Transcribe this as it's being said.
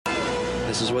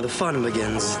This is where the fun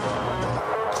begins.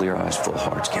 Clear eyes, full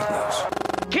hearts, can't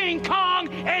lose. King Kong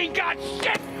ain't got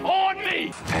shit on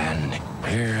me! And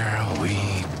here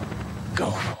we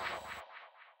go.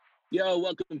 Yo,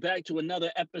 welcome back to another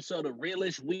episode of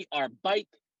Realish. We are Bite.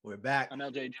 We're back. I'm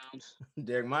LJ Jones.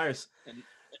 Derek Myers. And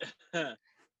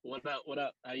what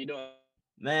up? How you doing?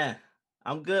 Man,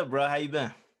 I'm good, bro. How you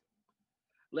been?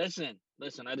 Listen,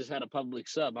 I just had a public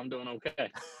sub. I'm doing okay.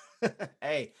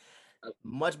 Hey,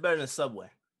 much better than Subway.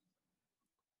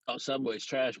 Oh, Subway's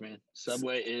trash, man.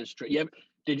 Subway is trash. Yeah,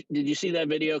 did you see that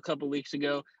video a couple weeks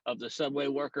ago of the Subway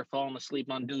worker falling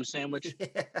asleep on Dude's sandwich?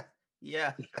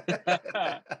 Yeah.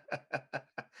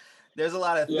 There's a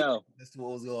lot of theories as to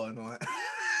what was going on.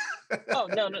 Oh,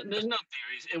 no, there's no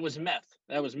theories. It was meth.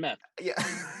 That was meth. Yeah.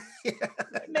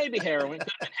 Maybe heroin.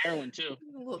 Could have been heroin, too.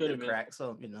 A little bit of crack,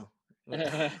 so, you know.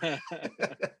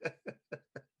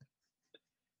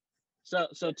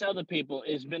 So tell the people,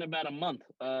 it's been about a month,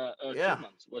 2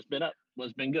 months. What's been up?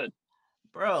 What's been good?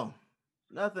 Bro,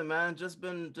 nothing, man. Just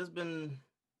been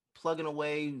plugging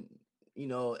away, you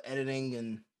know, editing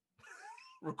and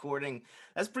recording.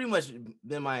 That's pretty much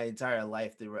been my entire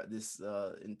life this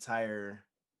entire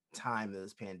time of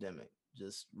this pandemic.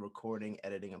 Just recording,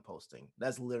 editing, and posting.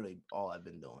 That's literally all I've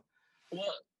been doing.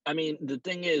 Well, I mean, the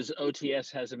thing is,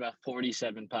 OTS has about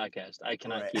 47 podcasts. I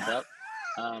cannot keep up.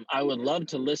 I would love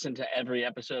to listen to every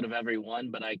episode of every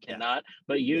one, but I cannot. Yeah.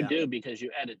 But you do because you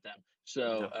edit them.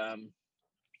 So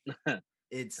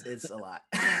it's a lot.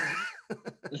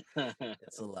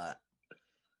 It's a lot.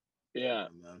 Yeah,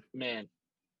 man.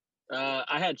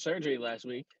 I had surgery last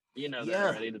week. You know that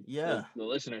already. The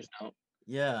listeners don't.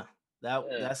 Yeah. That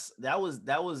was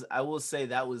I will say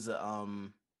that was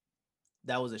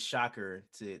a shocker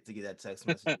to get that text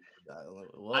message.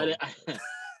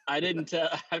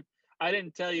 I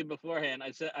didn't tell you beforehand. I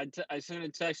said I sent a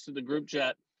text to the group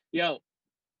chat. Yo,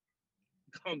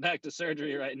 going back to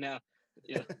surgery right now.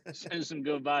 Yeah, send some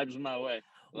good vibes my way.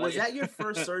 Was that your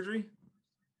first surgery?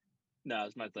 No,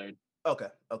 it's my third. Okay.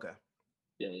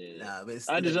 Yeah. Nah, but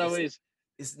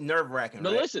it's nerve-wracking.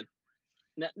 But right? listen,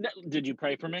 did you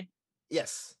pray for me?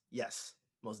 Yes,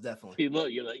 most definitely.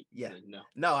 You're like,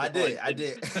 no, I did. I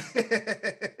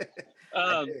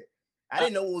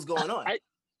didn't know what was going on.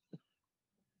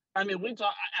 I mean, we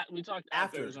talked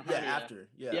after.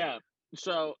 Yeah.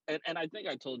 So, and I think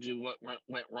I told you what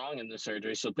went wrong in the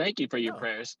surgery. So thank you for your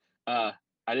prayers. I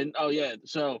didn't. Oh yeah.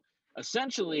 So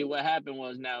essentially, what happened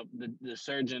was now the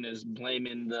surgeon is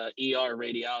blaming the ER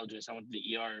radiologist. I went to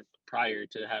the ER prior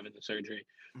to having the surgery,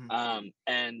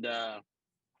 and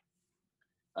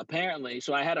apparently,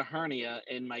 so I had a hernia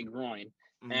in my groin,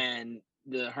 and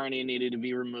the hernia needed to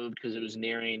be removed because it was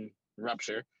nearing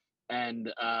rupture,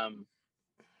 and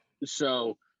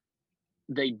so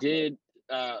they did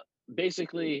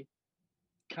basically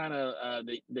kind of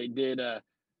they did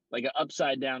like an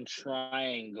upside down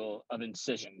triangle of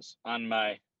incisions on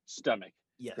my stomach.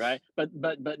 Yes. Right. But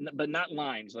not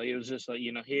lines. Like it was just like,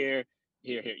 you know, here,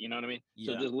 you know what I mean?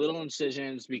 Yeah. So just little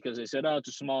incisions because they said, oh, it's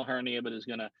a small hernia, but it's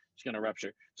gonna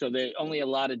rupture. So they only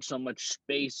allotted so much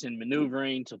space and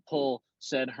maneuvering to pull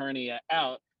said hernia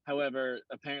out. However,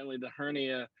 apparently the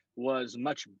hernia was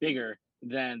much bigger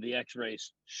than the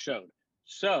x-rays showed.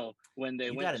 So when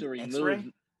they went to remove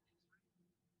X-ray?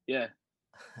 Yeah.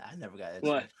 I never got X-ray.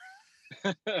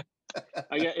 What?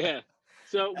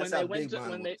 So when they went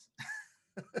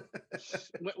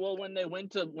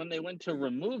to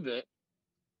remove it,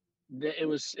 it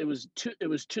was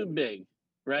too big,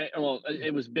 right? Well,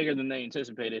 it was bigger than they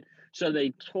anticipated. So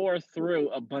they tore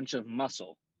through a bunch of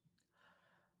muscle.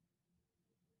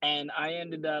 And I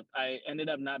ended up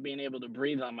not being able to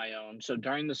breathe on my own. So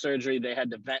during the surgery, they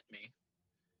had to vent me.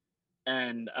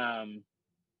 And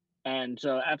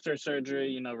so after surgery,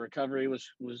 you know, recovery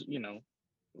was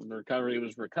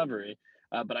recovery.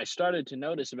 But I started to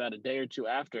notice about a day or two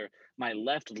after, my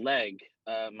left leg,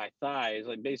 my thighs,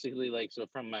 like basically like, so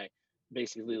from my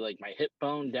hip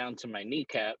bone down to my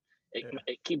kneecap,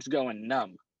 it keeps going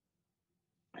numb.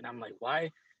 And I'm like,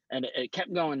 why? And it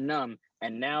kept going numb.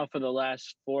 And now for the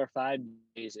last 4 or 5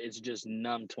 days, it's just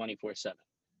numb 24/7.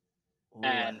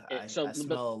 And I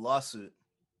smell a lawsuit.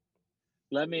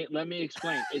 Let me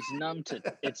explain. It's numb to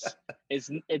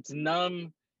it's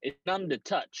numb to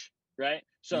touch, right?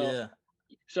 So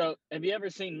have you ever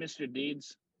seen Mr.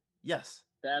 Deeds? Yes.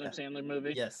 The Adam Sandler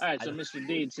movie? Yes. All right, so Mr.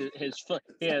 Deeds, his foot,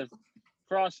 he has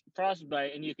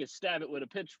frostbite, and you could stab it with a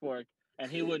pitchfork, and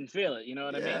he wouldn't feel it. You know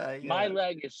what I mean? Yeah. My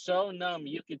leg is so numb,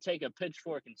 you could take a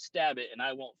pitchfork and stab it, and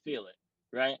I won't feel it,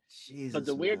 right? Jesus, but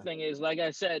the weird thing is, like I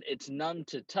said, it's numb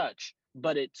to touch,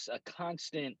 but it's a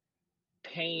constant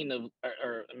pain of,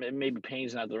 or maybe pain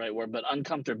is not the right word, but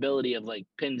uncomfortability of like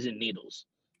pins and needles.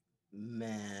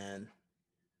 Man,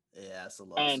 yeah, it's a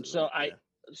And lawsuit so right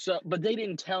there. but they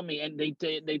didn't tell me, and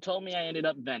they told me I ended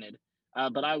up vented,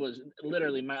 but I was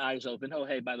literally my eyes open. Oh,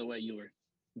 hey, by the way, you were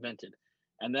vented,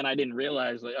 and then I didn't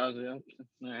realize, like, I was like, oh,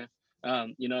 all right.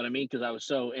 You know what I mean? Because I was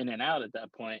so in and out at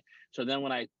that point. So then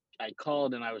when I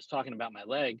called and I was talking about my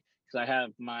leg, because I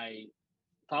have my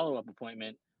follow-up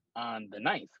appointment on the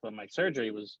 9th, but my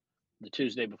surgery was the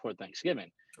Tuesday before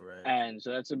Thanksgiving, Right. and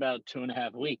so that's about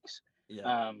 2.5 weeks.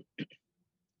 Yeah.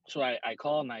 So I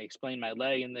called and I explained my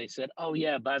leg, and they said, "Oh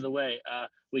yeah, by the way,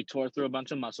 we tore through a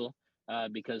bunch of muscle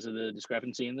because of the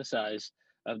discrepancy in the size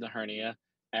of the hernia,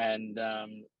 and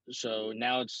so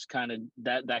now it's kind of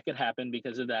that could happen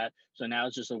because of that. So now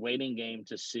it's just a waiting game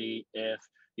to see if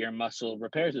your muscle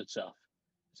repairs itself."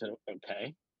 I said,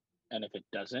 "Okay," and if it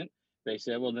doesn't, they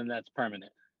said, "Well, then that's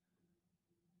permanent."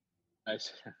 I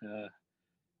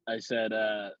said,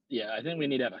 "Yeah, I think we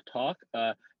need to have a talk."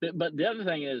 But the other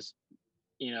thing is,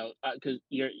 because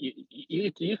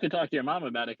you could talk to your mom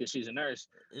about it because she's a nurse.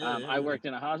 I worked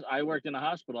in a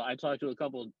hospital. I talked to a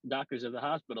couple doctors at the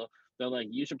hospital. They're like,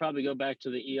 you should probably go back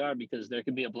to the ER because there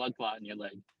could be a blood clot in your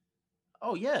leg.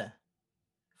 Oh yeah,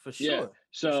 for sure. Yeah.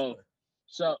 For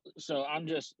sure. So I'm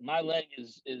just, my leg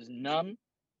is numb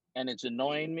and it's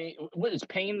annoying me. What is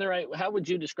pain the right? How would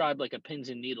you describe like a pins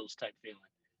and needles type feeling?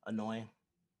 Annoying.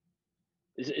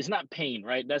 It's not pain,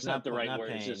 right? That's not the right not word.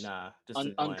 pain. It's just just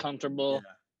annoying. uncomfortable,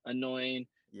 Yeah. annoying.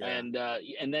 Yeah. And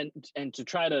to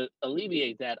try to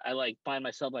alleviate that, I like find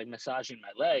myself like massaging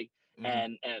my leg,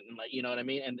 and like, you know what I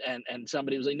mean? And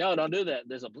somebody was like, "No, don't do that.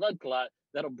 There's a blood clot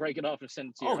that'll break it off and send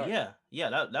it to your heart." Yeah,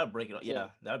 that'll break it off. So, Yeah,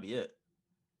 that'll be it.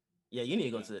 Yeah, you need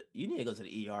to go yeah. to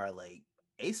the ER like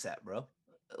ASAP, bro.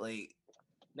 Like,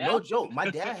 Now? no joke. My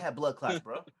dad had blood clots,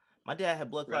 bro. My dad had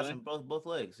blood clots Really? in both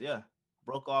legs. Yeah,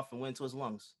 broke off and went to his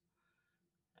lungs.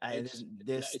 There's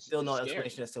still It's no scary.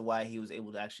 explanation as to why he was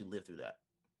able to actually live through that.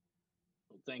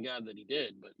 Well, thank God that he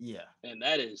did, but Yeah, and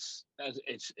it's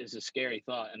a scary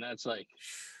thought, and that's like,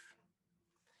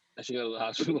 I should go to the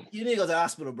hospital. you need to go to the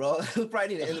hospital, bro. We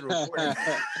probably need to end the recording.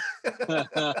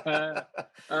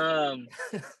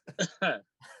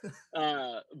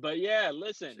 But yeah,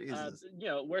 listen, Jesus.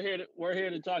 we're here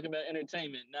to talk about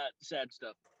entertainment, not sad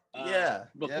stuff. Yeah.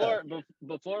 Before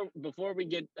we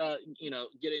get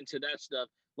get into that stuff,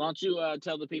 why don't you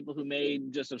tell the people who may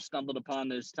just have stumbled upon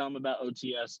this, tell them about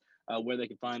OTS, where they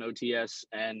can find OTS,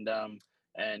 and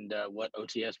what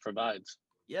OTS provides.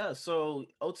 Yeah, so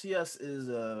OTS is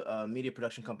a media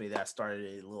production company that started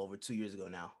a little over 2 years ago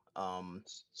now.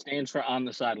 Stands for On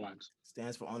the Sidelines.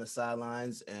 Stands for On the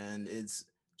Sidelines, and it's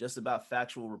just about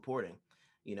factual reporting.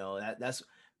 That's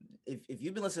if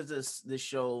you've been listening to this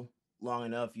show long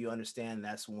enough, you understand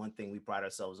that's one thing we pride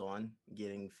ourselves on,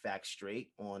 getting facts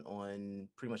straight on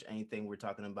pretty much anything we're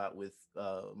talking about with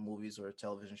movies or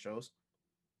television shows.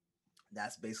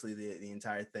 That's basically the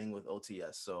entire thing with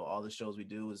OTS. So all the shows we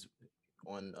do is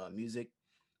on music,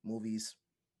 movies,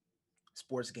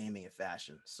 sports, gaming, and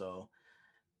fashion. So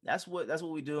that's what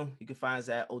we do. You can find us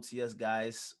at OTS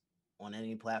Guys on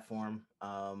any platform.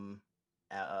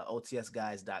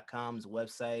 OTSguys.com is a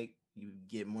website. You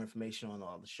get more information on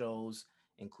all the shows,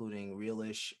 including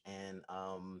Realish, and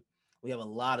we have a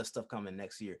lot of stuff coming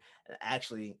next year. And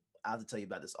actually, I'll have to tell you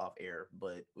about this off air,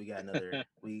 but we got another.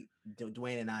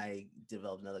 Dwayne and I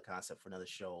developed another concept for another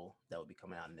show that will be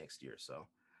coming out next year. So,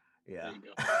 yeah.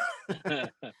 There you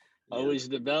go. Always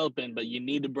developing, but you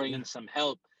need to bring in some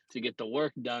help to get the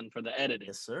work done for the editing.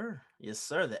 Yes, sir.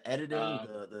 The editing,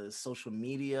 the social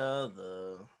media,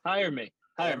 hire me.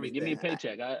 Give me a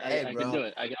paycheck. I can do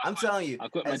it. I'm telling you, I'll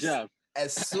quit my job.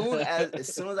 As soon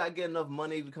as I get enough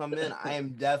money to come in, I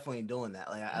am definitely doing that.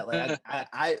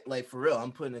 I like for real.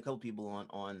 I'm putting a couple people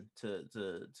on to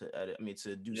edit. I mean,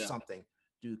 to do something,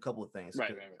 do a couple of things.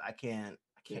 Right. I can't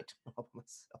do it all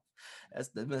myself.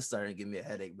 That's starting to give me a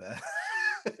headache, man.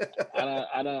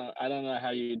 I don't know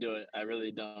how you do it. I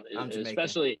really don't.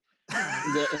 Especially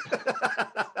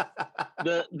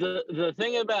the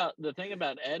thing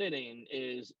about editing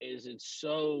is it's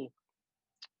so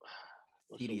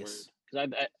tedious.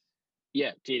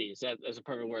 Tedious. That's a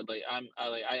perfect word. Like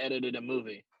I edited a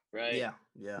movie, right?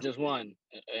 Yeah. Just one,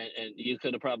 and you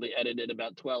could have probably edited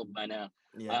about 12 by now.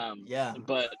 Yeah.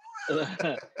 But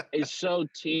it's so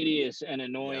tedious and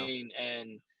annoying,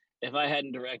 and if I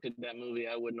hadn't directed that movie,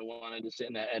 I wouldn't have wanted to sit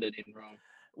in that editing room.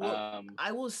 Well,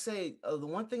 I will say the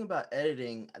one thing about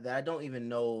editing that I don't even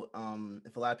know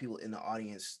if a lot of people in the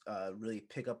audience really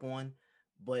pick up on,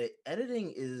 but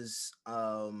editing is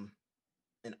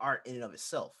an art in and of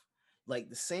itself. like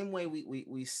the same way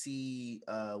we see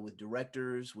with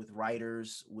directors, with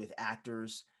writers, with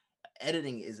actors,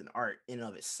 editing is an art in and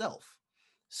of itself.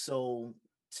 So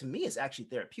to me, it's actually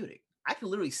therapeutic. I can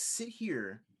literally sit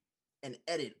here and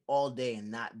edit all day and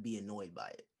not be annoyed by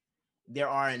it. There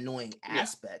are annoying Yeah.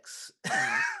 aspects.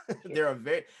 Sure. There are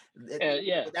very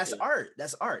Yeah. but that's Yeah. art.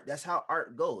 That's art. That's how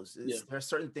art goes. Yeah. There are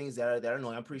certain things that are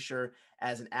annoying. I'm pretty sure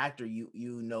as an actor, you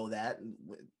know that.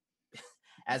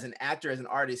 As an actor, as an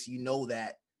artist, you know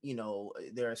that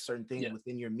there are certain things Yeah.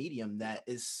 within your medium that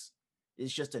is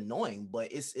just annoying,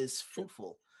 but it's Sure.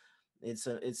 fruitful. It's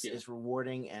Yeah. it's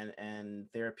rewarding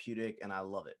and therapeutic, and I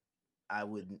love it. The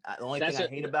only thing That's I a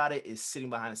hate about it is sitting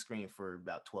behind a screen for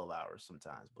about 12 hours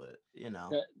sometimes, but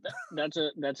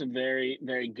that's a very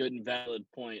very good and valid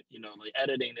point. Like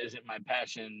editing isn't my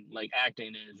passion, like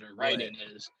acting is or right. writing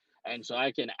is, and so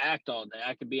I can act all day.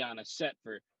 I could be on a set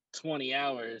for 20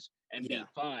 hours and Yeah. be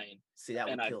fine, See, that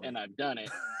and would I've kill and me. I've done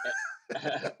it.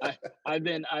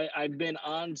 I've been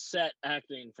on set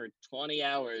acting for 20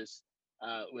 hours,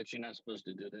 which you're not supposed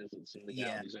to do. There's some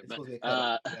Yeah, legalities there, it's but supposed to get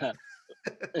cut off.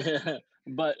 Yeah.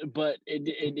 but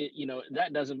it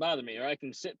that doesn't bother me. Or I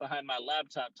can sit behind my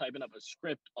laptop typing up a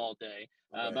script all day.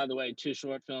 Right. By the way, 2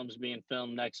 short films being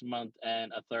filmed next month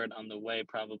and a third on the way,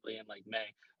 probably in like May.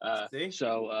 See,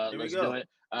 So there we let's do go. it.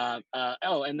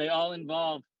 And they all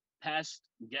involve past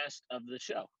guests of the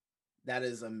show, That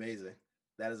is amazing.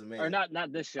 That is or amazing.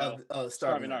 not this show. Starving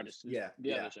Starving artist. Artist, Yeah, the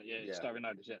yeah, other show. Yeah, yeah, Starving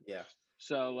Artist. Yeah. yeah.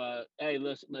 So hey,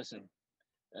 listen.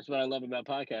 That's what I love about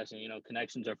podcasting.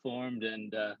 Connections are formed,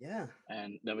 Yeah.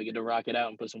 and then we get to rock it out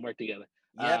and put some work together.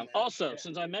 Yeah, man. Also,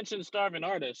 since I mentioned Starving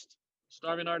Artist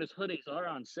hoodies are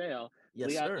on sale. Yes,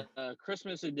 We got sir. a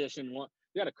Christmas edition one.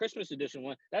 We got a Christmas edition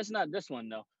one. That's not this one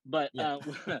though, but Yeah.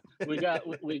 we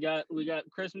got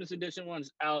Christmas edition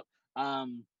ones out.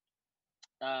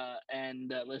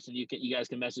 Listen, you guys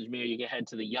can message me, or you can head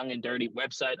to the Young and Dirty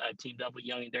website. I've teamed up with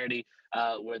Young and Dirty,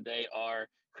 where they are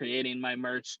creating my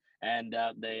merch, and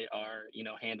they are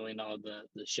handling all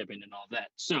the shipping and all that.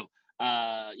 So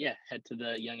yeah, head to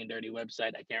the Young and Dirty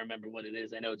website. I can't remember what it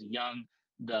is. I know it's Young,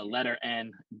 the letter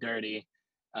N, Dirty,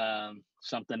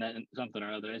 something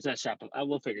or other. It's that shop. I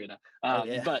will figure it out. Oh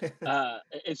yeah. But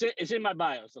it's in my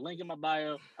bio. It's a link in my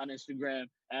bio on Instagram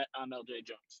at LJ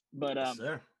Jones. But Yes,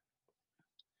 sir.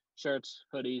 shirts,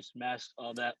 hoodies, masks,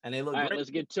 all that. And they look All right, great. let's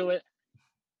get to it.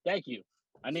 Thank you.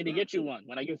 I need to get you one.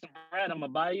 When I get some bread, I'm gonna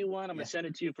buy you one. I'm gonna send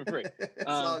it to you for free. It's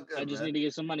all good, I just man. need to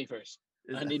get some money first.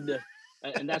 I need to,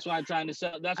 and that's why I'm trying to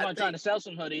sell. That's why I'm trying to sell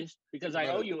some hoodies, because I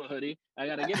owe you a hoodie. I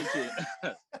gotta give it to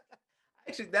you.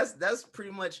 Actually, that's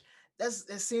pretty much that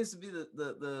seems to be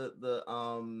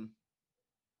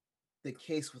the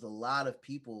case with a lot of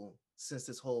people since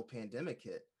this whole pandemic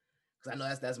hit. Because I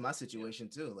know that's my situation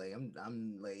too. Like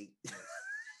I'm like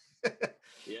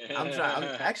Yeah. I'm trying.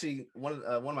 I'm actually one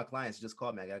of my clients just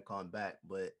called me. I gotta call him back,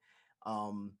 but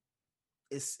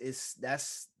it's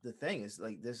that's the thing. It's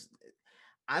like this.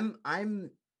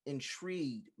 I'm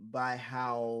intrigued by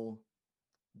how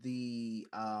the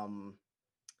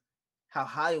how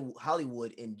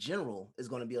Hollywood in general is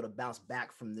going to be able to bounce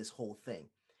back from this whole thing,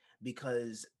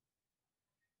 because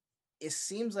it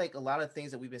seems like a lot of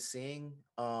things that we've been seeing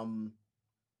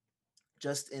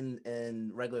just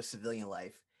in regular civilian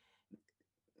life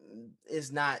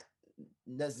is not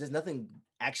there's nothing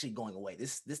actually going away.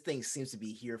 This thing seems to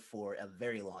be here for a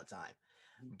very long time.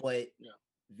 But Yeah.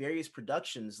 various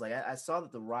productions, like I saw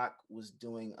that The Rock was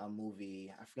doing a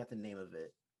movie, I forgot the name of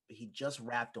it, but he just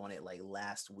wrapped on it like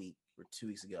last week or 2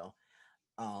 weeks ago.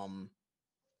 And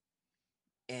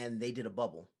they did a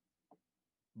bubble.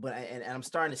 But and I'm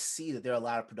starting to see that there are a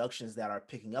lot of productions that are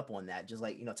picking up on that. Just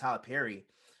like, Tyler Perry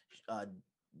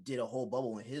did a whole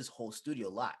bubble in his whole studio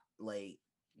lot. Like,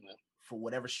 Yeah. for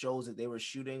whatever shows that they were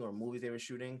shooting or movies they were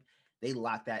shooting, they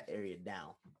locked that area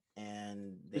down.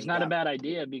 And It's not a bad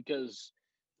idea, because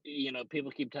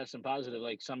people keep testing positive.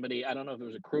 Like somebody, I don't know if it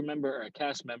was a crew member or a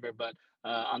cast member, but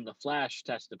on the Flash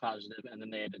tested positive, and then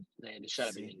they had to shut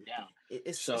everything down.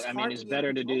 It's So I mean, hard it's to get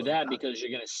better to control do of that, it. because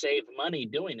you're going to save money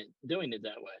doing it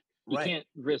that way. You Right. can't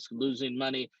risk losing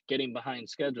money getting behind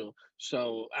schedule.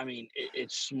 So I mean,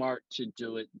 it's smart to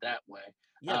do it that way.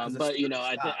 Yeah, because But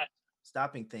I think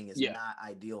stopping thing is yeah. not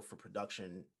ideal for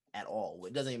production at all.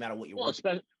 It doesn't even matter what you're Well,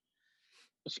 working.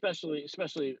 especially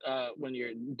when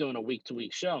you're doing a week to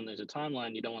week show and there's a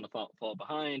timeline, you don't want to fall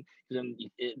behind, because then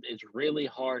it's really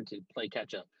hard to play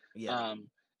catch up. Yeah.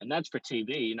 And that's for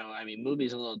TV. I mean,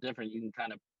 movies are a little different. You can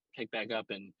kind of pick back up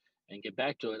and get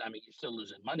back to it. I mean, you're still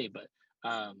losing money, but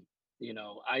I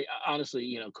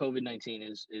honestly, COVID-19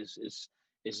 is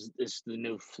the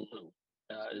new flu.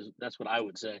 That's what I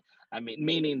would say. I mean,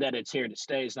 meaning that it's here to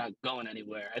stay. It's not going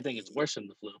anywhere. I think it's worse than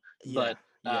the flu, Yeah, but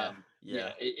yeah, yeah,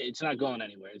 yeah, it's not going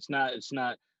anywhere. It's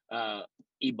not uh,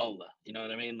 Ebola. You know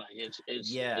what I mean? Like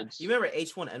yeah. You it's remember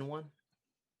H1N1?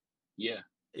 yeah,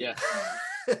 yeah,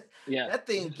 yeah, That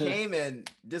thing came and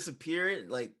disappeared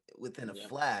like within a yeah.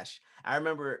 flash. I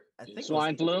remember. I Yeah. think it was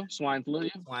Swine flu.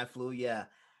 Yeah. swine flu. Yeah,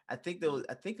 I think there was.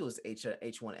 I think it was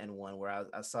H1N1 where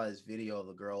I saw this video of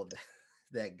a girl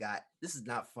that got. This is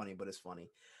not funny, but it's funny.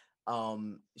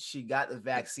 She got the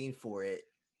vaccine for it,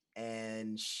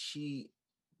 and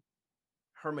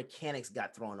her mechanics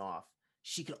got thrown off.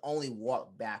 She could only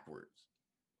walk backwards,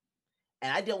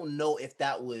 and I don't know if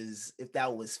that was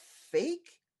fake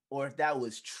or if that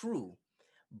was true,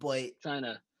 but Trying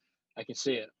to, I can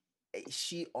see it.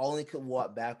 she only could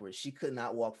walk backwards. She could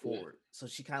not walk Yeah. forward. So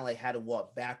she kind of like had to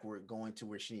walk backward going to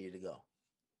where she needed to go.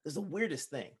 It's the weirdest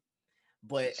thing.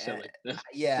 But It's silly.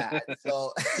 yeah,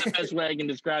 so It's the best way I can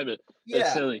describe it. It's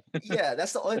yeah, silly. yeah,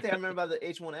 that's the only thing I remember about the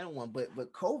H1N1.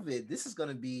 But COVID, this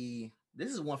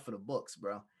is one for the books,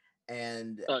 bro.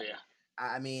 And Oh yeah.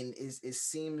 I mean, it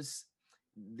seems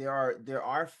there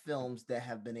are films that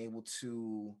have been able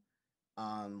to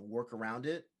work around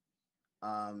it.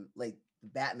 Like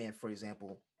Batman, for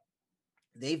example,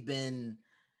 they've been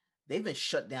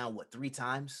shut down what, 3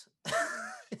 times?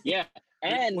 Yeah,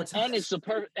 Three, four and times.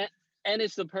 and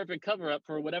it's the perfect cover up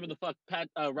for whatever the fuck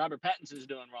Robert Pattinson's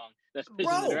doing wrong. That's pissing the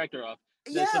Bro, director off.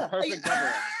 That's the yeah. perfect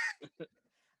cover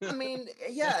I up. mean,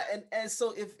 yeah, and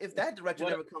so if that director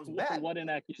never comes back, What an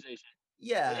accusation.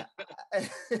 yeah,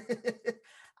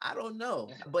 I don't know,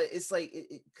 but it's like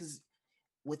because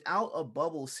without a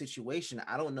bubble situation,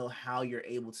 I don't know how you're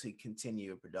able to continue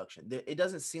your production. It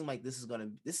doesn't seem like this is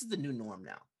the new norm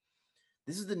now.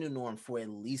 This is the new norm for at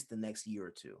least the next year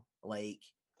or two. Like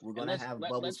we're And gonna have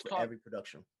bubbles let's for talk. every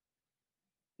production.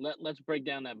 Let's break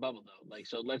down that bubble though. Like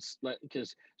so,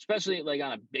 because especially like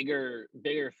on a bigger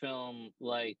film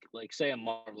like say a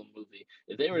Marvel movie,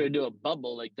 if they were to do a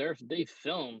bubble, like they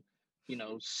film,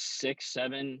 6,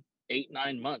 7, 8,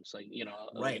 9 months. Like like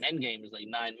an Right. Endgame is like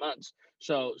 9 months.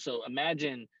 So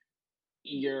imagine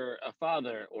you're a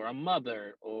father or a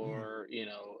mother Mhm. or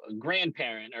a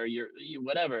grandparent or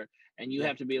whatever, and you Yeah.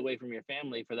 have to be away from your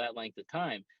family for that length of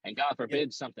time, and god Yeah.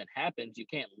 forbid something happens, you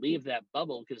can't leave that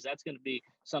bubble because that's going to be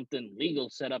something legal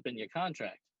set up in your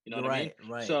contract. You know what I mean? Right.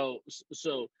 Right.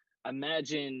 So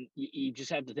imagine you just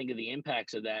have to think of the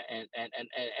impacts of that,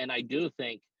 and I do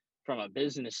think from a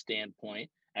business standpoint,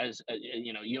 as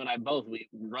you and I both, we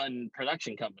run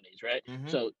production companies, right? Hmm.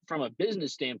 So from a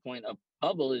business standpoint, a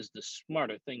bubble is the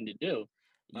smarter thing to do.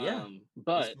 Yeah. It's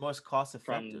But most cost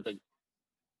from effective.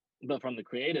 the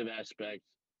creative aspect,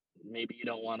 maybe you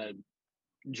don't want to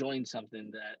join something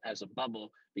that has a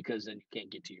bubble because then you can't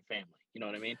get to your family. You know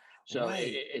what I mean? So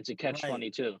Right. it's a catch Right.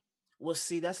 22. Well,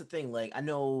 see, that's the thing. Like, I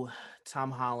know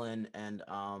Tom Holland and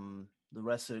the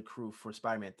rest of the crew for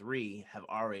Spider-Man 3 have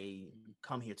already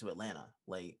come here to Atlanta.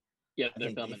 Like, Yeah, I they're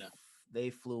think filming now. they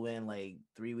flew in like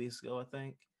 3 weeks ago, I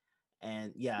think.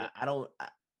 And yeah, Yep, I don't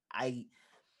I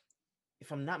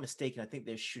if I'm not mistaken, I think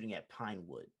they're shooting at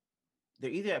Pinewood.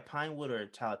 They're either at Pinewood or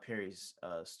Tyler Perry's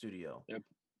studio. they're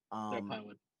they're Um,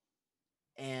 Pinewood.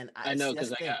 and I I know see that's because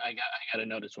the thing. I got a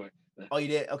notice for it. Oh, you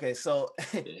did? Okay, so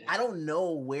Yeah. I don't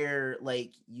know where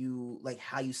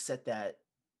how you set that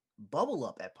bubble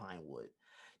up at Pinewood.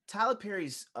 Tyler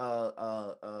Perry's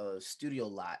studio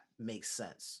lot makes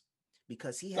sense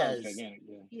because he Oh, it's has gigantic.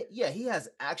 Yeah, he has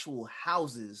actual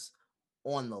houses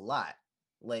on the lot,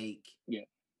 like yeah,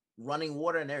 running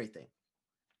water and everything.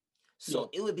 yeah. So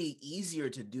it would be easier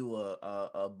to do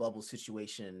a bubble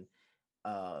situation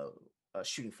uh,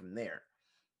 shooting from there.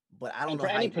 But I don't And know for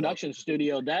how any you do production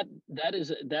studio, that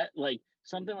like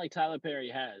something like Tyler Perry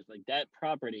has, like that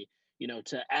property,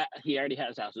 he already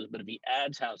has houses, but if he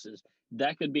adds houses,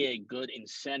 that could be a good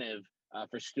incentive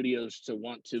for studios to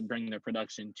want to bring their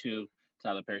production to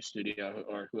Tyler Perry studio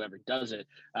or whoever does it,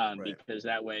 right, because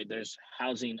that way there's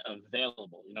housing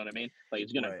available. You know what I mean? Like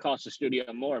it's going to right. cost the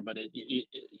studio more, but you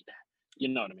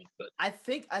know what I mean. But I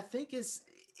think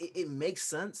it makes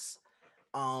sense.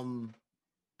 Um,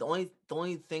 the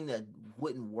only thing that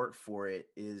wouldn't work for it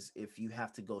is if you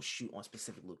have to go shoot on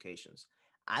specific locations.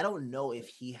 I don't know if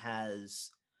he has,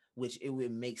 which it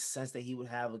would make sense that he would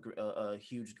have a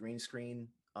huge green screen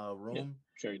yeah, room.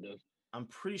 sure he does. I'm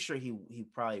pretty sure he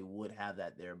probably would have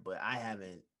that there, but I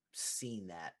haven't seen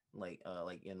that like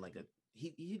in like a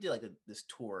he did like this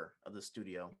tour of the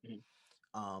studio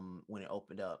Mhm. when it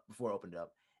opened up before it opened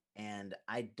up, and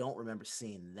I don't remember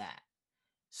seeing that.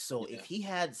 So if Yeah, he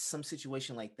had some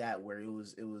situation like that where it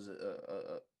was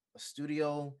a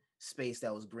studio space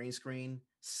that was green screen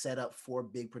set up for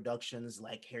big productions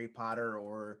like Harry Potter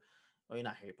or well,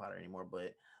 not Harry Potter anymore,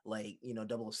 but like, you know,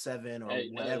 007 or Hey,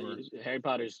 no, whatever. Harry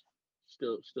Potter's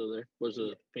still there. Was a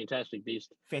Yeah. Fantastic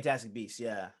Beast. Fantastic Beasts,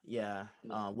 yeah, yeah.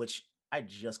 Yeah. Which I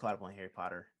just caught up on Harry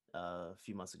Potter a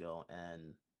few months ago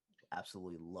and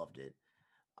absolutely loved it.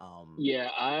 Yeah,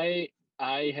 I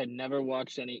had never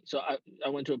watched any. So I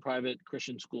went to a private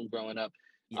Christian school growing up.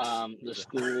 Yes, me The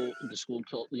too. school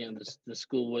told the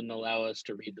school wouldn't allow us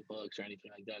to read the books or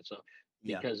anything like that. So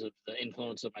Yeah, because of the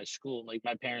influence of my school, like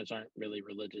my parents aren't really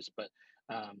religious, but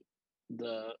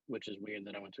the which is weird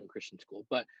that I went to a Christian school,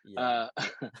 but yeah.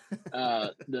 uh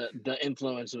the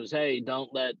influence was, hey,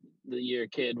 don't let your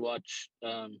kid watch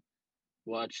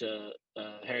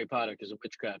Harry Potter because of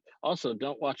witchcraft. Also,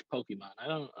 don't watch Pokemon.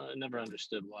 I never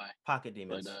understood why. Pocket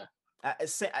But demons.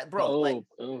 Bro, like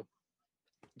oh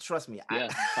trust me, I yeah,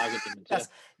 Pocket Demons. Yeah,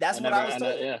 that's what I was I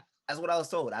know, told. yeah. That's what I was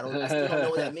told. I still don't know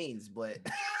what that means, but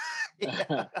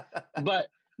yeah. but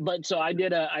so I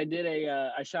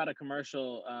shot a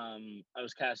commercial. I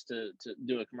was cast to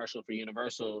do a commercial for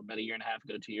Universal about a year and a half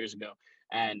ago, 2 years ago,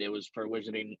 and it was for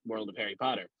Wizarding World of Harry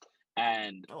Potter.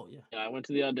 And Oh yeah. I went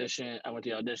to the audition.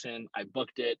 I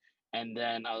booked it, and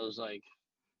then I was like,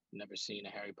 never seen a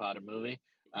Harry Potter movie.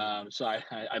 Yeah. So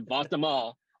I bought them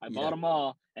all. I Yeah. bought them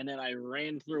all, and then I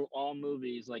ran through all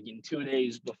movies like in 2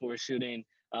 days before shooting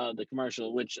the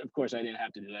commercial. Which of course I didn't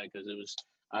have to do that because it was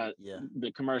Yeah.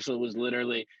 the commercial was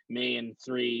literally me and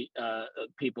three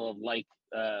people of like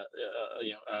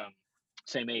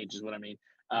same age is what I mean.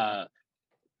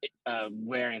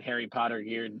 Wearing Harry Potter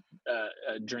gear,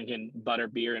 drinking butter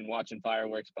beer and watching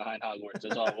fireworks behind Hogwarts.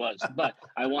 That's all it was. But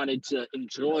I wanted to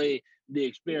enjoy the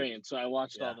experience, so I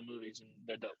watched all Yeah. the movies, and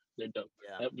they're dope. They're dope.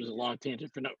 Yeah. That was a long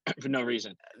tangent for no for no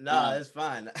reason. No, it's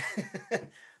fine.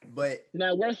 But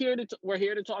Now we're here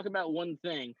to talk about one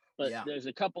thing, but yeah. there's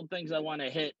a couple things I want to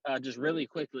hit just really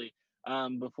quickly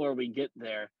before we get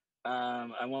there.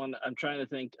 I'm trying to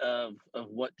think of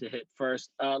what to hit first.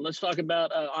 Let's talk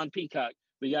about on Peacock.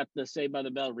 We got the Saved by the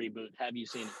Bell reboot. Have you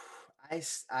seen it?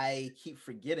 I keep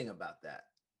forgetting about that.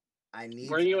 I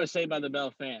need Were to. you a Saved by the Bell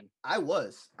fan? I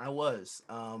was. I I watched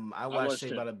was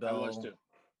Saved too. by the I was Bell. too.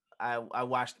 I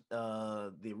watched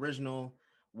the original,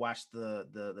 watched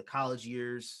the college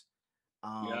years,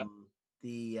 Yeah.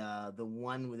 The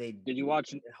one where they Did you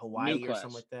watch in New Hawaii or something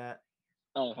Class? like that.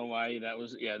 Oh, Hawaii. That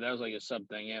was like a sub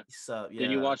thing. Yeah. So Did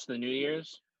you yeah, watch the New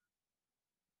Year's?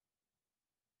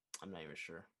 I'm not even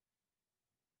sure.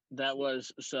 That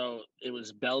was so it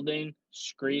was Belding,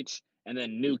 Screech, and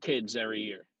then New Kids every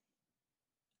year.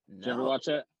 Did you ever No, watch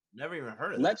that? never even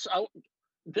heard of that. Let's.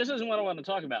 This isn't what I want to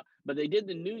talk about, but they did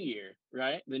the New Year,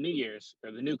 right? The New Year's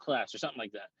or the New Class or something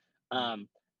like that.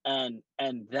 Mhm.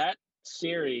 And that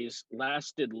series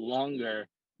lasted longer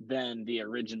than the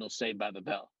original Saved by the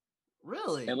Bell. It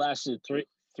Really? lasted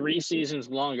three seasons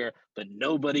longer, but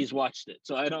nobody's watched it.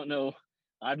 So I don't know.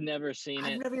 I've never seen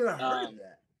I've it. never even heard of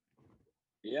that.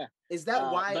 Yeah. Is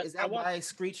that why? But Is I that want why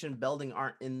Screech and Belding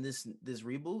aren't in this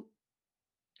reboot?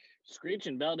 Screech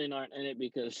and Belding aren't in it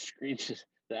because Screech is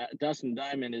that Dustin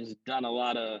Diamond has done a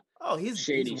lot of Oh, he's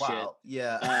shady shit. wild.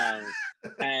 Yeah.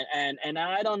 And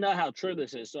I don't know how true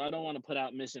this is, so I don't want to put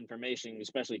out misinformation,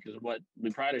 especially because of what we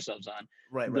pride ourselves on.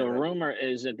 Right. The rumor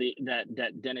is that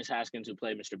that Dennis Haskins, who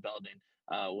played Mr. Belding,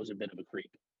 was a bit of a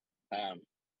creep,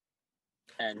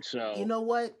 and so You know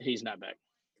what? he's not back.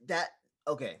 That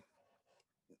okay.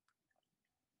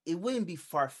 It wouldn't be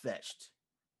far fetched.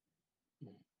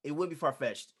 It would be far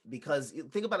fetched because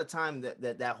think about the time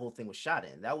that whole thing was shot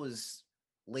in. That was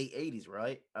late 80s,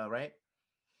 right? Right.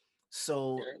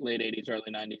 So Late 80s,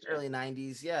 early 90s. early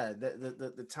 90s, yeah.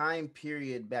 The time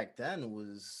period back then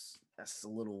that's a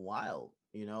little wild,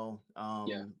 you know.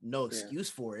 Yeah. No excuse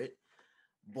for it,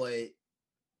 but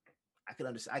I could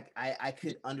understand. I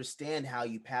could understand how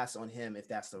you pass on him if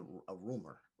that's a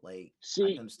rumor. Like I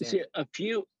can understand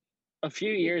it. A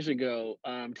few years ago,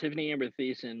 Tiffany Amber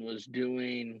Thiessen was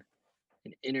doing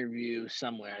an interview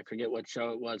somewhere. I forget what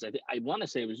show it was. I want to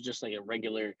say it was just like a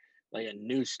regular, like a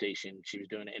news station. She was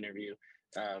doing an interview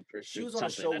for She was on a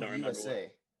something. show I don't with remember what.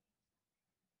 USA.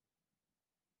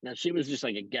 No, she was just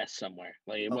like a guest somewhere.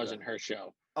 Like it Okay. wasn't her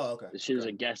show. Oh, okay. She was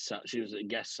a guest. She was a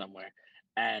guest somewhere,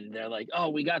 and they're like, "Oh,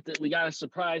 we got a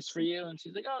surprise for you." And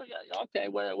she's like, "Oh yeah, okay.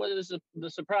 What is the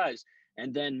surprise?"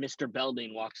 And then Mr.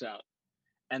 Belding walks out,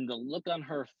 and the look on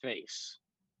her face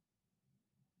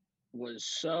was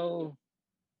so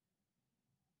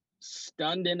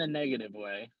stunned in a negative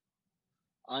way,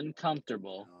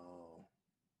 uncomfortable,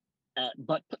 Oh.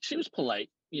 but she was polite,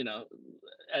 you know,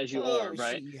 as you Oh, are,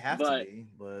 right? you have to But be,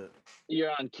 but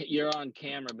you're on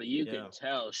camera, but you yeah. could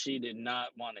tell she did not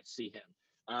want to see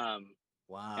him.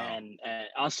 Wow. And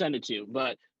I'll send it to you.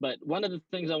 But one of the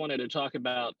things I wanted to talk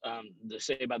about, the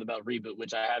Saved by the Bell reboot,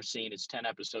 which I have seen, it's 10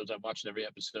 episodes. I've watched every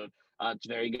episode. It's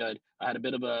very good. I had a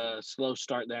bit of a slow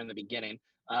start there in the beginning,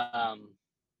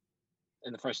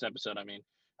 in the first episode. I mean,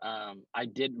 I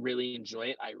did really enjoy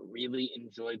it. I really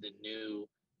enjoyed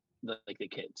the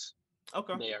kids.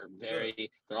 Okay. They are Good.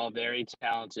 they're all very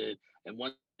talented. And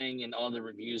one thing in all the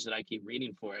reviews that I keep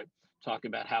reading for it talk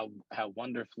about how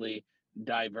wonderfully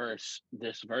diverse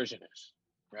this version is,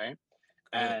 right?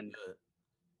 Good. And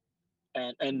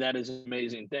Good. and that is an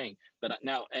amazing thing. But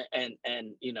now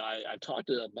and you know, I've talked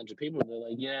to a bunch of people. They're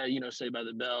like, yeah, you know, Saved by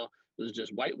the Bell was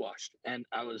just whitewashed. And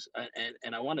I was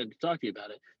and I wanted to talk to you about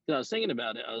it because I was thinking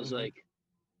about it. I was Mhm. like,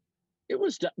 it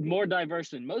was more diverse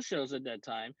than most shows at that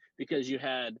time because you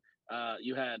had I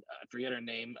forget her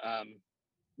name,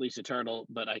 Lisa Turtle,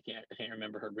 but I can't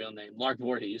remember her real name. Lark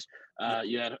Voorhees. Yeah.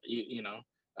 You had you know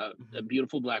a Mhm.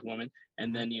 beautiful black woman,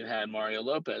 and Mhm. then you had Mario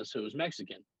Lopez, who was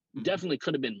Mexican. Mhm. Definitely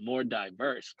could have been more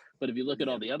diverse, but if you look at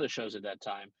Yeah. all the other shows at that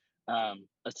time,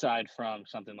 aside from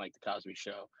something like The Cosby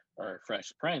Show or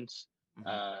Fresh Prince, Mhm.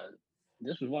 uh,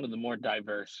 this was one of the more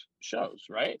diverse shows,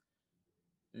 right?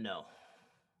 No.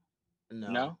 No.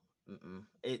 No, Mm-mm.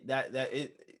 It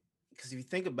because if you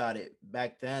think about it,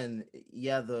 back then,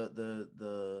 yeah,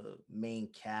 the main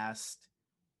cast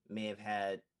may have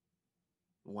had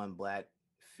one black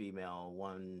female,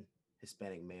 one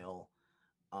Hispanic male.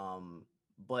 Um,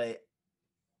 but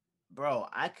bro,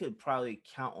 I could probably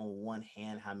count on one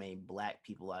hand how many black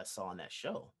people I saw on that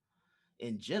show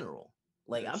in general.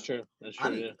 Like that's true. That's true.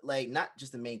 I'm Yeah, like not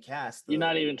just the main cast, you're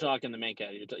not the even talking the main cat.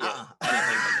 Yeah,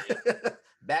 I didn't think about that. uh Yeah,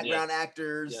 background yeah,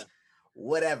 actors,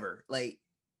 whatever, like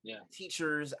yeah.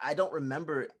 teachers. I don't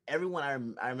remember everyone.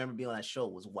 I remember being on that show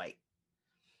was white,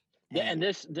 and And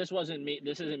this wasn't me.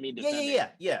 This isn't me yeah, yeah, defending yeah,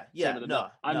 yeah, Saved yeah. by the Bell.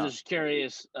 No, I'm no, just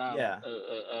curious yeah,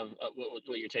 of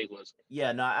what your take was.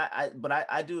 yeah, no. But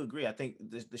I do agree. I think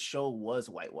the show was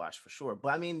whitewashed for sure.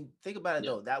 But I mean, think about it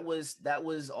Yeah, though. That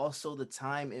was also the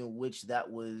time in which that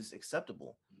was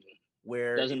acceptable,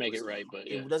 where doesn't make it right, but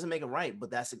yeah, it doesn't make it right,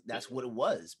 but yeah, that's what it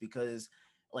was because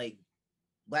like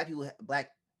black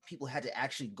people had to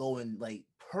actually go and like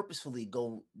purposefully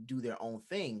go do their own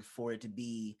thing for it to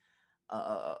be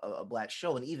a black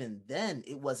show, and even then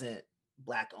it wasn't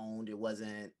black owned, it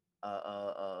wasn't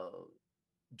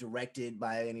directed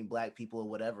by any black people or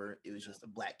whatever, it was just a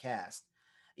black cast,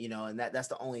 you know, and that's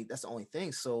the only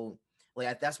thing. So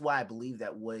like that's why I believe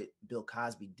that what Bill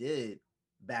Cosby did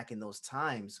back in those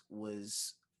times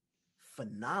was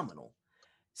phenomenal.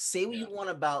 Say what yeah, you want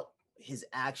about his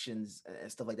actions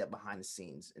and stuff like that behind the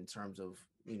scenes in terms of,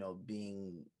 you know,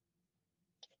 being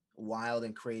wild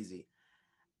and crazy.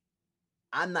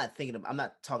 I'm not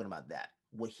talking about that.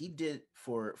 What he did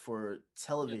for yeah.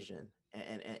 television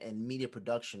and media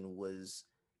production was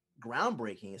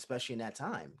groundbreaking, especially in that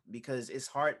time, because it's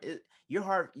hard.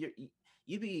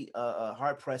 You'd be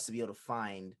hard pressed to be able to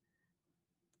find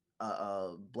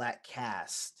a black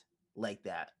cast like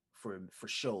that for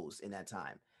shows in that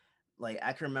time. Like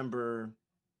I can remember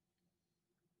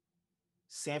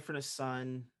Sanford and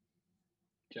Son,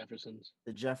 Jeffersons,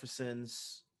 The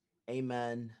Jeffersons,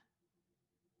 Amen,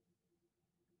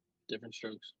 different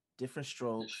strokes. Different Ish.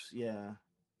 Strokes, yeah.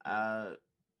 Yeah, Uh,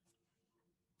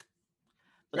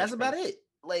 but that's Fresh about Prince. it.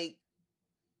 Like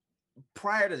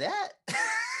prior to that,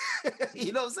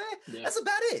 you know what I'm saying? Yeah, That's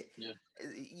about it. yeah.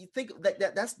 You think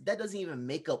that doesn't even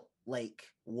make up like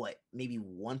what maybe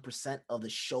 1% of the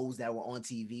shows that were on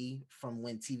TV from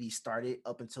when TV started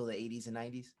up until the 80s and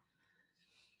 90s.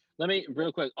 Let me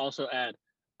real quick also add.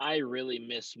 I really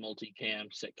miss multicam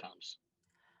sitcoms.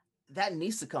 That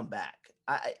needs to come back.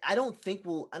 I don't think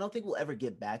we'll ever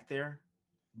get back there,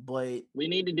 but We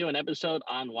need to do an episode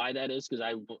on why that is because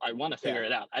I want to yeah, figure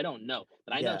it out. I don't know,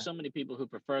 but I know yeah, so many people who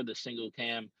prefer the single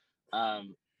cam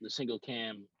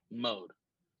mode,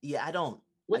 yeah. I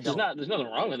which is don't. not there's nothing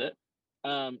wrong with it.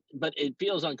 But it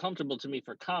feels uncomfortable to me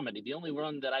for comedy. The only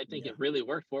one that I think Yeah, it really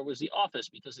worked for was The Office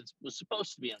because it was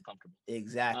supposed to be uncomfortable.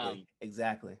 exactly, Um,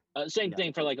 exactly. Same Yeah,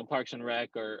 thing for like a Parks and Rec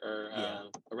or yeah,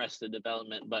 Arrested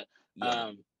Development, but yeah.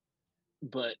 um,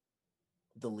 but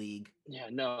The League, yeah,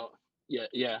 no,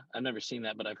 yeah, I've never seen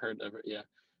that, but I've heard of it. Yeah,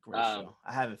 great um, show.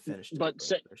 I haven't finished it, but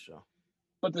but great show.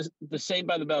 but the Saved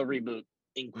by the Bell reboot,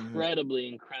 Hmm.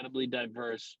 incredibly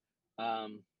diverse.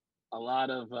 Um, a lot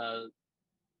of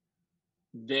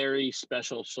very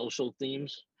special social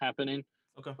themes happening.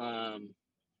 Okay. Um,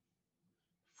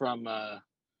 from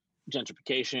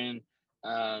gentrification,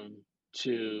 um,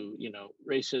 to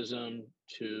racism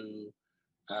to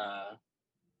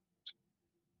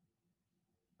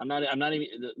I'm not even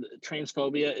the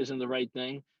transphobia isn't the right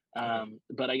thing.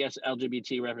 But I guess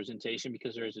LGBT representation,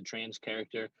 because there is a trans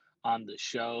character on the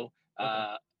show.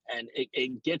 And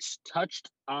it gets touched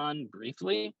on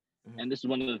briefly. And this is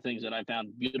one of the things that I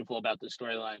found beautiful about the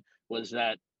storyline, was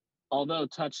that although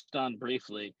touched on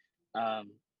briefly,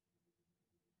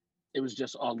 it was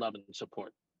just all love and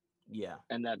support. Yeah.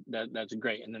 And that's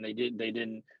great. And then they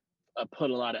didn't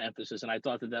put a lot of emphasis. And I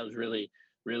thought that was really,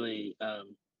 really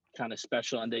kind of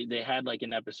special. And they had like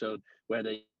an episode where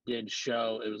they did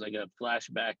show, it was like a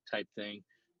flashback type thing,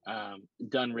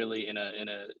 done really in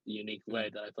a unique way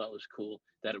that I thought was cool,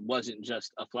 that it wasn't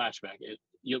just a flashback.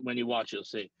 When you watch, you'll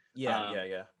see.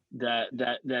 Yeah. That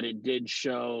it did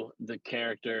show the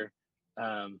character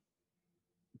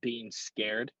being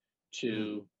scared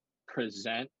to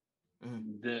present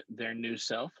their new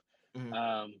self,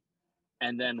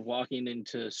 and then walking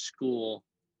into school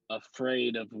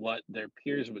afraid of what their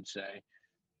peers would say,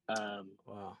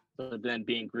 but then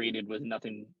being greeted with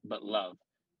nothing but love.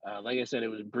 Like I said, it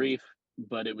was brief,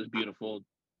 but it was beautiful.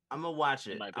 I'm gonna watch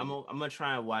it. I'm gonna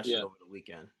try and watch it over the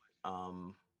weekend.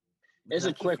 It's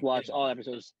a quick watch. All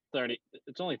episodes 30.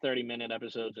 It's only 30-minute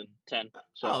episodes and 10.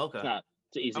 So it's an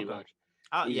easy watch.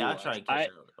 I'll try and catch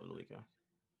it over the weekend.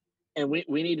 And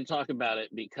we need to talk about it,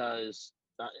 because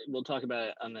we'll talk about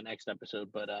it on the next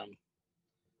episode. But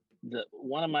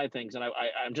one of my things, and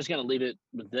I'm just gonna leave it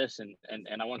with this, and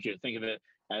I want you to think of it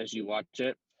as you watch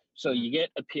it. So you get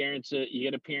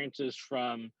appearances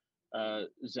from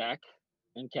Zach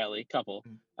and Kelly, couple.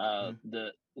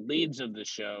 The leads of the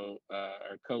show,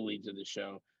 or co-leads of the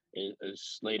show,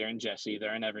 is Slater and Jesse.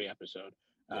 They're in every episode.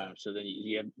 So then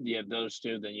you have those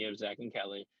two. Then you have Zach and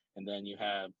Kelly, and then you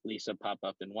have Lisa pop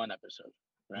up in one episode,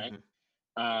 right?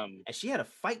 And she had a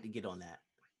fight to get on that.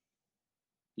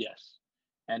 Yes,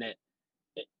 and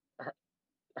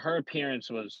her appearance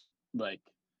was like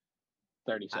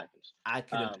 30 seconds. I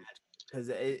could imagine, because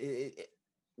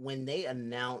when they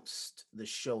announced the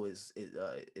show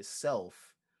itself,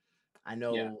 I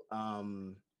know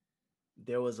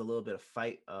there was a little bit of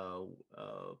fight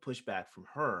pushback from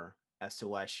her as to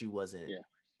why she wasn't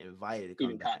invited to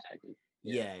come even back.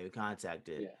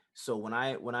 Contacted. So when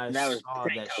I that saw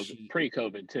was that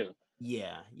pre-COVID too.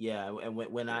 And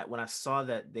when I saw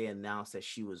that they announced that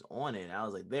she was on it, I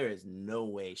was like, there is no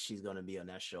way she's gonna be on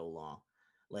that show long.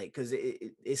 Like, because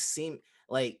it seemed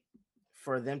like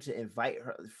for them to invite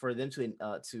her, for them to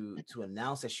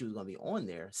announce that she was gonna be on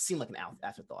there, seemed like an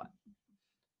afterthought.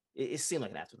 It seemed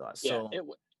like an afterthought. So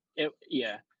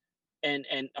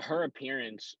and her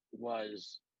appearance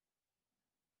was,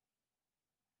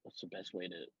 what's the best way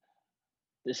to,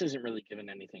 this isn't really giving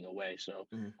anything away, so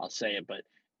I'll say it, but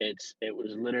it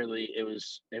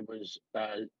was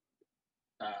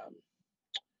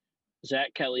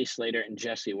Zach, Kelly, Slater, and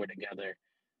Jesse were together,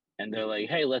 and they're like,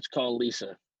 hey, let's call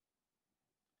Lisa.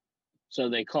 So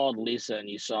they called Lisa, and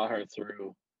you saw her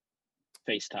through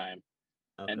FaceTime.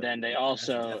 And then they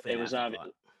also, it was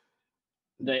obvious.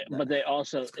 But they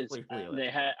also, they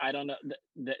had, I don't know,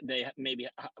 they maybe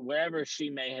wherever she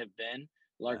may have been,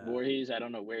 Lark Voorhees, I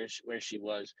don't know where she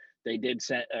was. They did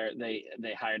they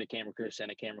hired a camera crew,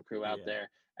 sent a camera crew out there.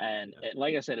 And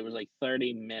like I said, it was like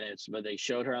 30 minutes, but they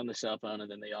showed her on the cell phone.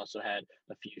 And then they also had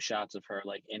a few shots of her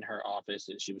like in her office,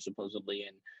 and she was supposedly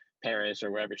in Paris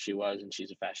or wherever she was. And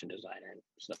she's a fashion designer and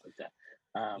stuff like that.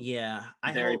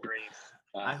 Very brief.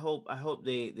 I hope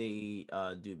they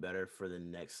do better for the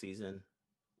next season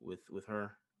with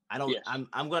her. I don't. Yes.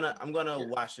 I'm gonna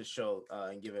watch the show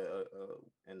and give it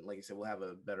and like I said, we'll have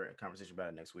a better conversation about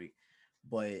it next week.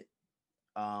 But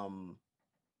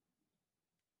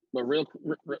real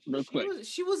quick,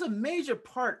 she was a major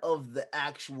part of the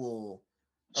actual.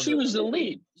 She was the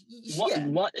lead.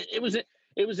 What it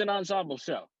was an ensemble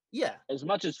show. Yeah. As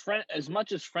much as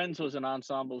Friends was an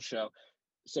ensemble show,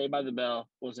 Saved by the Bell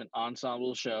was an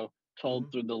ensemble show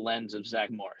told through the lens of Zach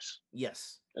Morris.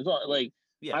 Yes. As well, like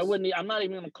I'm not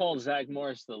even going to call Zach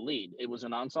Morris the lead. It was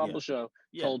an ensemble show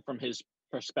told from his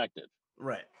perspective.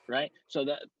 Right. So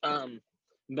that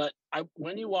but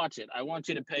when you watch it, I want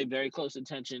you to pay very close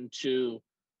attention to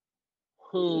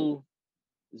who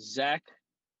Zach,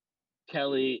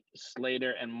 Kelly,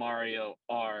 Slater, and Mario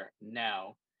are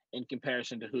now in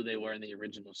comparison to who they were in the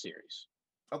original series.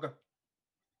 Okay.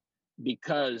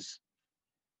 Because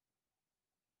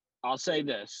I'll say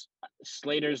this,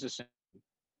 Slater's the same.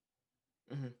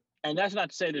 And that's not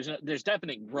to say there's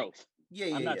definite growth.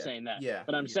 I'm not saying that.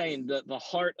 But I'm saying the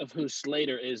heart of who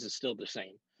Slater is still the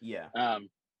same.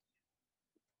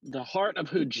 the heart of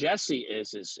who Jesse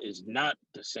is not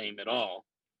the same at all.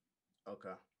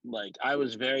 Okay. Like, I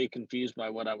was very confused by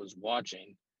what I was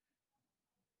watching.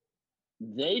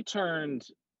 They're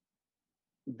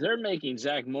making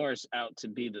Zach Morris out to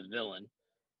be the villain.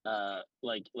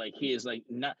 Like he is like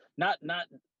not.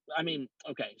 I mean,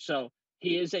 okay, so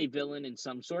he is a villain in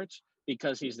some sorts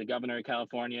because he's the governor of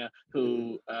California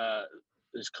who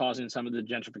is causing some of the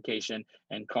gentrification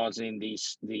and causing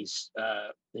these he's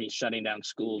shutting down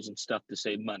schools and stuff to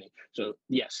save money. So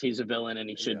yes, he's a villain and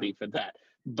he should be for that.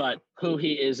 But who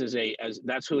he is as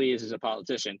that's who he is as a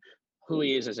politician. Who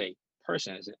he is as a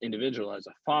person, as an individual, as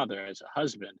a father, as a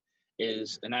husband,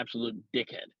 is an absolute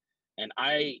dickhead. And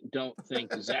I don't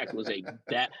think Zach was a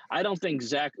bad. I don't think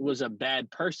Zach was a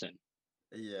bad person.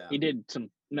 Yeah. He did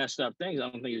some messed up things. I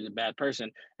don't think he was a bad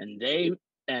person. And they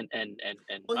and Well,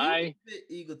 he was I a bit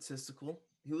egotistical.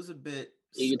 He was a bit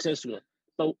egotistical.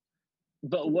 But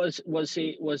was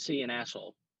he an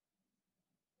asshole?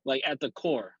 Like at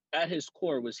his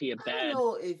core, was he a bad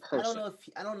person?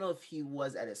 I don't know if he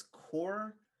was at his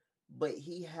core, but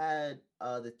he had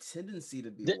the tendency to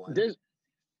be one.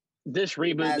 This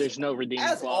reboot, there's no redeeming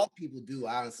as quality. all people do,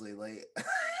 honestly. Like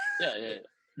yeah.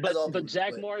 But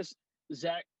Zach Morris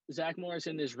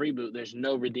in this reboot, there's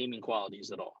no redeeming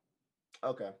qualities at all.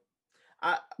 Okay.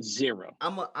 Zero.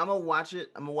 I'm gonna watch it.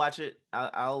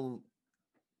 I'll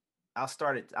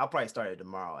start it. I'll probably start it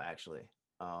tomorrow, actually.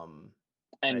 And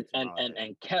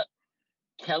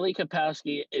Kelly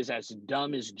Kapowski is as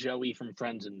dumb as Joey from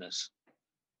Friends in this.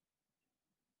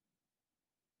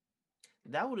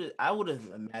 I would have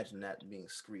imagined that being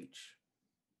Screech.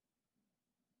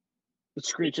 But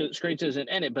Screech isn't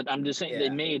in it, but I'm just saying they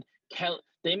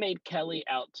made Kelly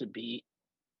out to be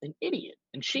an idiot,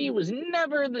 and she was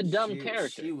never the dumb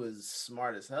character. She was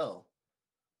smart as hell.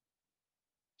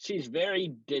 She's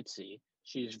very ditzy.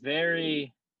 She's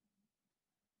very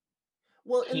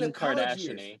in the college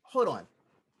years. Hold on.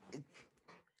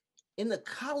 In the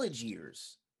college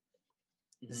years,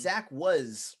 Zach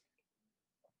was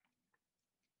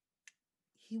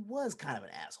kind of an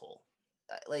asshole.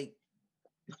 Like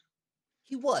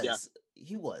he was. Yeah.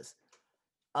 He was.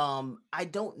 I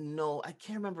don't know. I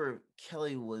can't remember if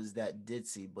Kelly was that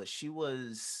ditzy, but she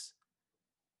was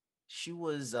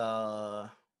what's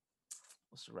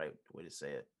the right way to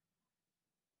say it?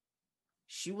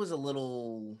 She was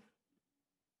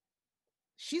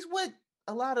she's what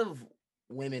a lot of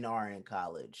women are in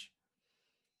college.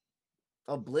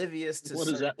 Oblivious to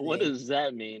what does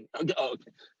that mean? Oh,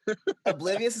 okay.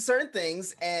 Oblivious to certain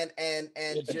things and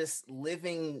just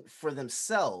living for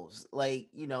themselves. Like,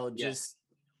 just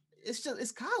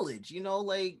it's college,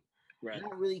 like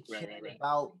not really caring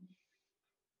about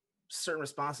certain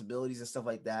responsibilities and stuff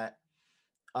like that.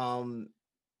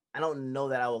 I don't know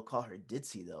that I would call her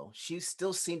ditzy though. She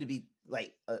still seemed to be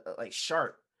like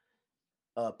sharp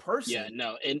person. Yeah,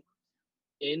 no.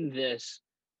 In this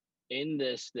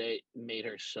they made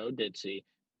her so ditzy.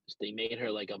 They made her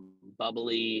like a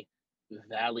bubbly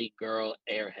valley girl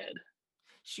airhead.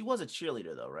 She was a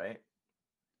cheerleader though, right?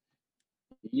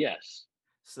 Yes.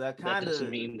 So that kind of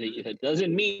it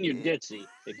doesn't mean you're ditzy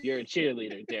if you're a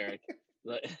cheerleader, Derek.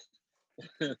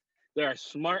 There are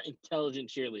smart, intelligent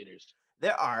cheerleaders.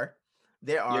 There are.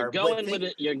 You're going with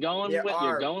an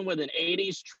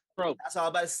 80s trope. That's all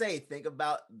I'm about to say. Think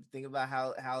about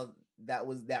how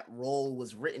that role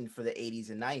was written for the 80s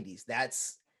and 90s.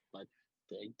 But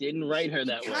they didn't write her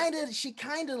that way. She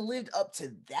kind of lived up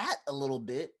to that a little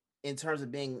bit in terms of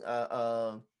being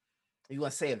if you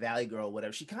want to say a valley girl or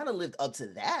whatever. She kind of lived up to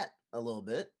that a little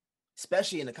bit,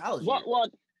 especially in the college years.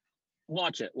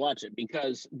 Watch it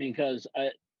because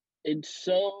it's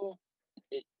so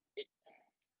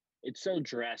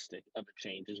drastic of a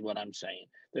change is what I'm saying.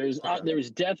 There's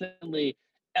definitely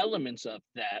elements of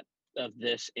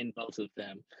this in both of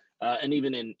them, and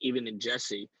even in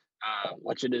Jesse,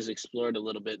 which it is explored a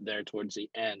little bit there towards the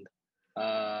end.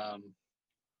 But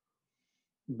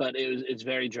it's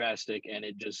very drastic, and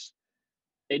it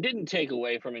didn't take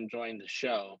away from enjoying the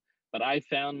show. But I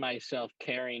found myself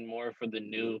caring more for the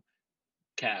new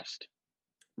cast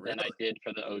than I did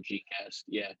for the OG cast.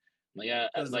 Yeah. Like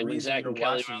when Zach and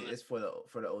Kelly is for the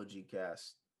OG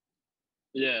cast.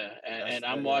 Yeah, and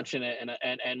I'm watching it,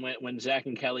 and when Zach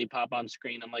and Kelly pop on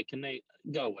screen, I'm like, can they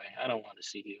go away? I don't want to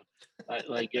see you.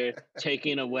 Like you're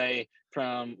taking away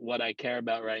from what I care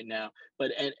about right now.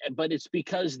 But it's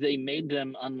because they made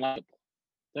them unlikable.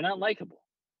 They're not likable.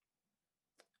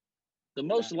 The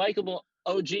most likable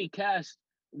OG cast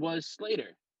was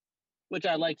Slater, which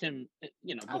I liked him,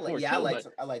 before. I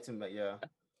liked him, but yeah.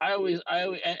 he's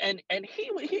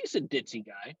a ditzy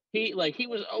guy. He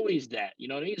was always that, you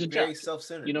know what I mean? He's a Very jock, you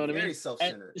self-centered. know what I Very mean? And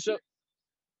self-centered.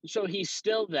 so he's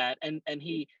still that, and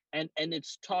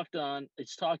it's talked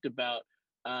about,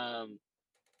 a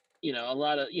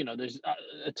lot of, there's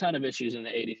a ton of issues in the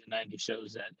 80s and 90s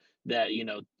shows that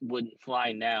wouldn't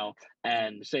fly now,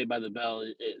 and Saved by the Bell,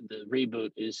 the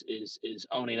reboot is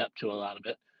owning up to a lot of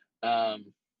it.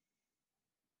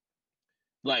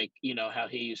 Like, how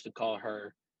he used to call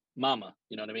her mama,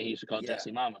 you know what I mean? He used to call Yeah.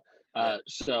 Jesse mama. Yeah.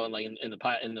 So like in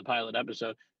the pilot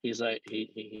episode, he's like,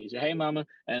 he's like, hey mama,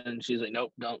 and she's like,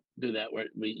 nope, don't do that.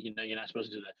 You're not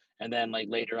supposed to do that. And then like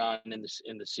later on in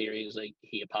the series, like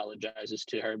he apologizes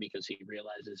to her because he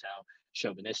realizes how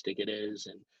chauvinistic it is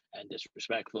and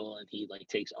disrespectful, and he like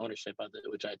takes ownership of it,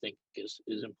 which I think is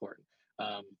important.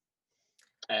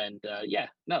 Yeah,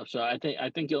 no, so I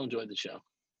think you'll enjoy the show.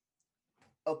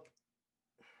 Okay.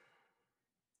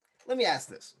 Let me ask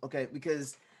this, okay?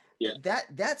 Because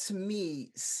that to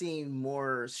me seemed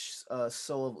more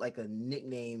so of like a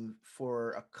nickname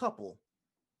for a couple.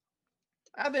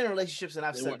 I've been in relationships and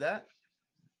I've said that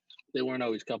they weren't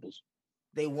always couples.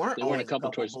 They weren't a couple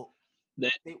towards.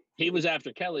 He was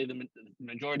after Kelly the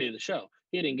majority of the show.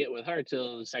 He didn't get with her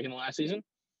till the second to last season.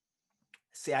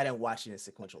 See, I didn't watch it in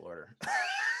sequential order.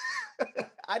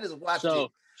 I just watched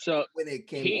it when it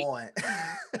came on.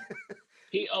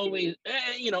 He always,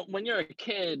 when you're a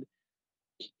kid,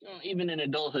 even in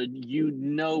adulthood,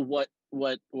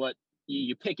 what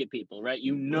you pick at people, right?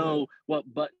 You know what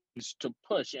buttons to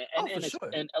push,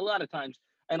 and a lot of times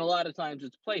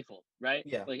it's playful, right?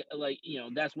 Yeah, like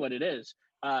that's what it is.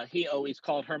 He always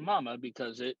called her mama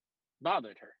because it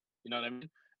bothered her. You know what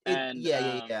I mean?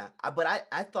 Yeah. But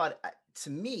I thought, to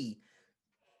me,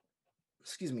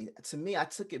 I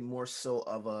took it more so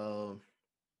of a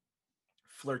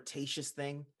flirtatious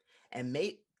thing, and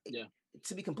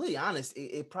to be completely honest,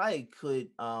 it probably could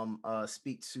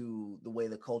speak to the way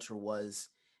the culture was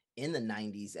in the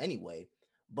 90s anyway.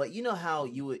 But you know how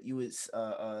you would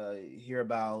hear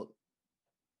about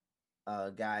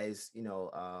guys,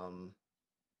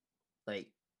 like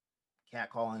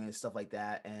catcalling and stuff like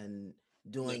that, and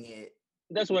doing it.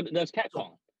 That's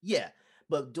catcalling. Yeah,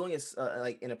 but doing it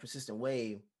like in a persistent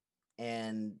way,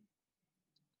 and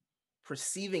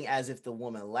perceiving as if the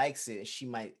woman likes it, she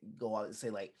might go out and say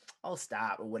like, "Oh,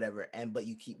 stop," or whatever, but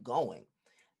you keep going.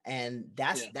 And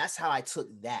that's how I took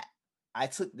that. I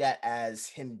took that as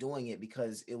him doing it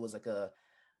because it was like a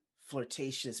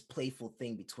flirtatious, playful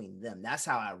thing between them. That's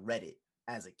how I read it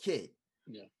as a kid.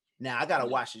 Yeah. Now I gotta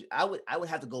watch it. I would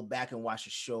have to go back and watch the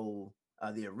show,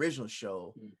 the original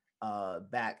show,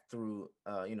 back through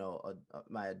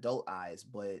my adult eyes.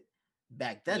 But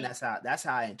back then, that's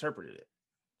how I interpreted it.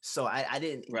 So I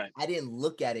didn't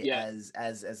look at it as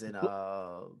an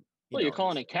you're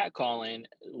calling it catcalling.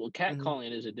 Well,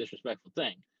 catcalling is a disrespectful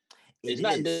thing. It's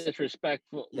not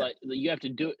disrespectful. Yeah. Like you have to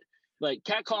do it. Like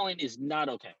catcalling is not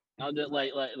okay.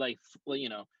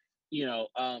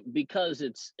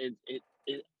 Because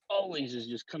it always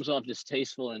just comes off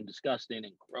distasteful and disgusting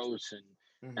and gross and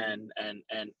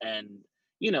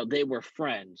they were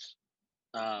friends.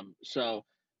 So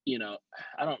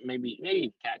I don't,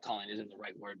 maybe catcalling isn't the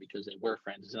right word because they were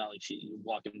friends. It's not like she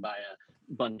walking by a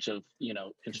bunch of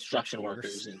construction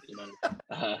workers and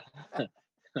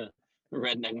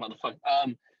redneck motherfucker.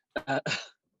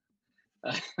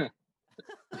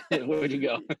 Where'd you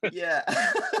go? Yeah.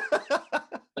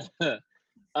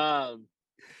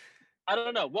 I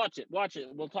don't know. Watch it.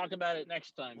 We'll talk about it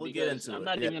next time. We'll get into it. I'm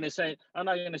not even gonna say. I'm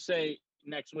not gonna say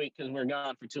next week because we're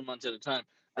gone for 2 months at a time.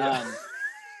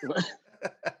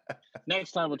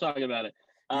 Next time we'll talk about it.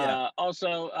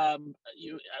 Also,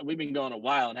 we've been going a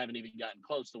while and haven't even gotten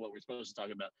close to what we're supposed to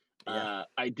talk about.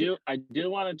 I do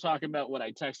want to talk about what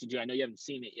I texted you. I know you haven't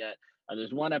seen it yet.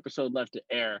 There's one episode left to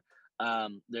air.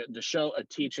 The show A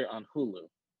Teacher on Hulu.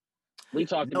 We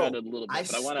talked about it a little bit. I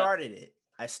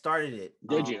started it.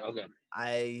 Did you? Okay.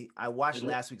 I watched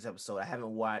last week's episode. I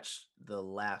haven't watched the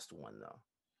last one though.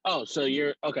 Oh, so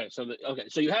you're okay. So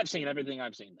you have seen everything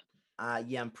I've seen then.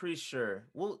 Yeah, I'm pretty sure.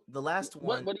 Well, the last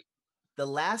one. The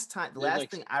last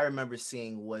thing I remember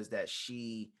seeing was that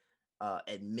she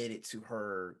admitted to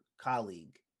her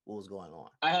colleague what was going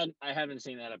on. I haven't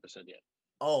seen that episode yet.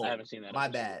 Oh, I haven't seen that. My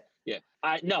bad. Yeah,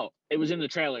 it was in the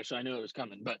trailer, so I knew it was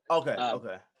coming. But okay.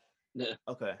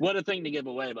 Okay. What a thing to give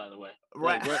away, by the way.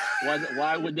 Right? Like,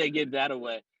 why would they give that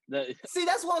away? See,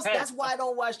 that's why I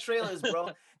don't watch trailers,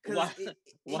 bro.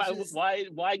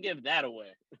 Why give that away?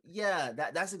 Yeah,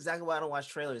 that's exactly why I don't watch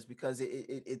trailers, because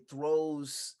it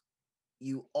throws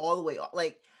you all the way off.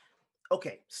 Like,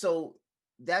 okay, so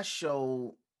that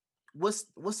show What's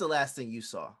the last thing you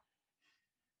saw?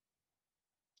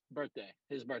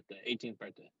 His birthday, 18th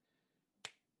birthday.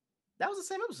 That was the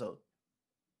same episode.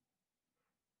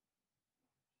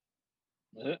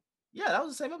 Was it? Yeah, that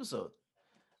was the same episode.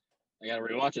 I gotta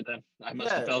rewatch it then. I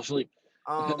must have fell asleep.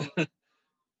 That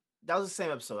was the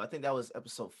same episode. I think that was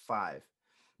episode 5.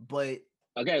 But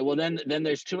okay, well then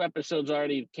there's 2 episodes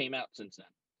already came out since then.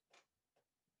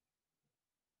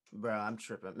 Bro, I'm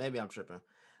tripping. Maybe I'm tripping.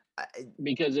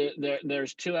 Because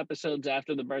there's 2 episodes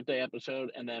after the birthday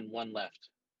episode, and then 1 left.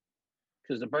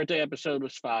 Because the birthday episode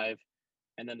was 5,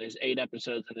 and then there's 8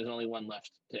 episodes, and there's only 1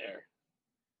 left to air.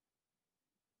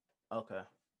 Okay.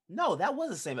 No, that was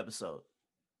the same episode.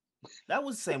 That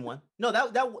was the same one. No,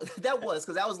 that was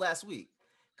because that was last week.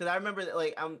 Because I remember that,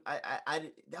 like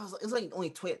that was, it was like only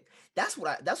 20. That's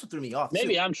what threw me off.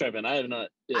 Maybe too. I'm tripping. I have not.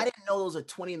 Yeah. I didn't know those are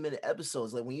 20-minute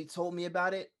episodes. Like when you told me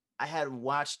about it, I had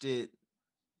watched it.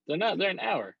 They're not. They're an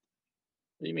hour.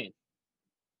 What do you mean?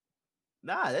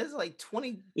 Nah, that's like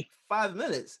 25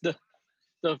 minutes.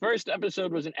 The first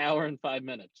episode was an hour and 5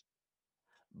 minutes.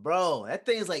 Bro, that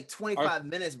thing is like 25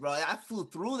 minutes, bro. I flew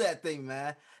through that thing,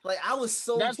 man. Like I was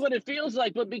so. That's what it feels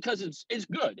like, but because it's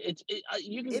good.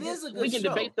 You can. It is a good we can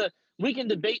show. debate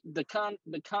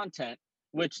the content,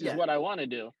 which is what I want to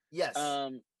do. Yes.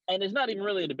 And it's not even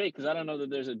really a debate because I don't know that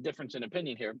there's a difference in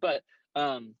opinion here, but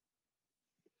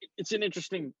it's an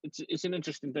interesting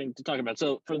thing to talk about.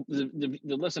 So for the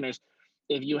listeners,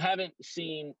 if you haven't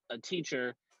seen A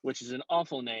Teacher, which is an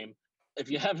awful name, if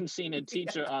you haven't seen A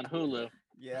Teacher on Hulu.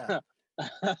 Yeah.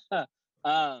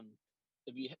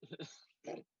 If you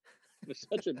it's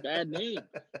such a bad name.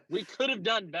 We could have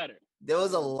done better. There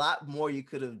was a lot more you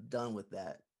could have done with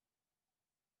that.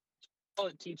 Call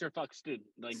it Teacher Fuck Student.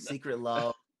 Like Secret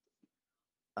Love.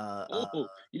 you're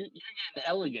getting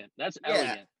elegant. That's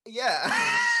elegant.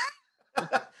 Yeah.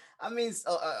 I mean,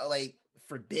 like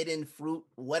Forbidden Fruit,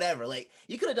 whatever. Like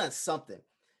you could have done something.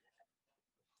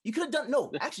 You could have done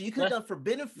you could have done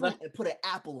Forbidden Fruit and put an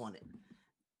apple on it.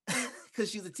 Because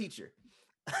she's a teacher.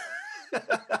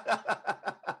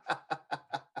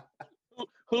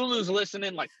 Hulu's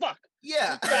listening like, fuck.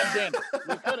 Yeah. God damn it.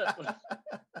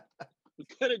 We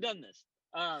could have done this.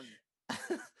 They're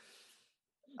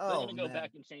gonna go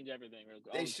back and change everything real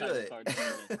quick. They should.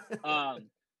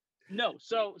 No,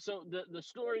 so the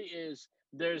story is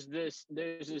there's this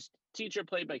teacher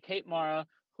played by Kate Mara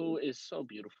who is so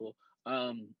beautiful.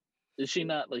 Is she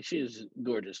not? Like she is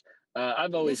gorgeous.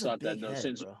 I've always thought that though.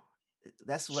 Since bro.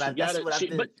 That's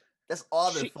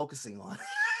all they're focusing on.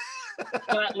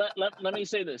 let me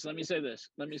say this.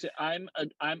 I'm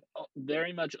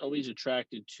very much always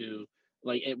attracted to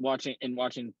like watching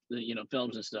the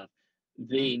films and stuff.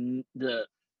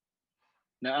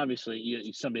 Now obviously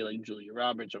you somebody like Julia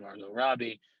Roberts or Margot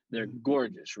Robbie, they're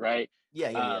gorgeous, right?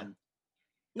 Yeah.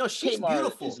 No, she's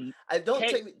beautiful.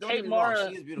 Kate Mara.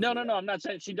 She is beautiful. No. I'm not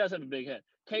saying she does have a big head.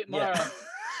 Kate Mara.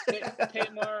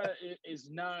 Kate Mara is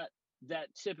not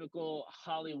that typical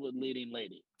Hollywood leading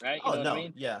lady, right? You know what I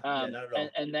mean? Yeah, not at all.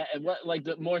 And what like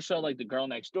the more so like the girl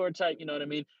next door type, you know what I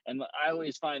mean? And I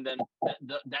always find that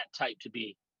type to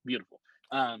be beautiful.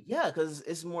 Because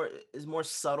it's more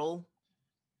subtle.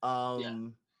 But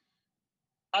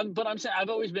I'm saying I've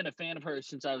always been a fan of hers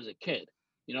since I was a kid.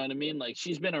 You know what I mean? Like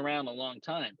she's been around a long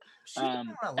time. She's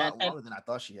been around a lot longer than I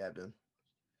thought she had been.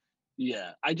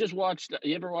 Yeah, I just watched.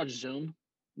 You ever watch Zoom?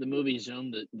 The movie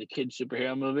Zoom, the kid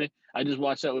superhero movie. I just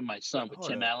watched that with my son, with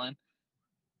Tim Allen.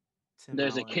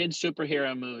 There's a kid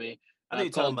superhero movie. I know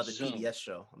you're talking about the PBS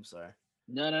show. I'm sorry.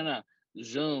 No.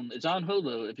 Zoom. It's on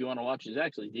Hulu if you want to watch it. It's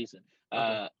actually decent.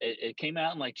 Okay. It came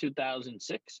out in like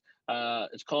 2006.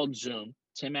 It's called Zoom.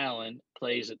 Tim Allen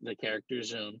plays the character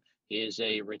Zoom. He is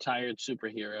a retired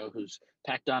superhero who's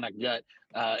packed on a gut.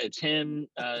 It's him,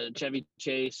 Chevy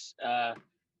Chase,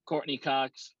 Courtney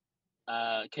Cox,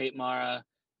 Kate Mara,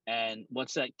 and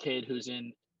what's that kid who's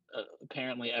in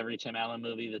apparently every Tim Allen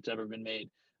movie that's ever been made?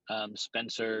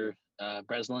 Spencer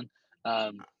Breslin.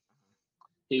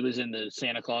 He was in the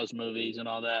Santa Claus movies and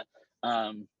all that.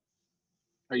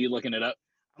 Are you looking it up?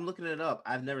 I'm looking it up.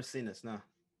 I've never seen this. No.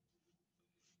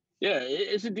 Yeah,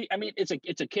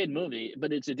 it's a kid movie,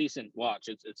 but it's a decent watch.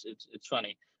 It's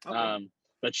funny. Okay.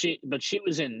 But she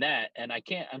was in that, and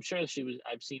I'm sure she was.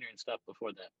 I've seen her in stuff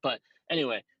before that. But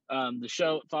anyway, the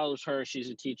show follows her. She's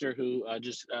a teacher who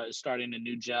just starting a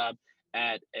new job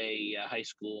at a high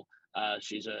school.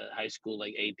 She's a high school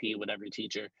like AP whatever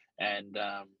teacher, and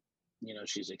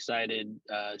she's excited.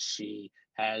 She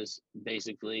has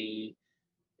basically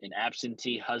an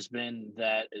absentee husband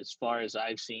that, as far as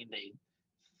I've seen, they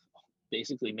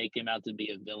basically make him out to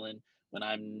be a villain when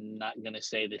I'm not gonna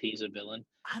say that he's a villain.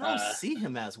 I don't see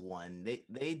him as one.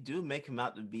 They do make him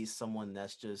out to be someone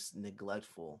that's just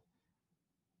neglectful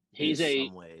in He's a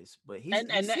some ways, but he and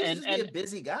seems to and just be a and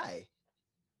busy guy.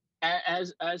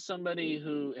 as somebody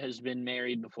who has been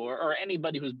married before, or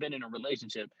anybody who's been in a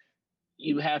relationship,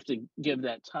 you have to give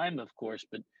that time, of course.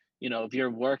 But if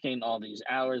you're working all these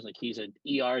hours, like he's an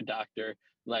ER doctor,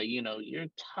 like you're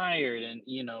tired, and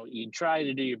you try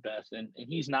to do your best, and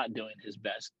he's not doing his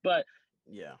best. But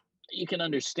Yeah, you can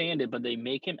understand it. But they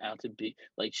make him out to be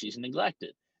like she's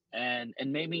neglected, and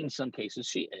maybe in some cases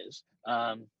she is.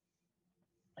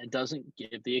 It doesn't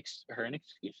give her an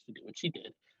excuse to do what she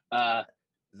did. Uh,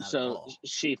 not at so all.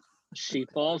 she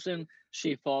falls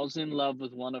in love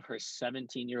with one of her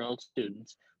 17-year-old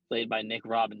students, played by Nick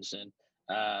Robinson,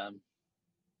 um,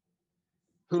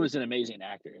 who is an amazing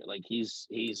actor. Like he's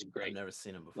I've great. never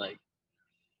seen him before. Like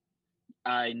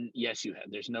I yes you have.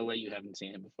 There's no way you haven't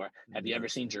seen him before. Have you Never ever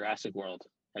seen seen him. Jurassic World?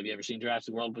 Have you ever seen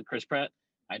Jurassic World with Chris Pratt?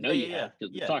 I know Yeah, you yeah, yeah, have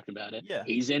because we yeah, talked about it. yeah.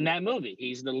 He's in that movie.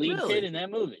 He's the lead kid Really? in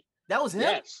that movie. That was him?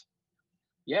 Yes.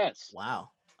 Yes. Wow.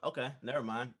 Okay, never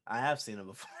mind. I have seen him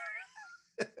before.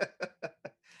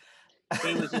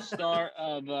 He was a star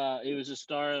of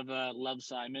Love,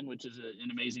 Simon, which is an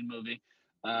amazing movie.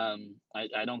 I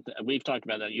don't we've talked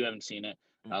about that. You haven't seen it.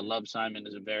 Mhm. Love, Simon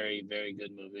is a very, very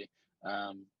good movie.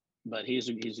 But he's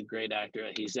a great actor.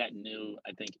 He's that new,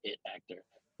 I think, it actor.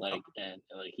 Like and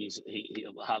like he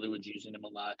Hollywood's using him a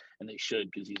lot, and they should,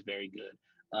 because he's very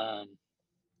good.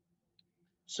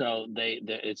 So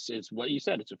it's what you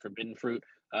said. It's a forbidden fruit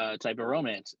type of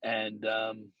romance, and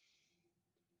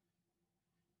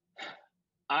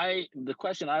the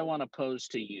question I want to pose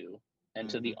to you and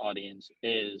to the audience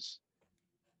is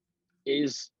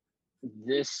this,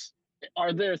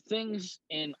 are there things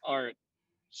in art,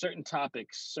 certain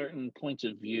topics, certain points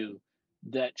of view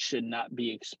that should not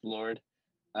be explored?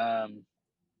 I'm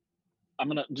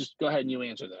gonna just go ahead and you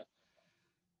answer that.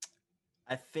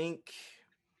 I think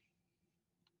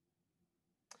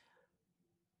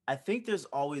there's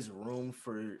always room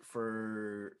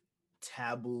for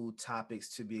taboo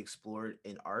topics to be explored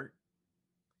in art.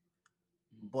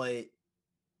 But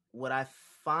what I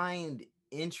find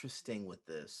interesting with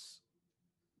this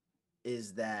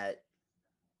is that,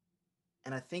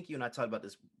 and I think you and I talked about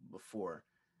this before,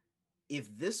 if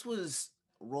this was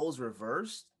roles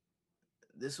reversed,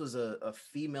 this was a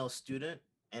female student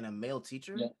and a male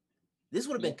teacher, Yeah. this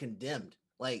would have Yeah. been condemned.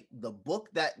 Like the book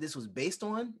that this was based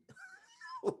on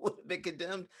would have been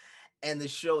condemned, and the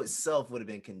show itself would have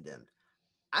been condemned.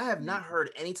 I have not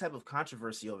heard any type of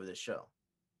controversy over this show.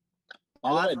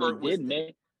 All By I've the way, heard they was did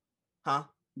make huh?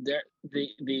 the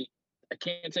I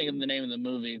can't think of the name of the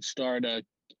movie. It starred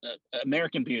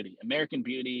American Beauty. American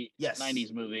Beauty, Yes.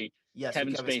 90s movie. Yes,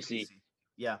 Kevin with Spacey.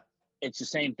 Yeah, It's the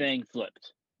same thing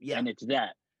flipped. yeah, And it's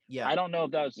that. yeah. I don't know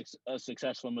if that was a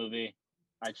successful movie.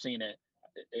 I've seen it.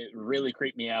 It really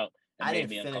creeped me out and I made didn't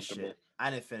me finish uncomfortable. it. I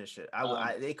didn't finish it.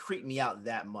 Um, It creeped me out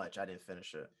that much. I didn't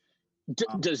finish it.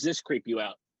 Does this creep you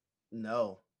out?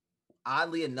 No,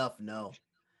 oddly enough, no.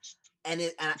 And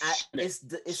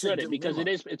it's Should a it? Because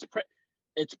dilemma.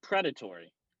 it's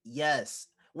predatory. Yes.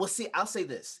 Well, see, I'll say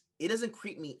this: it doesn't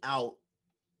creep me out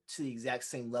to the exact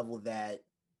same level that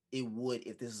it would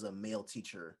if this is a male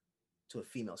teacher to a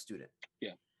female student.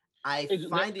 Yeah.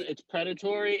 It's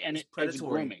predatory, and it's predatory.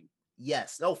 grooming.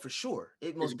 Yes. Oh, for sure.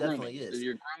 It most definitely is.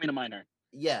 You're grooming a minor.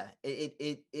 Yeah.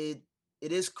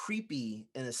 It is creepy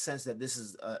in a sense that this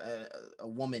is a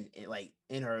woman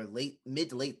in her mid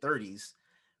to late 30s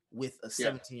with a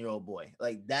 17-year-old boy.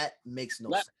 Like that makes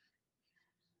no sense.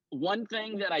 One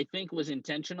thing that I think was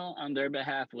intentional on their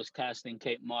behalf was casting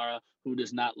Kate Mara, who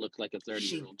does not look like a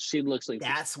 30-year-old. She looks like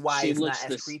that's why it's not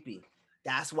as creepy.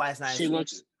 That's why it's not as creepy.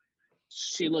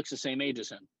 She looks the same age as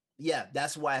him. Yeah,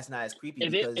 that's why it's not as creepy.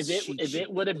 If it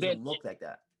would have been look like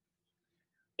that.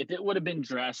 If it would have been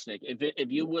drastic, if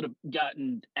you would have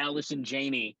gotten Allison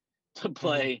Janney to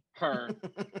play her,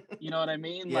 you know what I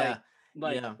mean? Yeah.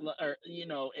 Or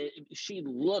she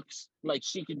looks like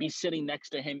she could be sitting next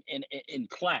to him in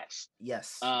class.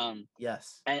 Yes.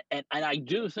 Yes. And I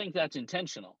do think that's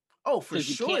intentional. Oh, for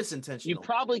sure, it's intentional. You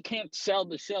probably can't sell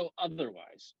the show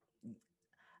otherwise.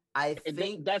 I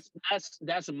think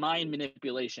that's mind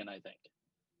manipulation, I think.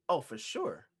 Oh, for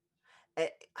sure.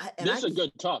 This is a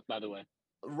good talk, by the way.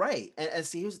 Right. And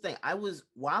see, here's the thing.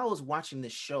 While I was watching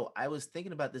this show, I was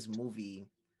thinking about this movie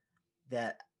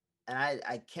that, and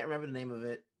I can't remember the name of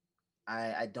it.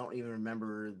 I don't even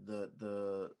remember the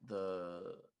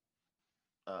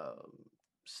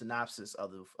synopsis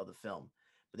of the film.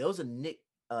 But there was a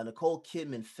Nicole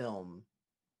Kidman film,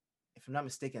 if I'm not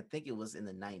mistaken. I think it was in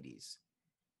the 90s,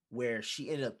 where she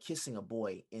ended up kissing a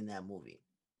boy in that movie,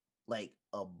 like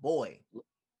a boy.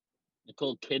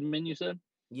 Nicole Kidman, you said?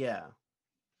 Yeah,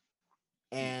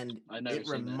 and I've never it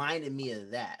seen that. reminded me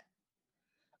of that.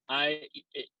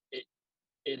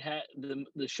 It had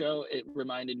the show. It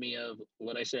reminded me of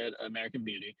what I said, American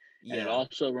Beauty, and it Yeah,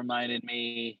 also reminded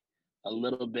me a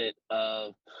little bit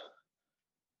of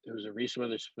there was a Reese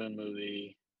Witherspoon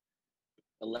movie,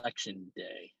 Election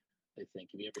Day. I think.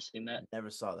 Have you ever seen that? never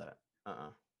saw that.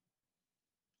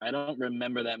 I don't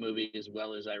remember that movie as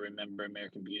well as I remember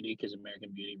American Beauty because American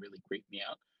Beauty really creeped me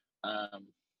out.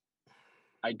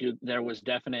 I do. There was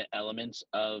definite elements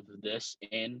of this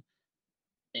in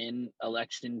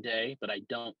Election Day, but I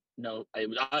don't know.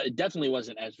 It definitely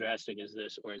wasn't as drastic as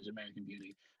this or as American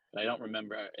Beauty. But I don't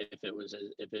remember if it was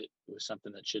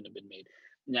something that shouldn't have been made.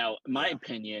 Now, my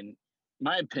opinion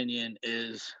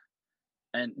is,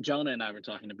 and Jonah and I were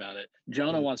talking about it.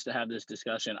 Jonah wants to have this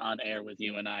discussion on air with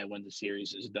you and I when the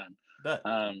series is done. But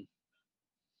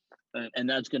And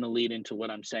that's going to lead into what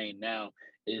I'm saying now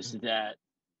is that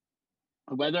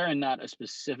whether or not a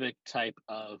specific type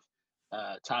of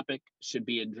topic should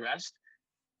be addressed,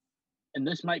 and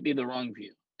this might be the wrong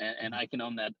view, and I can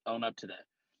own up to that.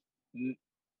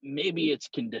 Maybe it's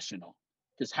conditional,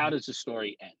 because how does the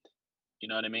story end? You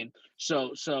know what I mean?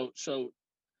 So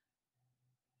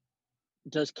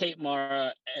does Kate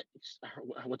Mara?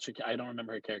 I don't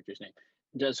remember her character's name.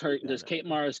 Does Kate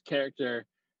Mara's character?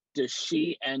 Does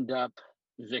she end up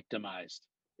victimized?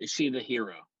 Is she the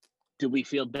hero? Do we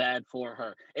feel bad for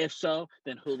her? If so,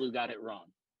 then Hulu got it wrong,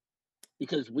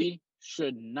 because we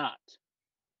should not.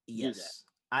 Yes,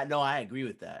 I agree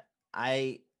with that.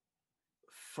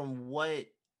 From what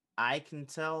I can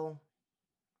tell,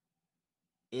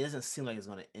 it doesn't seem like it's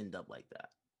going to end up like that.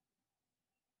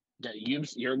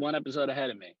 You're one episode ahead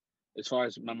of me as far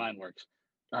as my mind works,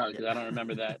 because I don't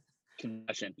remember that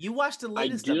confession. You watched the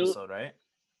latest episode, right?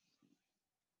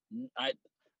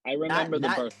 I remember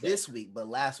not the birthday this week, but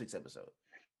last week's episode.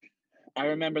 I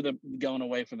remember the going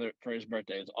away for his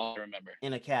birthday. Is all I remember.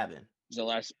 In a cabin.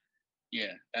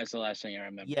 Yeah, that's the last thing I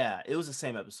remember. Yeah, it was the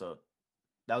same episode.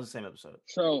 That was the same episode.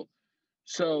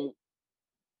 So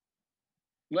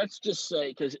let's just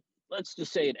say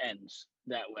it ends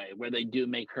that way, where they do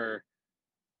make her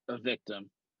a victim,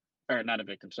 or not a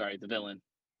victim. Sorry, the villain.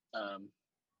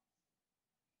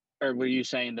 Or were you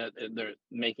saying that they're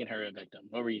making her a victim?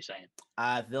 What were you saying?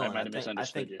 Villain. I might have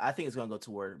misunderstood you. I think it's going to go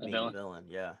toward being a villain.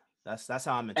 Yeah, that's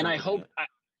how I'm And interpreting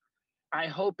I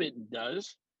hope it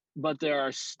does, but there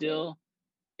are still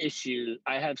issues.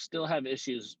 I still have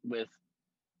issues with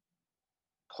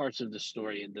parts of the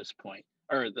story at this point,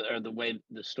 or the way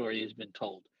the story has been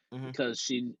told, because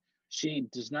she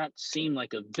does not seem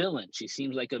like a villain. She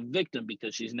seems like a victim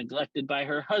because she's neglected by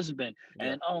her husband. Yeah.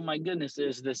 And oh my goodness,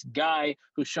 there's this guy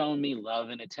who's showing me love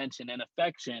and attention and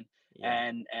affection.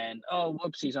 Yeah. And oh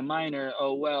whoops, he's a minor.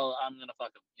 Oh well, I'm gonna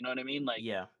fuck him. You know what I mean? Like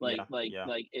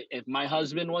if my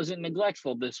husband wasn't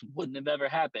neglectful, this wouldn't have ever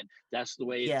happened. That's the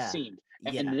way it seemed.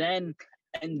 And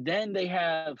then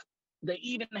they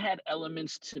even had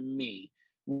elements to me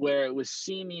where it was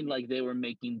seeming like they were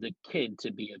making the kid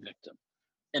to be a victim.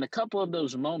 And a couple of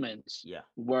those moments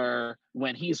were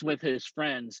when he's with his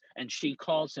friends and she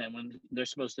calls him when they're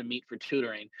supposed to meet for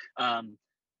tutoring.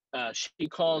 She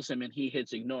calls him and he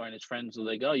hits ignore, and his friends are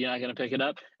like, "Oh, you're not going to pick it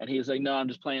up?" And he's like, "No, I'm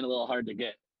just playing a little hard to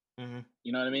get."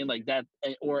 You know what I mean? Like that.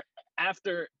 Or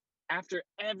after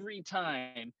every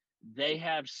time they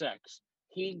have sex,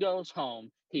 he goes home,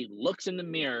 he looks in the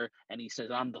mirror, and he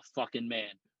says, "I'm the fucking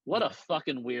man." What a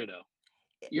fucking weirdo.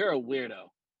 You're a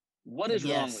weirdo. What is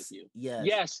wrong with you?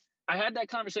 Yes. I had that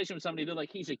conversation with somebody. They're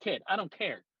like, he's a kid. I don't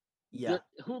care. Yeah.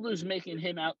 Hulu's making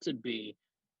him out to be,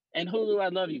 and Hulu, I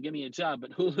love you. Give me a job.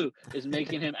 But Hulu is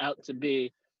making him out to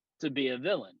be a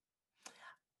villain.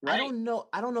 Right? I don't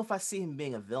know if I see him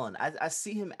being a villain. I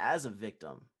see him as a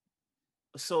victim.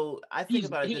 So I think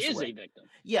about it this way. He is a victim.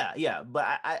 Yeah. But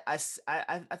I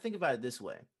think about it this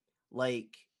way.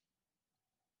 Like,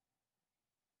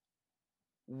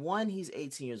 one, he's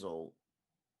 18 years old.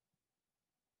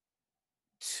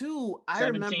 Two, I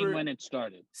remember when it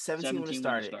started. 17 when it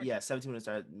started. Yeah, 17 when it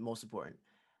started. Most important.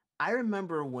 I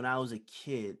remember when I was a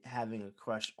kid having a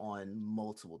crush on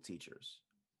multiple teachers.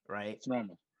 Right? It's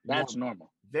normal. That's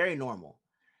normal. Very normal.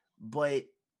 But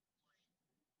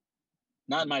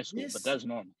not in my school, but that's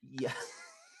normal. Yeah.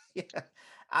 Yeah.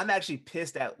 I'm actually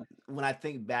pissed at when I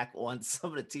think back on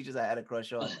some of the teachers I had a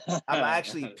crush on. I'm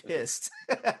actually pissed.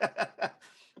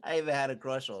 I even had a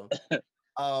crush on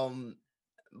them.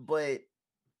 But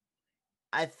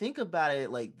I think about it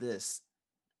like this.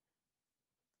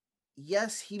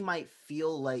 yes, he might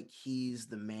feel like he's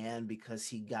the man because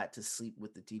he got to sleep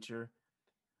with the teacher.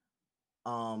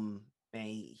 And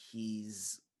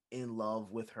he's in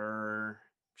love with her.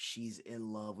 She's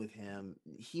in love with him.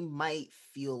 He might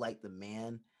feel like the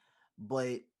man,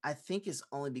 but I think it's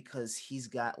only because he's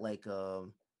got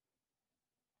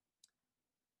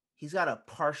a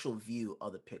partial view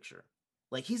of the picture.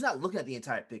 Like he's not looking at the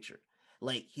entire picture.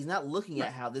 Like he's not looking at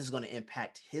Right. how this is going to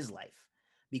impact his life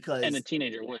And a because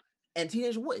teenager would. and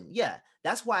teenagers wouldn't. Yeah,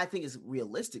 that's why I think it's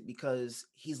realistic because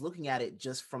he's looking at it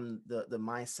just from the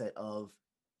mindset of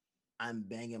I'm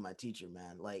banging my teacher,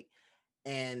 man. Like,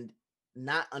 and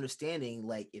not understanding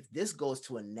like if this goes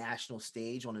to a national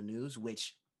stage on the news,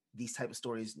 which these type of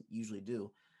stories usually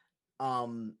do,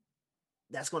 um,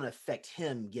 that's going to affect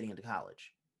him getting into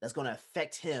college. That's going to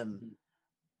affect him Mhm.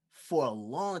 for a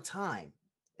long time,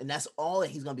 and that's all that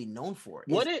he's going to be known for.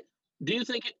 Would it? Do you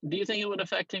think it would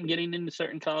affect him getting into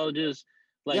certain colleges?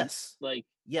 Like Yes, like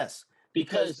yes,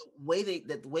 because because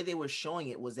the way they were showing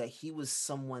it was that he's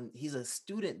a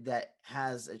student that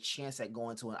has a chance at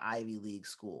going to an Ivy League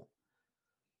school,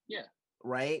 yeah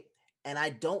right? And I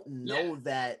don't yeah know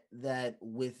that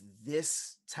with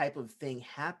this type of thing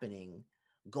happening,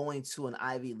 going to an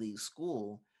Ivy League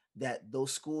school, that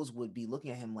those schools would be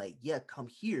looking at him like, yeah, come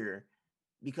here,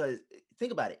 because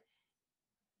think about it.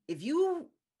 If you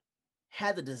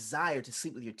had the desire to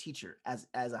sleep with your teacher as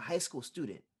a high school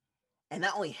student, and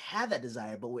not only had that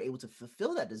desire, but were able to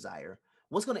fulfill that desire,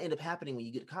 what's going to end up happening when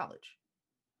you get to college?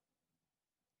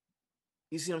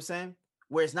 You see what I'm saying?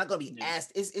 Where it's not going to be yeah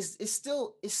asked. It's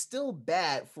still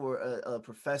bad for a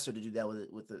professor to do that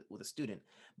with a student,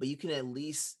 but you can at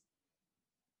least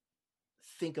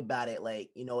think about it like,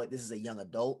 you know what, this is a young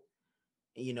adult.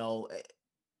 You know,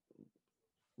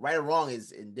 right or wrong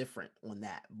is indifferent on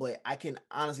that. But I can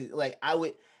honestly like I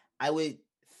would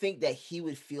think that he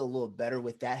would feel a little better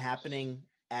with that happening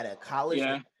at a college than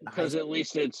yeah a high because at school.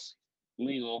 least it's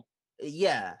legal.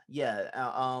 Yeah, yeah.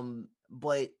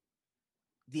 But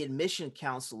the admission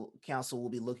council will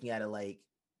be looking at it like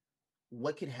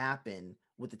what could happen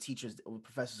with the teachers with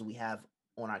professors we have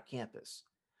on our campus.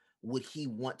 Would he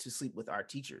want to sleep with our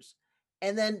teachers?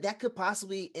 And then that could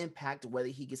possibly impact whether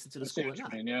he gets into the I see school or what you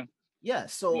not. mean. Yeah Yeah,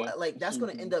 so yeah like I that's see going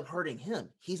what to you end mean. up hurting him.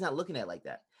 He's not looking at it like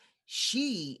that.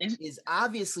 She Is is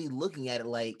obviously looking at it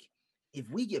like if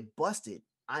we get busted,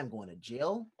 I'm going to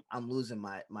jail. I'm losing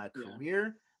my yeah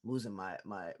career, losing my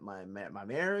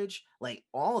marriage, like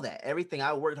all that. Everything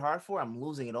I worked hard for, I'm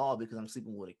losing it all because I'm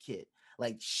sleeping with a kid.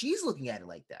 Like she's looking at it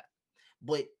like that.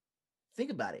 But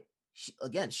think about it.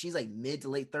 Again, she's like mid to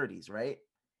late 30s, right?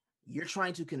 You're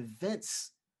trying to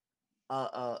convince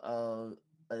a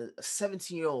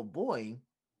 17-year-old boy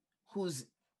who's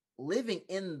living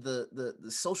in the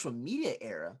social media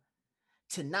era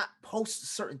to not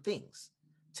post certain things,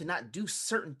 to not do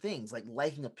certain things like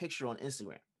liking a picture on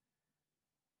Instagram.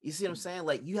 You see what I'm saying?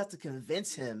 Like you have to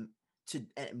convince him to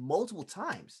multiple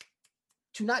times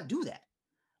to not do that.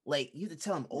 Like you have to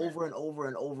tell him right over and over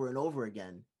and over and over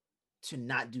again to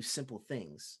not do simple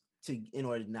things to in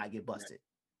order to not get right busted.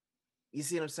 You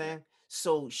see what I'm yeah saying?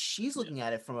 So she's yeah looking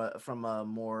at it from a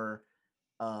more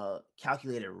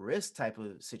calculated risk type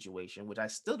of situation, which I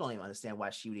still don't even understand why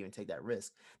she would even take that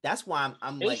risk. That's why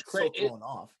I'm it's like so crazy. thrown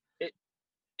off. It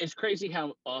it's crazy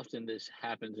how often this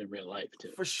happens in real life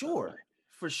too. For By the way, sure.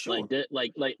 For like sure. that,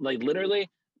 like literally,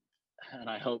 and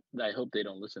I hope they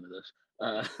don't listen to this.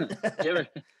 Do you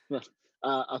ever?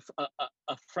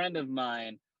 A friend of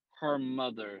mine, her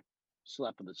mother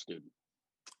slept with a student.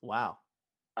 Wow.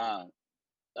 Uh,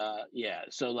 yeah.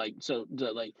 So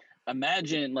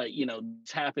imagine like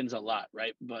this happens a lot,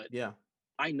 right? But Yeah.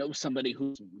 I know somebody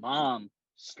whose mom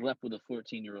slept with a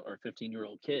 14-year-old or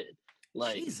 15-year-old kid,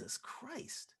 like, Jesus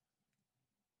Christ.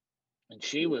 and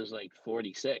she was like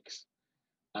 46.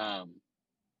 Um,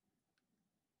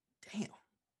 Damn.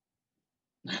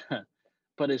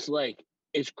 but it's like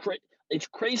it's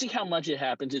crazy how much it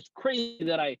happens. It's crazy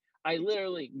that I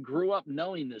literally grew up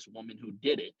knowing this woman who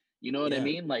did it. You know what I Yeah.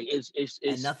 mean? Like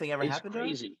And nothing ever it's happened to her?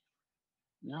 crazy.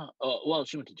 No, oh well,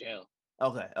 she went to jail.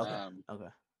 Okay. Okay. Um, Okay.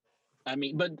 I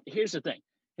mean, but here's the thing.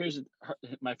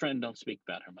 My friend don't speak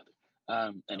about her mother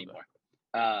Okay. anymore.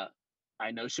 Uh,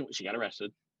 I know she got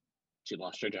arrested. She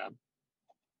lost her job.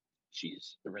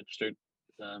 She's a registered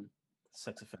um,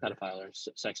 Sex offender. pedophile or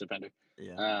sex offender.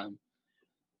 Yeah. Um,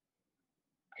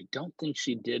 I don't think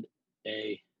she did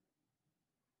a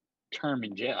term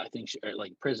in jail. I think or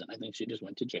like prison. I think she just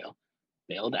went to jail,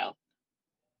 bailed out,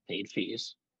 paid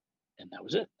fees, and that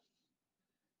was it.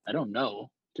 I don't know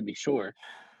to be sure.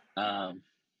 Um,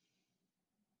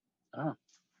 oh,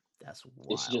 That's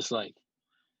it's wild. just like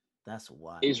That's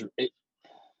wild. Is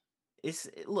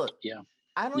it? Look, Yeah,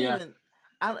 I don't yeah. even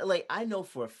I know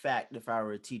for a fact if I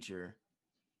were a teacher,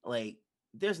 like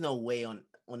there's no way on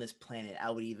this planet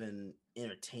I would even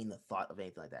entertain the thought of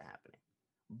anything like that happening.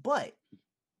 But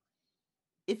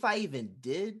if I even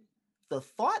did, the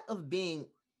thought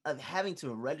of having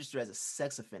to register as a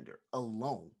sex offender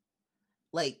alone,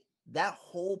 like that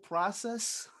whole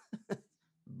process,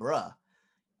 bruh.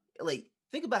 Like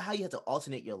think about how you have to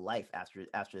alternate your life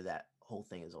after that whole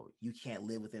thing is over. You can't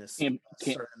live within a Can't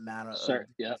certain amount of start.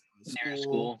 Yep. distance from Near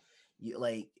school. school, You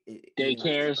like even with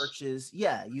daycares, churches.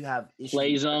 Yeah, you have issues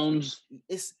play with churches.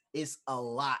 zones. It's a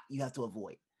lot you have to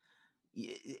avoid.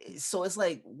 So it's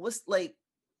like what's like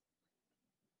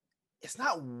it's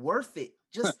not worth it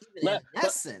just even in let, that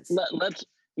let, sense.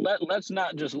 let's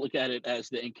not just look at it as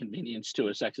the inconvenience to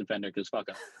a sex offender because fuck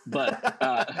them. But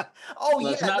Oh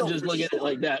let's yeah, not no, just for look at it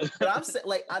like sure. that. But I'm saying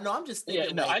like I know I'm just Yeah,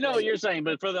 thinking no, I know what like you're saying,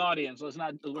 but for the audience, let's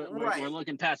not. We're right.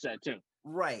 looking past that too.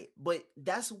 Right. But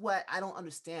that's what I don't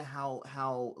understand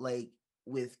how like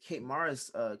with Kate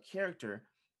Mara's character,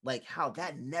 like how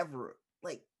that never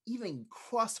like even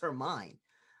crossed her mind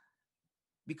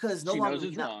because no She longer knows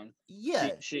it's not wrong. yeah,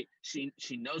 She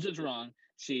knows it's wrong.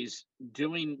 She's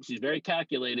very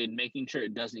calculated, making sure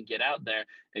it doesn't get out there,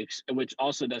 which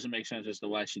also doesn't make sense as to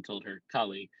why she told her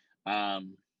colleague.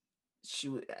 Um,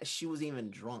 she was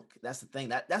even drunk. That's the thing.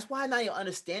 That's why I not even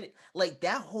understand it. Like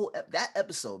that whole that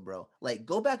episode, bro. Like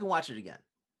go back and watch it again.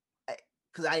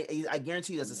 Because I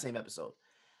guarantee you that's the same episode.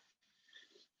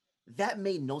 That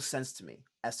made no sense to me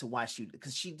as to why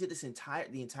because she did this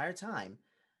the entire time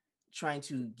trying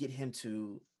to get him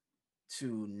to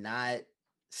not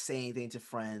say anything to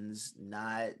friends,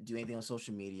 not do anything on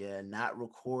social media, not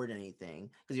record anything.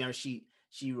 Because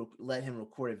you know let him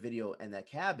record a video in that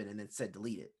cabin and then said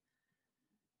delete it.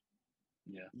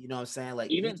 yeah. You know what I'm saying?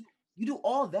 Like Even you do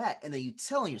all that and then you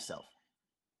telling yourself.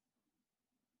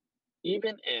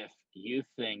 even if you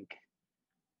think,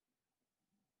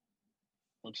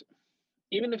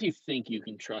 even if you think you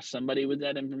can trust somebody with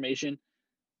that information,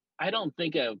 I don't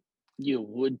think you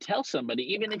would tell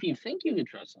somebody, even if you think you can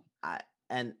trust them.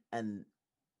 And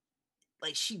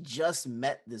like she just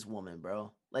met this woman,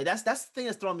 bro. Like that's the thing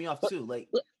that's throwing me off too. Like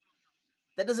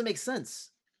that doesn't make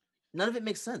sense. None of it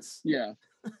makes sense. Yeah.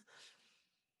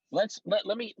 let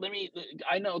me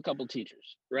I know a couple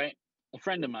teachers, right? A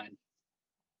friend of mine.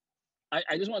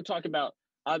 I just want to talk about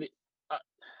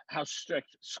how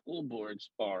strict school boards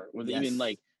are with even Yes.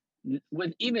 like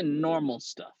with even normal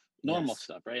stuff. Normal Yes.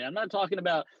 stuff, right? I'm not talking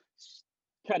about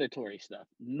predatory stuff.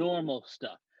 Normal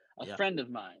stuff. A Yep. friend of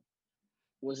mine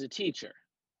was a teacher.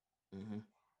 Mm-hmm.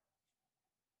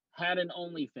 Had an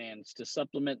OnlyFans to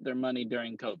supplement their money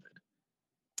during COVID.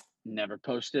 Never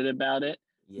posted about it.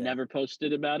 Yeah. Never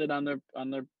posted about it on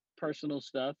their personal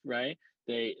stuff, right?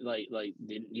 They like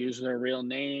didn't use their real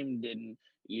name, didn't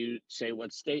you say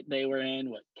what state they were in,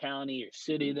 what county or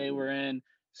city they were in.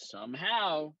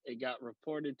 Somehow it got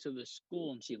reported to the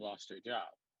school and she lost her job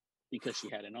because she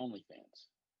had an OnlyFans.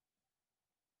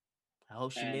 I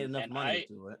hope she made enough and money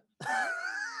to do it.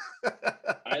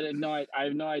 I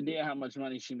have no idea how much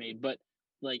money she made, but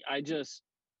like I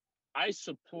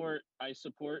support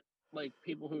like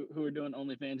people who are doing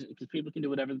OnlyFans because people can do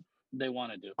whatever they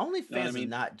want to do. OnlyFans you know is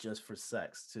not just for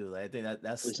sex too. Like, I think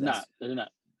that's it's not.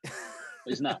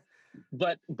 It's not.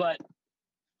 But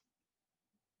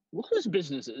whose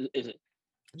business is it?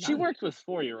 She worked with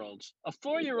 4-year-olds. A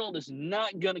 4-year-old is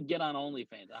not gonna get on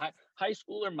OnlyFans. A high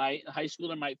schooler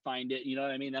might find it. You know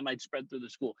what I mean? That might spread through the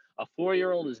school. A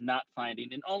 4-year-old is not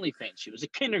finding an OnlyFans. She was a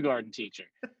kindergarten teacher.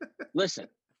 Listen.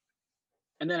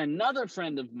 And then another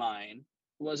friend of mine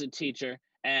was a teacher,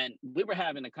 and we were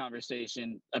having a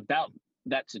conversation about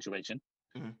that situation.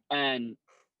 Mm-hmm. And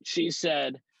she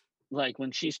said, like,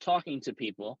 when she's talking to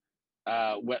people,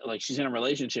 like she's in a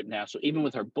relationship now, so even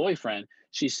with her boyfriend,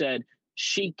 she said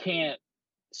she can't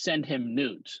send him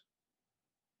nudes.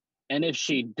 And if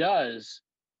she does,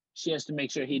 she has to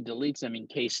make sure he deletes them in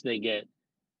case they get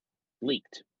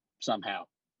leaked somehow.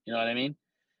 You know what I mean?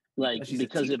 Like,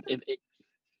 because if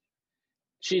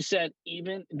she said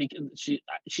even because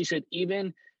she said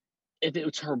even if it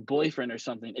was her boyfriend or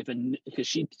something, because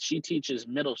she teaches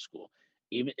middle school,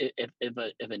 even if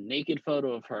a naked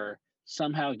photo of her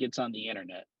somehow gets on the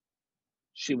internet,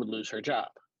 she would lose her job.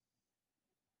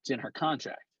 It's in her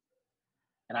contract,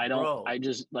 and I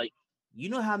just like. You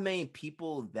know how many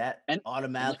people that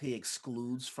automatically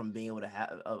excludes from being able to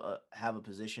have a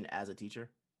position as a teacher?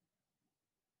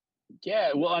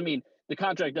 Yeah, well, I mean, the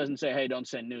contract doesn't say, "Hey, don't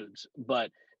send nudes," but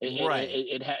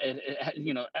Right.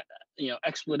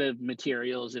 expletive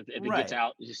materials if it gets Right.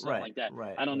 out, just something like that.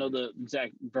 Right. I don't know the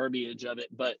exact verbiage of it,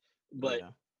 but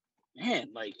Yeah.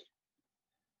 man, like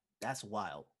That's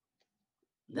wild.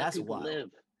 let That's people wild.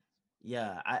 live.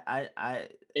 Yeah. I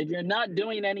If you're not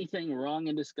doing anything wrong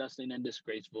and disgusting and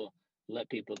disgraceful, let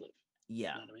people live.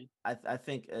 yeah. You know what I mean? I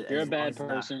think If you're a bad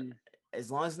person, as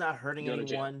long as it's not hurting go to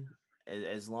jail. anyone,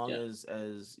 as long Yeah. as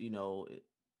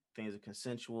things are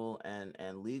consensual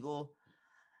and legal.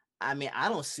 I mean, I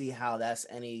don't see how that's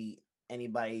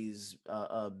anybody's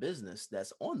business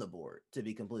that's on the board, to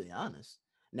be completely honest.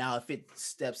 Now, if it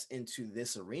steps into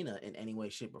this arena in any way,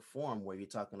 shape, or form, where you're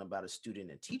talking about a student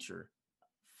and teacher,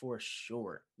 for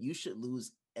sure, you should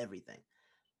lose everything.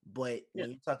 But Yeah.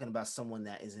 when you're talking about someone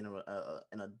that is in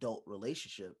an adult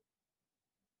relationship,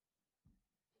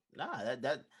 nah,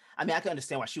 that I mean, I can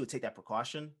understand why she would take that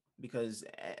precaution because,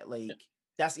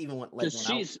 that's even when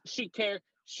Because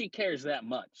she cares that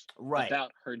much right,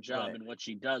 about her job right, and what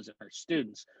she does and her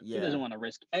students. She yeah, doesn't want to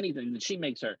risk anything. That she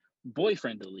makes her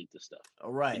boyfriend delete the stuff.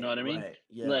 You know what I mean? right,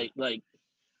 yeah. Like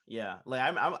Yeah, like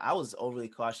I was overly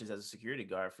cautious as a security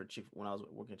guard for Chief when I was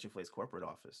working at Chick-fil-A's corporate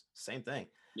office. Same thing.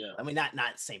 yeah. I mean, not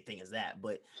same thing as that,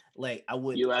 but like I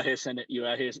would. You out here sending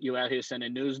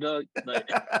news, Doug. Like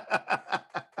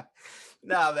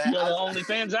Nah, man. you got the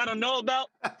OnlyFans I don't know about.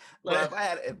 Bro, if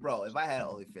I had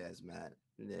OnlyFans, man.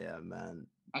 Yeah, man.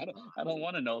 I don't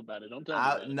want to know about it. Don't tell me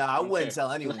about it. No, I wouldn't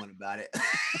tell anyone about it.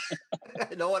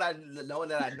 No one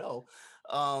that I know.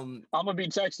 I'm gonna be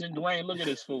texting Dwayne. Look at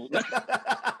this fool.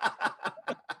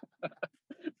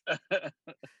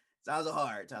 Sounds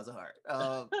hard.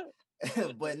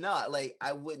 But no, like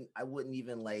I wouldn't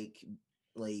even like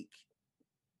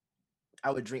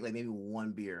I would drink like maybe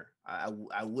one beer.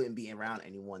 I wouldn't be around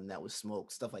anyone that would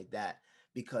smoke stuff like that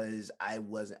because I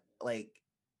wasn't like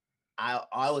I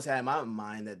always had in my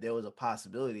mind that there was a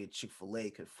possibility Chick-fil-A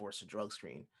could force a drug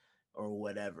screen or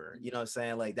whatever. You know what I'm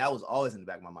saying? Like that was always in the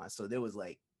back of my mind. So there was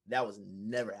like that was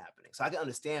never happening. So I can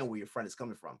understand where your friend is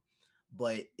coming from,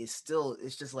 but it's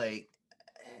just like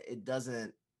it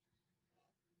doesn't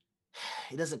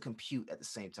compute at the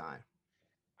same time.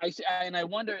 I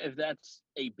wonder if that's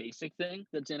a basic thing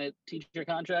that's in a teacher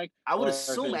contract. I would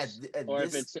assume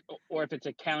if it's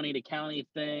a county to county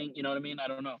thing. You know what I mean? I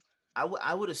don't know.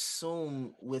 I would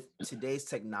assume with today's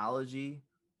technology,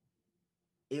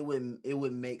 it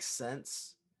would make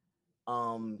sense.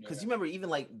 Because you remember even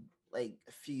like a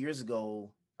few years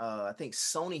ago, I think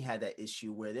Sony had that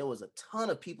issue where there was a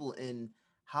ton of people in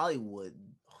Hollywood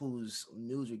whose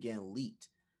news were getting leaked.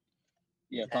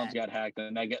 Yeah, phones got hacked,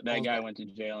 and that guy went to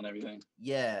jail and everything.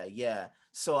 Yeah.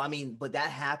 So I mean, but that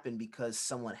happened because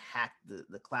someone hacked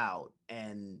the cloud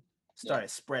and started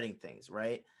spreading things,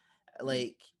 right?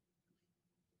 Like,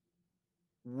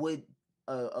 would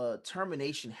a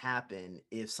termination happen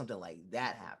if something like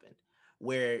that happened,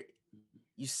 where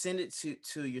you send it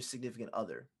to your significant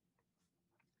other,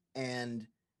 and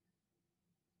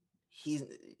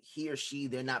he or she,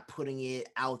 they're not putting it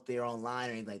out there online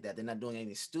or anything like that. They're not doing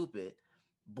anything stupid,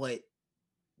 but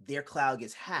their cloud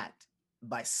gets hacked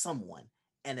by someone,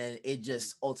 and then it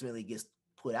just ultimately gets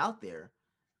put out there,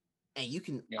 and you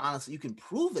can honestly, you can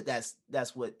prove that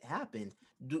that's what happened.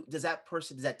 Does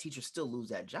that teacher still lose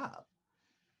that job?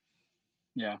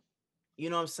 Yeah. You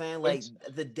know what I'm saying? Like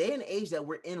the day and age that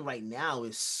we're in right now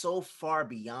is so far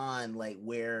beyond like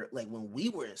where like when we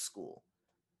were in school.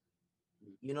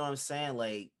 You know what I'm saying?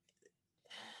 Like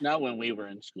not when we were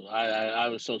in school. I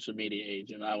was social media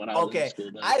age, and when I was in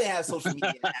school. I didn't have social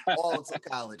media at all until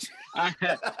college. I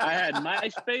had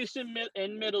MySpace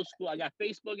in middle school. I got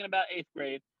Facebook in about 8th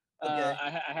grade. Okay.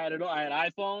 I had it all. I had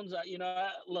iPhones.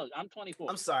 Look, I'm 24.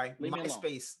 I'm sorry. Leave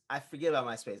MySpace. I forget about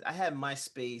MySpace. I had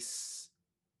MySpace.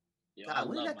 God,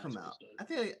 when did that come out? I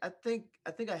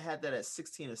think I had that at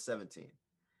 16 or 17.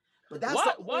 But that's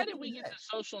why did we get the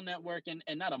Social Network and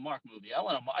not a Mark movie?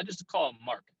 I just call him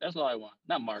Mark. That's all I want.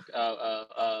 Not Mark.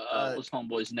 What's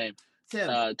homeboy's name?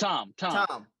 Tim. Tom.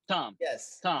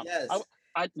 Yes. Tom. Yes.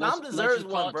 Tom deserves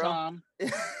one, bro. Tom.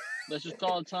 Let's just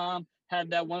call it Tom. Have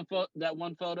that one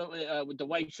photo with the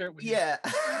white shirt. Yeah.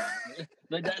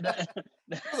 Look,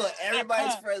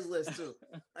 everybody's friends list too.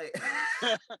 Like,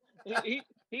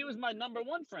 he was my number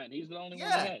one friend. He's the only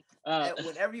one I had.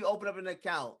 Whenever you open up an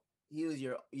account, he was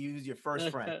your first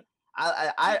friend.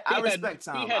 I respect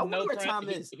Tom. I wonder where Tom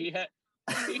is. He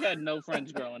had no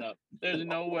friends growing up. There's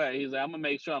no way. He's like, I'm gonna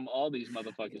make sure I'm all these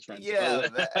motherfuckers' friends. Yeah,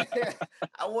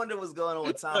 I wonder what's going on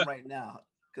with Tom right now.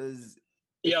 Because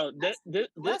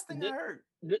last thing I heard.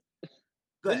 This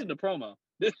is the promo.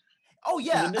 Oh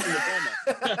yeah, This is the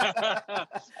promo.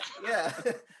 yeah.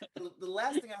 The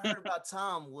last thing I heard about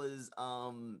Tom was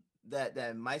that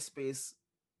MySpace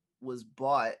was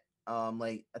bought.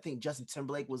 Like I think Justin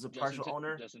Timberlake was a partial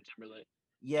owner. Justin Timberlake.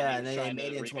 Yeah, he and was they trying made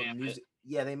to it into a revamp it. music.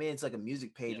 Yeah, they made it into like a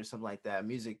music page Yeah. or something like that, a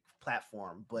music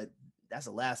platform. But that's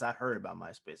the last I heard about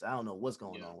MySpace. I don't know what's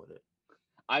going on with it.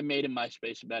 I made a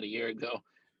MySpace about a year ago.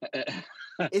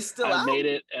 It's still I out? made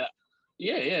it.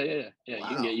 Yeah.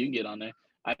 Wow. You can get on there.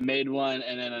 I made one,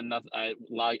 and then another. I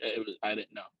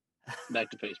didn't know.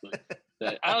 Back to Facebook.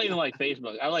 I don't even like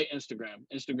Facebook. I like Instagram.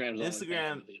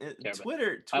 Instagram.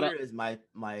 Twitter is my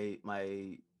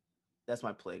that's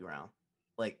my playground.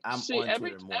 Like I'm on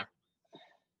Twitter more.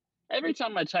 Every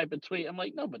time I type a tweet, I'm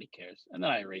like, nobody cares, and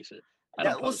then I erase it.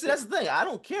 That's the thing. I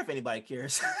don't care if anybody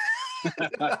cares.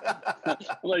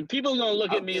 Like people are gonna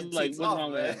look at me like, what's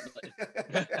wrong with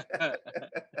it?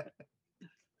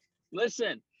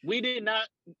 Listen, we did not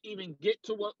even get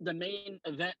to what the main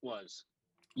event was.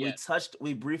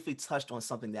 We briefly touched on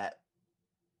something that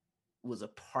was a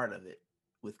part of it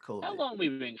with COVID. How long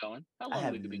we've been going? I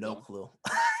have no clue.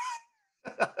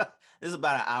 This is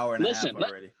about an hour and a half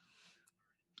already.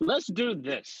 Let's do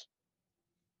this.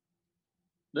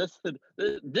 This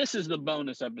is the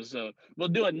bonus episode. We'll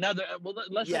do another.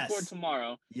 Let's record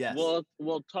tomorrow. Yes.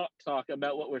 We'll talk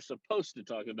about what we're supposed to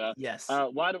talk about. Yes.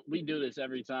 Why don't we do this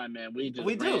every time, man? We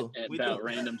do about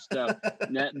random stuff.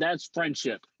 That's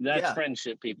friendship. That's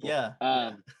friendship, people. Yeah.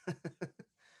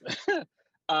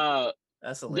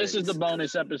 That's hilarious. This is the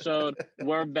bonus episode.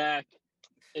 We're back.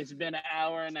 It's been an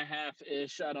hour and a half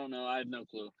ish. I don't know. I have no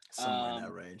clue. Somewhere in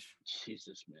that range.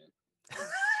 Jesus, man.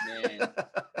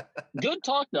 Good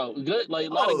talk though. Good, like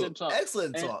a lot of good talk.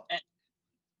 Excellent talk. And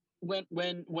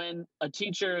when a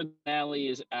teacher Alley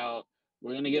is out,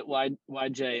 we're gonna get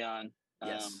YJ on.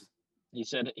 Yes. He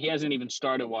said he hasn't even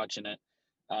started watching it.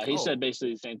 He said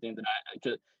basically the same thing that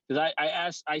because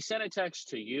I sent a text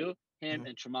to you, him,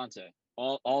 and Tremonte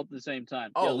all at the same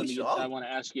time. Oh, I want to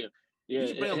ask you. Yeah, you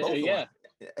should bring them both on.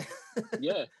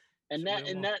 Yeah, and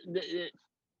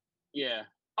yeah.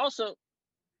 Also,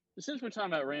 since we're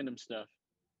talking about random stuff,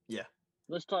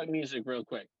 let's talk music real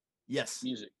quick. Yes,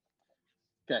 music.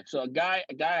 Okay, so a guy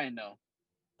I know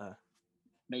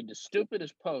made the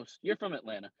stupidest post. You're from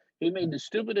Atlanta. He made the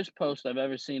stupidest post I've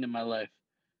ever seen in my life.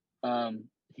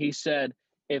 He said,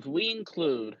 if we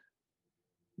include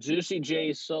Juicy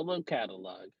J's solo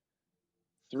catalog,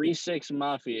 3 6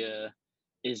 Mafia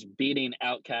is beating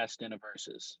Outkast in a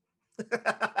versus.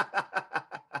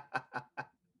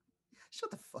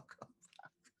 Shut the fuck up.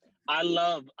 I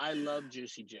love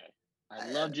Juicy J.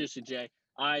 I love Juicy J.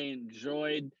 I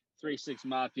enjoyed 3 6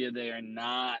 Mafia. They are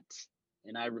not,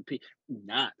 and I repeat,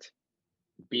 not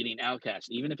beating Outkast,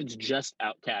 even if it's just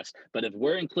Outkast. But if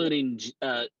we're including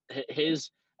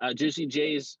his Juicy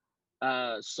J's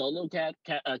solo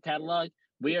catalog,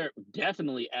 we are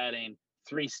definitely adding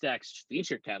 3 Stacks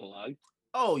feature catalog.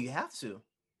 Oh, you have to.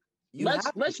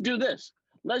 Let's do this.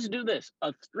 Let's do this.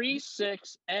 A 3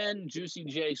 6 and Juicy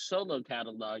J solo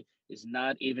catalog is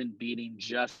not even beating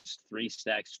just 3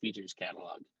 Stacks features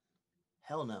catalog.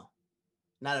 Hell no,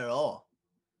 not at all.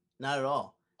 Not at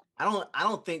all. I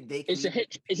don't think they can. It's a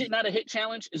hit. Is it not a hit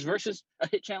challenge? Is Versus a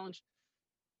hit challenge?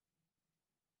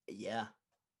 Yeah.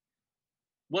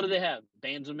 What do they have?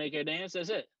 Bands will make her dance. That's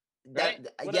it. Right?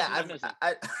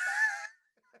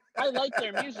 I like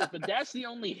their music, but that's the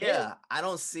only hit. Yeah, I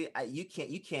don't see. You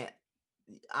can't.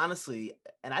 Honestly,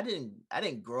 and I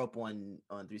didn't grow up on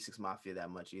 3 6 Mafia that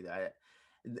much either.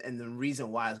 And the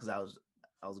reason why is because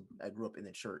I grew up in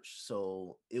the church,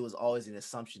 so it was always an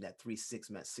assumption that 3 6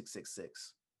 meant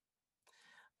 666.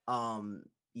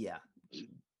 Yeah,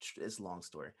 it's a long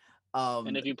story.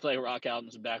 And if you play rock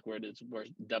albums backward, it's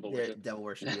devil worship. Devil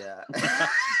worship, yeah.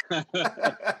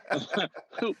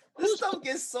 This stuff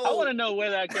gets so. I want to know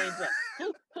where that came from.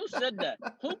 Who said that?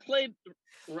 Who played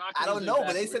rock? I don't know,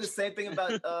 but they said the same thing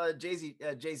about Jay-Z.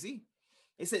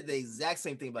 They said the exact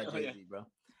same thing about Jay-Z, bro.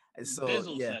 And so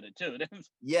Bizzle said it too.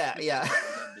 Yeah.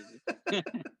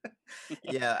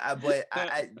 Yeah, but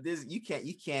this you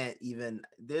can't even.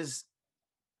 There's.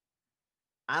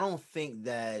 I don't think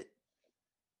that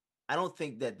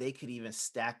they could even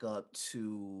stack up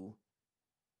to.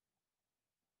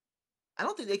 I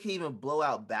don't think they can even blow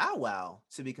out Bow Wow,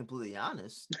 to be completely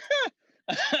honest.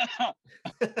 You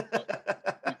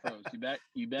froze.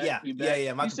 You back? Yeah.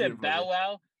 You said Bow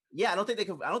Wow? Yeah, I don't think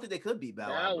they could beat Bow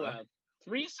Wow.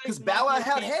 3 6 because Bow Wow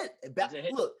had hit.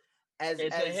 Look,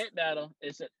 it's a hit battle.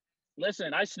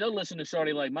 Listen. I still listen to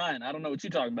Shorty Like Mine. I don't know what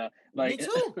you're talking about. Like me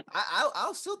too.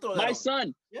 I'll still throw that. My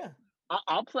son. Yeah.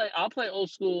 I'll play old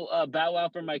school Bow Wow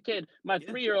for my kid. My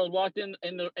 3-year-old walked in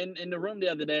the room the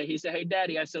other day. He said, "Hey,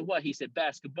 Daddy." I said, "What?" He said,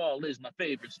 "Basketball is my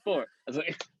favorite sport." I was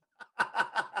like,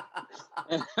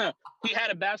 he had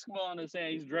a basketball in his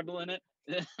hand. He's dribbling it.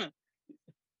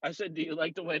 I said, "Do you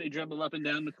like the way they dribble up and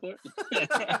down the court?"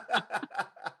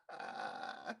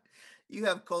 You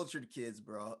have cultured kids,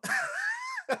 bro.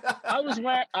 I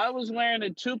was wearing a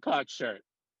Tupac shirt,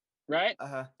 right?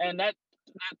 And that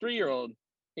 3-year-old,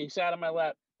 he sat on my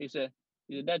lap. He said,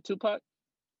 "That Tupac?"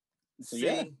 I said,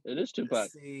 "Yeah, it is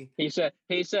Tupac." He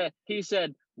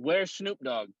said, "Where's Snoop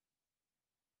Dogg?"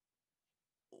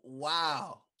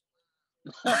 Wow.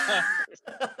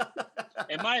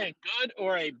 Am I a good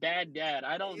or a bad dad?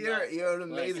 I don't know. You're an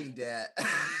amazing dad.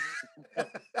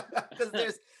 Because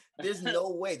there's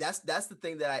no way. That's the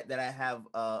thing that I have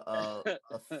a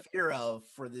fear of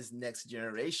for this next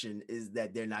generation, is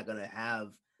that they're not gonna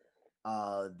have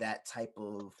that type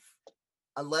of,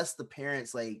 unless the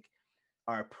parents like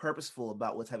are purposeful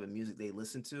about what type of music they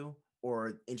listen to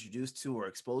or introduced to or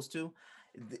exposed to.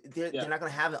 They're not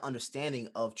gonna have an understanding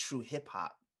of true hip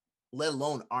hop, let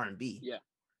alone R&B. Yeah.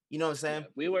 You know what I'm saying?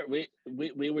 Yeah.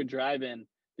 We were driving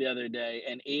the other day,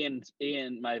 and Ian,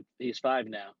 he's 5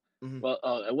 now. Mm-hmm. Well,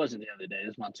 it wasn't the other day. It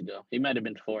was months ago. He might have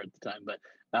been 4 at the time, but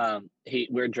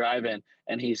we're driving,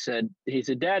 and he said,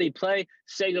 "Daddy, play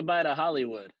Say Goodbye to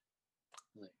Hollywood."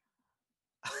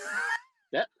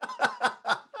 Yeah.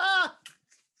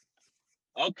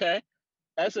 Okay,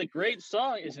 that's a great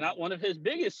song. It's not one of his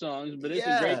biggest songs, but it's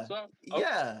a great song. Okay.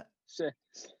 Yeah, so,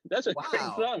 that's a great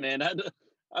song, man. I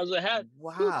was like,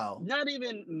 wow. Not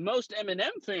even most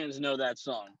Eminem fans know that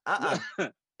song.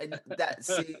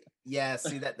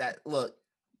 See that look,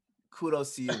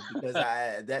 kudos to you, because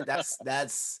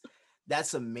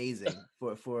that's amazing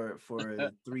for a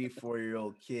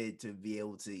 3-4-year-old kid to be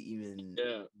able to even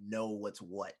know what's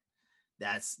what.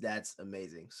 That's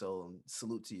amazing. So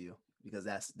salute to you, because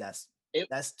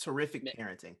that's terrific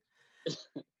parenting.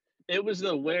 It was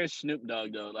the "Where's Snoop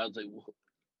Dogg" though. I was like,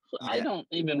 I don't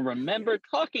even remember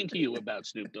talking to you about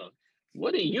Snoop Dogg.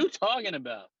 What are you talking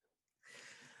about?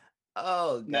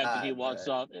 Oh, God. Imagine he walks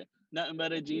off. Nothing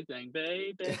but a G thing,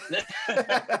 baby.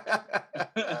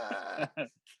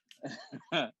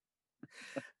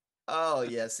 Oh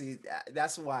yeah, see,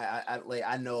 that's why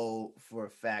I know for a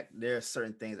fact there are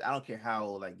certain things. I don't care how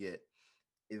old I get.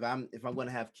 If I'm going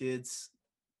to have kids,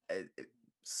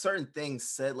 certain things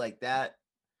said like that,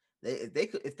 if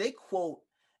they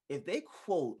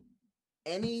quote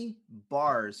any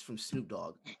bars from Snoop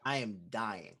Dogg, I am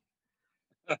dying.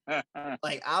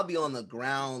 Like, I'll be on the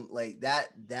ground like that.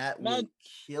 That would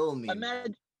kill me.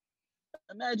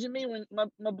 Imagine me when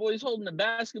my boy's holding the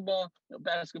basketball.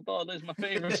 Basketball is my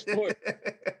favorite sport.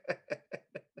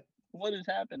 What is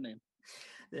happening?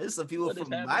 There's some people from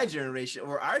my generation,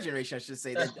 or our generation, I should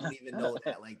say, that don't even know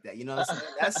that like that. You know what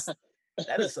I'm saying?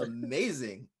 That is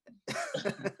amazing.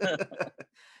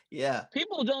 Yeah.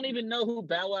 People don't even know who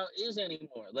Bow Wow is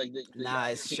anymore. Like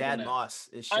it's Shad Moss.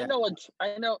 I know.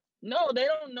 No, they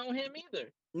don't know him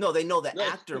either. No, they know the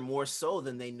actor more so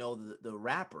than they know the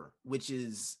rapper, which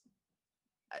is.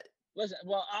 Listen,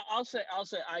 well, I'll say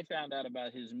I found out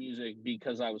about his music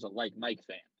because I was a Like Mike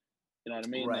fan. You know what I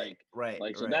mean?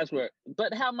 Right. So that's where.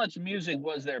 But how much music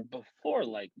was there before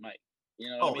Like Mike? You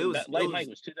know what I mean? Like Mike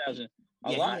was 2000.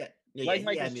 Like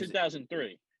Mike was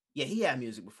 2003. Yeah, he had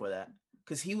music before that,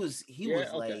 because he was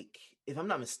like, if I'm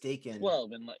not mistaken,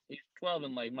 12 and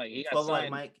Like Mike. He got 12 signed like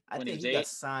Mike. I think he 8? got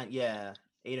signed. Yeah,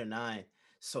 8 or 9.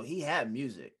 So he had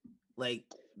music. Like,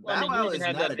 well, I mean, you even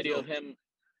have that video of him.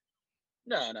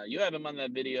 No, you have him on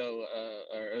that video,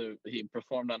 or he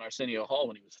performed on Arsenio Hall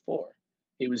when he was 4.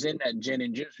 He was in that Gin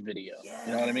and Juice video. Yeah,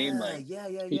 you know what I mean? Like,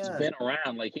 he's been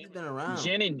around. Like, he's been around.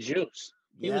 Gin and Juice.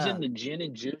 He was in the Gin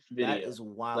and Juice video. That is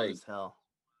wild as hell.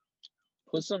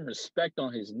 Put some respect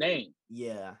on his name.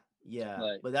 Yeah.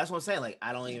 But that's what I'm saying. Like,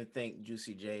 I don't even think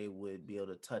Juicy J would be able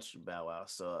to touch Bow Wow.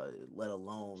 So let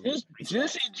alone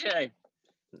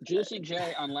Juicy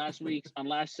J on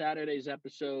last Saturday's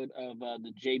episode of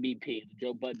the JBP, the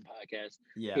Joe Budden podcast.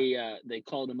 Yeah. They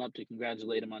called him up to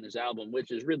congratulate him on his album,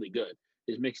 which is really good.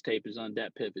 His mixtape is on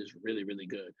Dat Piff, is really, really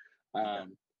good.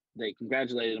 They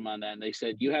congratulated him on that, and they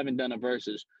said, "You haven't done a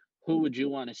versus. Who would you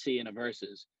want to see in a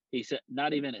versus?" He said,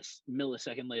 not even a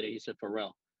millisecond later, he said,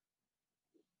 "Pharrell."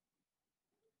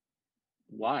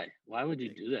 Why? Why would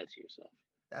you do that to yourself?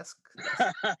 That's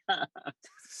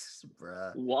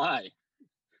bruh. Why?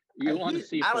 You want to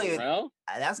see Pharrell?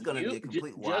 That's gonna be a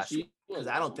complete wash, because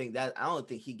I don't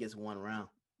think he gets one round.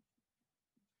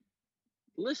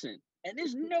 Listen, and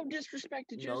there's no disrespect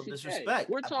to Juicy J. No disrespect.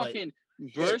 We're talking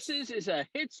Versus is a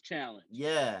hits challenge.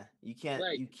 Yeah, you can't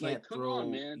come throw.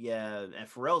 on, man. Yeah, and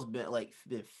Pharrell's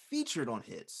been featured on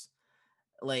hits.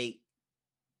 Like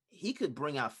he could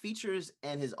bring out features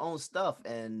and his own stuff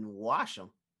and wash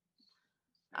them.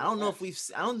 I don't know if we've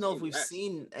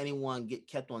seen anyone get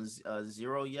kept on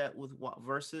zero yet with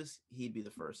verses. He'd be the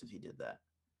first if he did that.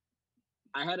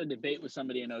 I had a debate with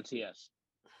somebody in OTS.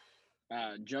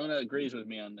 Jonah agrees with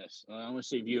me on this. I want to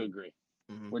see if you agree.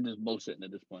 Mhm. We're just bullshitting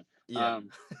at this point. Yeah.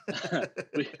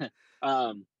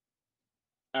 All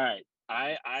right.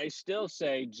 I still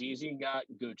say Jeezy got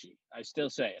Gucci. I still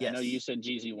say it. Yes. I know you said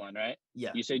Jeezy won, right?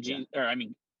 Yeah. You say Jeezy, or I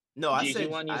mean, no, I Jeezy said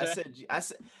won. I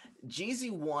said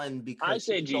Jeezy won because I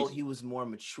say he felt Jeezy. he was more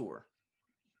mature.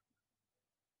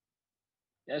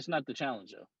 That's not the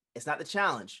challenge, though. It's not the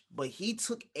challenge, but he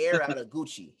took air out of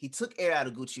Gucci. He took air out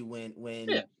of Gucci when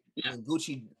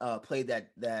Gucci played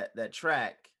that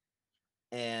track,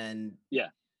 and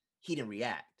he didn't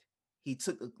react. He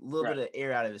took a little bit of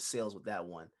air out of his sails with that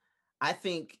one. I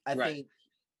think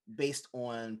based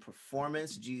on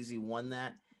performance, Jeezy won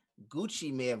that.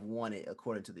 Gucci may have won it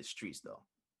according to the streets, though.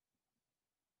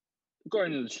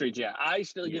 According to the streets, yeah. I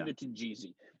still give it to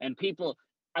Jeezy. And people,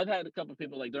 I've had a couple of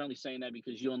people like, they're only saying that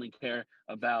because you only care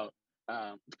about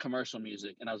commercial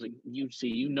music. And I was like,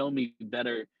 you know me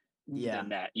better than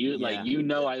that.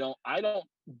 I don't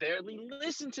barely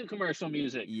listen to commercial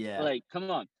music. Yeah. Like, come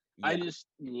on. Yeah. I just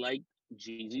like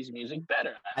Jeezy's music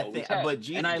better. I'm a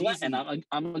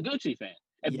Gucci fan.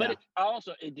 But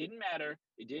it didn't matter.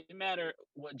 It didn't matter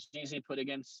what Jeezy put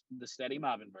against the Steady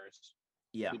Mobbin verse.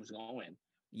 Yeah. He was gonna win.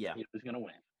 Yeah. He was gonna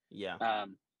win. Yeah.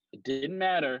 It didn't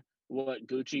matter what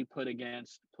Gucci put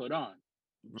on.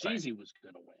 Jeezy was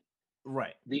gonna win.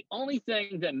 Right. The only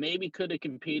thing that maybe could have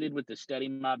competed with the Steady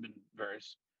Mobbin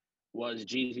verse was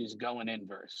Jeezy's Going In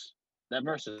verse. That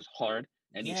verse is hard,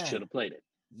 and he should have played it.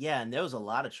 Yeah, and there was a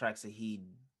lot of tracks that he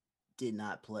did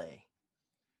not play.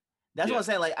 That's what I'm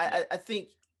saying. Like, I think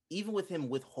even with him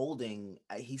withholding,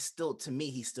 he still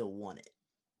won it.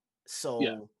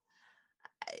 So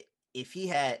if he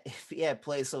had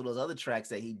played some of those other tracks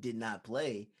that he did not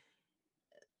play,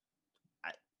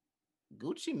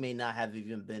 Gucci may not have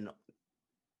even been.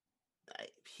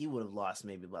 He would have lost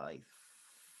maybe by like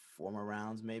 4 more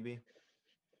rounds, maybe.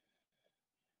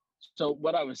 So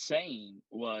what I was saying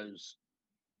was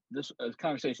this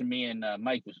conversation me and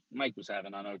Mike was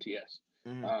having on OTS,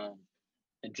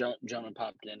 and Jonah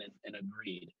popped in and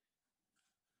agreed.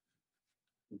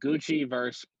 Gucci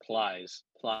versus Plies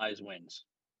wins.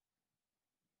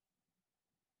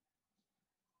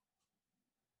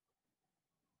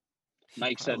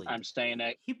 Mike said, "I'm saying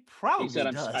that." He probably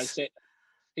does.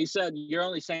 He said, "You're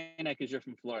only saying that because you're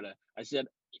from Florida." I said,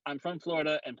 "I'm from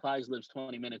Florida, and Plies lives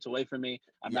 20 minutes away from me.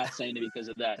 I'm not saying it because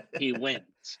of that. He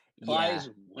wins. Plies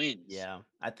wins." Yeah,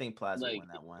 I think Plies will win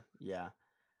that one. Yeah,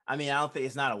 I mean, I don't think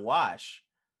it's not a wash,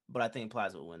 but I think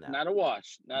Plies will win that. Not a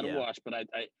wash, a wash, but I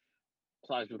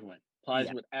Plies would win.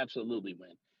 Plies would absolutely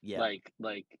win. Yeah,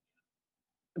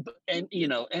 and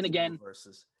again,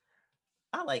 versus.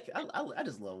 I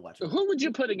just love watching. Who would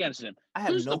you put against him? I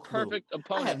have Who's no the clue. perfect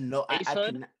opponent? I have no.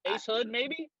 Ace Hood,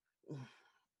 maybe.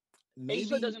 Ace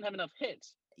Hood doesn't have enough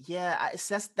hits. Yeah,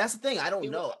 that's the thing. I don't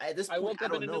know. At this point, I woke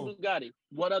up in a new Bugatti.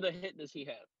 What other hit does he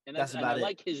have? And that's about it. I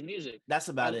like his music. That's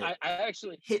about it. I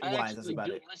actually hit-wise, that's about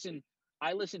it.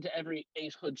 I listen to every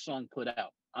Ace Hood song put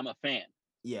out. I'm a fan.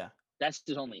 Yeah, that's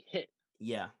his only hit.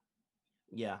 Yeah.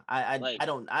 I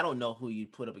don't know who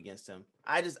you'd put up against him.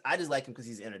 I just like him because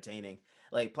he's entertaining.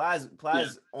 Like Plies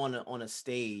on a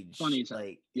stage. Funny,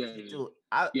 like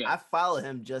I follow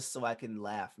him just so I can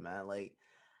laugh, man. Like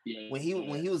when he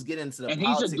was getting into the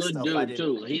politics he's a good stuff, dude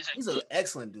too. He's an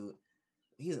excellent dude.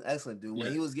 He's an excellent dude.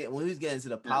 When he was getting into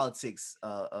the politics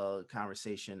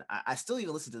conversation, I still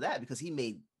even listened to that because he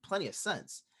made plenty of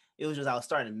sense. It was just I was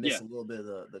starting to miss a little bit of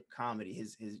the comedy,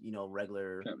 his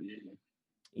regular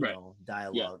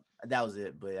dialogue. That was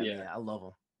it. But I mean, I love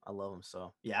him.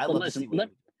 So I love to see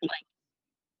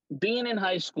being in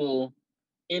high school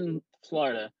in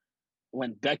Florida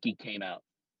when Becky came out.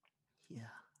 Yeah.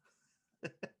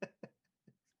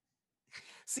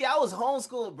 See, I was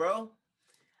homeschooled, bro.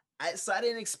 So I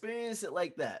didn't experience it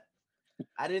like that.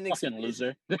 I didn't experience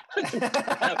loser.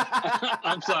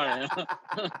 I'm sorry.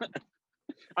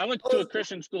 I went to a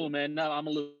Christian school, man. No, I'm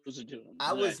a loser too.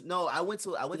 I went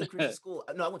to Christian school.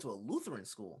 No, I went to a Lutheran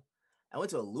school. I went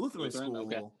to a Lutheran school.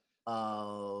 Okay.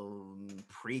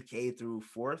 Pre-K through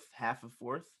half of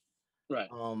fourth. Right.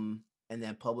 And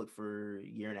then public for a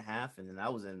year and a half, and then I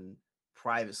was in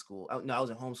private school. No, I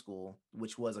was in homeschool,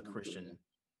 which was a Christian.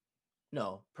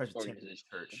 No, Presbyterian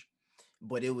church.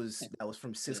 But that was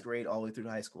from 6th grade all the way through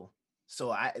high school.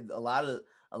 So a lot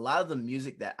of the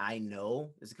music that I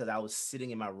know is because I was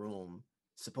sitting in my room,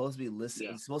 supposed to be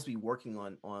listening, Yeah. supposed to be working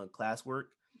on classwork.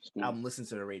 School. I'm listening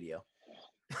to the radio.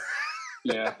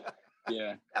 Yeah.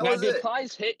 Yeah. That Now, was did it.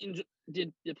 Plies hit in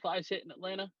did Plies hit in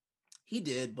Atlanta? He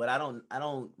did, but I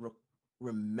don't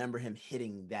remember him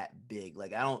hitting that big.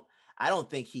 Like I don't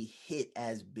think he hit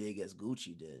as big as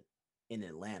Gucci did in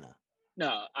Atlanta.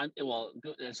 No,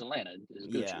 it's Atlanta. It's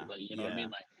Gucci. Yeah, Like, you know what I yeah,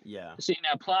 mean? Like, yeah. see,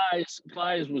 now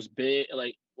Plies was big.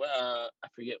 Like, I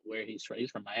forget where he's from. He's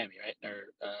from Miami, right? Or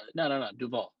no,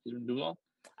 Duval. He's from Duval.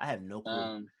 I have no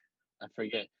clue. I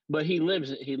forget, but he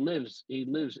lives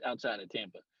outside of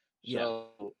Tampa. Yeah,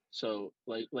 So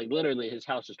like literally, his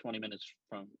house is 20 minutes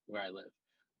from where I live.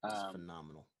 it's Um,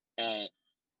 phenomenal. and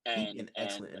He'd be and an and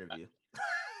excellent interview.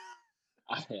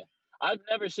 I, I've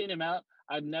never seen him out.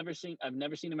 I've never seen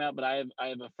him out, but I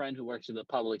have a friend who works at the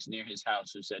Publix near his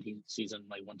house who said he sees him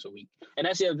like once a week. And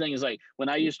that's the other thing is like when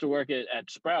I used to work at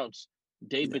Sprouts,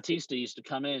 Dave Yeah. Batista used to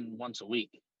come in once a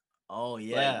week. Oh Like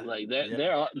yeah, like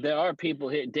yeah. there are people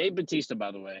here. Dave Batista,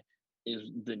 by the way,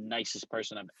 is the nicest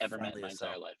person I've ever met in Friendly my as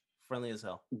entire hell. life. Friendly as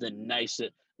hell. The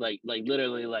nicest, like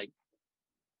literally like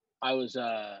I was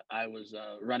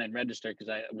running register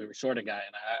because we were short a guy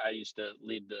and I used to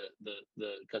lead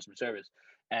the customer service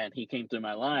and he came through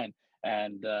my line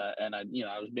and I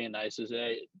was being nice to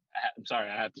say I'm sorry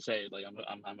I have to say it like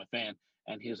I'm a fan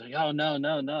and he was like oh no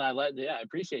I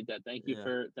appreciate that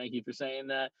Yeah, thank you for saying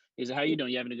that. He's like, how you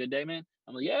doing, you having a good day, man?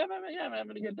 I'm like, yeah man, yeah, I'm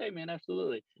having a good day, man,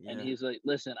 absolutely. And yeah, he's like,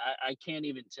 listen, I can't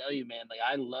even tell you, man, like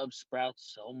I love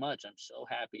Sprouts so much. I'm so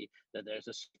happy that there's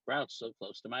a Sprouts so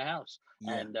close to my house.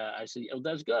 yeah, And I said, "Oh,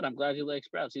 that's good. I'm glad you like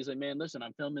Sprouts." He's like, "Man, listen,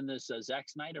 I'm filming this Zack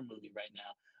Snyder movie right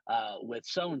now with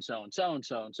so and so and so and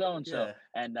so and so and so, yeah,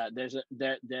 and there's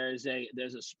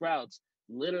a Sprouts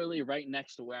literally right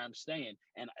next to where I'm staying,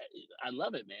 and I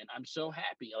love it, man. I'm so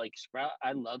happy. Like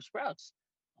I love Sprouts.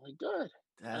 I'm like, good.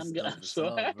 That's I'm dope as so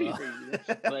hell, happy bro. for you.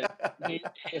 Like he,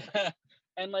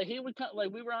 and like he would come, like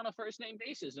we were on a first name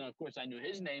basis, and of course I knew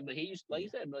his name, but he used, like you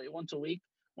Yeah, said, like once a week,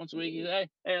 he's like,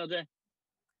 hey LJ.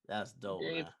 that's dope,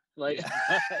 Dave, man. like,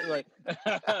 like,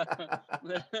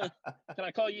 can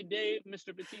I call you Dave,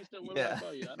 Mr. Batista? What do I Yeah.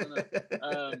 call you? I don't know.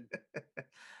 Um,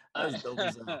 That's dope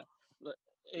as hell.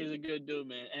 he's a good dude,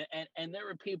 man. And there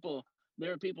were people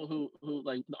who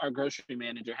like our grocery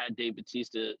manager had Dave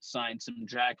Batista sign some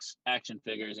Drax action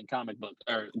figures and comic book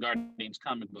or Guardians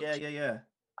comic Yeah, books. yeah, yeah,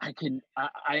 I couldn't.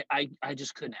 I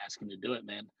just couldn't ask him to do it,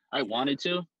 man. I yeah, wanted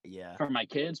to yeah, for my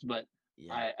kids, but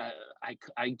yeah.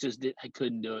 I just did. I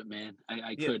couldn't do it, man.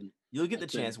 I Yeah, couldn't. you'll get I the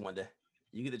couldn't. chance one day.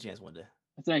 You get the chance one day.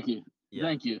 Thank you. Yeah.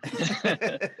 Thank you.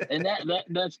 And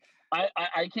that's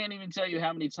I can't even tell you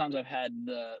how many times I've had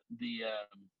the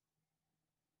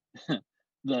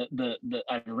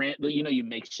I rant you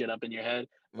make shit up in your head.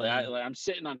 Hmm. I'm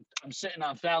sitting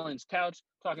on Fallon's couch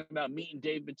talking about meeting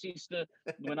Dave Batista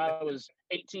when I was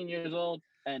 18 years old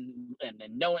and then Yeah,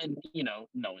 knowing him,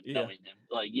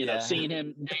 like yeah, seeing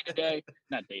him day to day,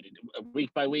 not day to day,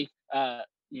 week by week. That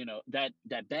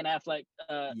Ben Affleck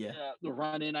yeah. the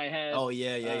run in I had. Oh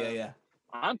yeah, yeah, yeah,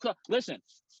 Um, yeah. listen,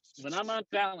 when I'm on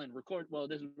Fallon, record. Well,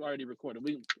 this is already recorded.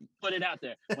 We put it out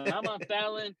there. When I'm on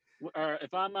Fallon, or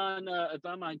if I'm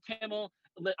on Kimmel,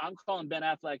 I'm calling Ben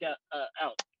Affleck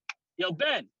out. Yo,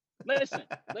 Ben, listen.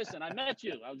 I met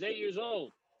you. I was 8 years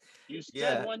old. You said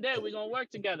Yeah, one day we're gonna work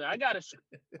together.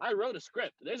 I wrote a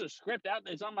script. There's a script out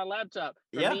there. It's on my laptop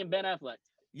for yeah, me and Ben Affleck.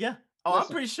 yeah. Oh, I'm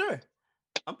Listen, pretty sure.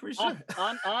 I'm pretty on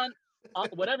sure. on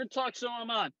whatever talk show I'm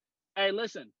on. Hey,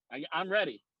 listen, I'm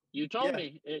ready. You told Yeah.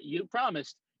 me. You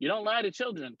promised. You don't lie to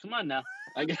children. Come on now.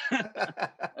 If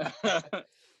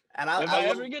And I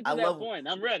ever get I to that love point,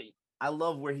 I'm ready. I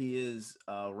love where he is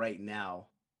right now.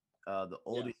 The Yeah,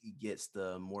 older he gets,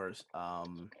 the more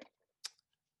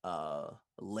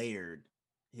layered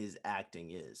his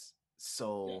acting is. yeah.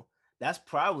 So that's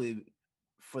probably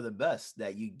for the best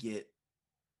that you get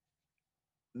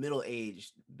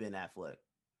middle-aged Ben Affleck.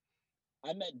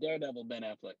 I met Daredevil Ben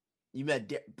Affleck. You met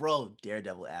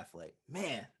Daredevil Affleck.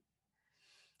 Man,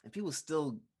 and people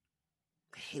still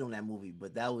hate on that movie,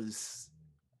 but that was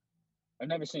I've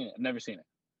never seen it. Never seen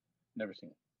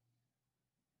it.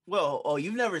 well, oh,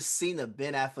 you've never seen a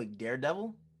Ben Affleck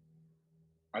Daredevil?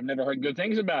 I've never heard good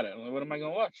things about it. What am I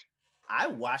gonna watch? I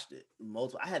watched it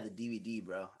multiple. I had the DVD,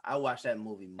 bro. I watched that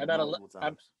movie How about multiple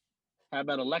times. how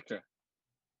about Electra?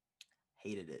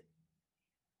 Hated it.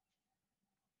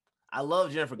 I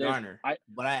love Jennifer There's Garner, I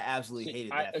but I absolutely she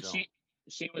hated I that film.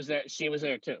 she was there. She was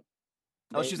there too.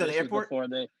 Oh, she was at the This was airport? before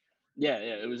they. Yeah,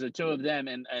 yeah. It was the two of them,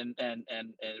 and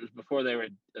it was before they were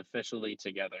officially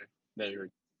together. They were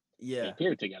Yeah. they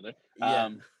appear together. Yeah.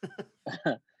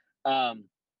 Um,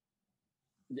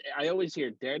 I always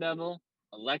hear Daredevil,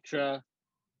 Elektra,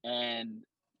 and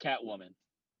Catwoman.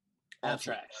 All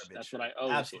Absolute trash. garbage. That's what I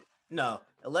always hear. Absolute. No,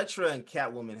 Elektra and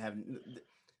Catwoman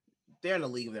they're in a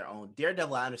league of their own.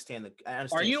 Daredevil, I understand. I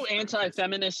understand. Are you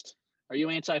anti-feminist? Are you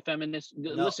anti-feminist?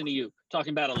 No. Listen to you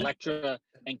talking about Elektra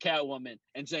and Catwoman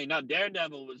and saying, "No,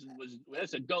 Daredevil was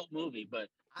that's a dope movie." But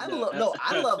I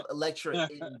love Elektra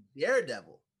in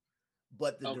Daredevil,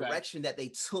 but the direction that they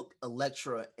took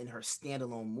Elektra in her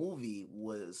standalone movie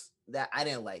was that I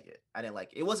didn't like it.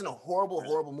 It wasn't a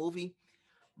horrible movie,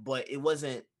 but it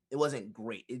wasn't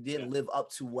great. It didn't live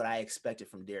up to what I expected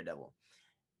from Daredevil.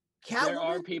 There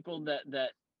are people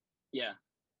that yeah.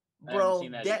 Bro,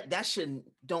 that should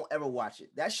don't ever watch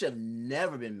it. That should have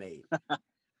never been made.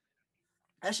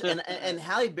 And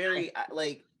Halle Berry,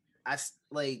 I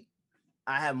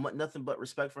have nothing but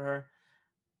respect for her.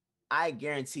 I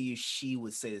guarantee you, she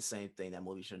would say the same thing. That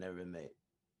movie should have never been made.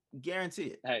 Guarantee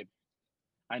it. Hey,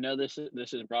 I know this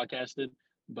is broadcasted,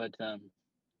 but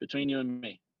between you and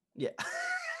me, yeah,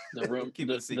 the room, keep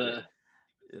it secret.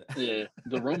 The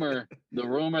rumor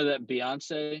that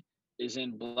Beyonce is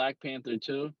in Black Panther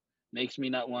 2 makes me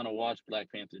not want to watch Black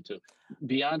Panther 2.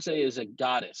 Beyonce is a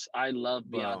goddess. I love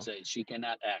Beyonce. She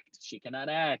cannot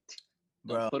act.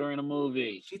 Don't put her in a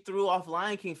movie. She threw off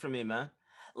Lion King for me, man.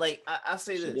 Like I'll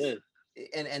say this,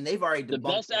 and they've already debunked the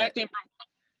best acting.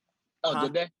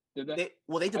 Did they?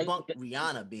 They debunked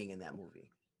Rihanna being in that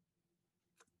movie.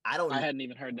 I hadn't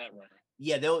even heard that rumor.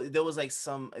 Yeah, there was like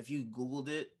some. If you Googled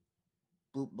it,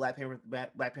 Black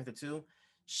Panther 2,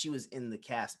 she was in the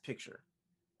cast picture.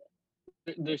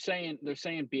 They're saying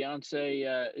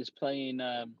Beyonce is playing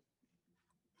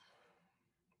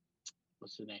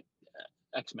what's the name?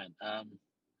 X-Men.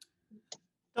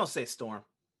 Don't say Storm.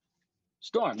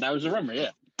 Storm. That was a rumor,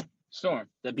 yeah. Storm.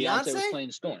 That Beyonce was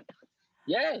playing Storm.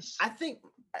 Yes. I think,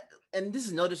 and this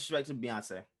is no disrespect to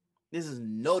Beyonce. This is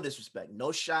no disrespect.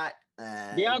 No shot.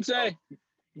 Beyonce.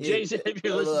 Jay-Z, if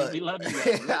you're listening, we love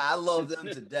you. I love them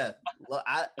to death. Well,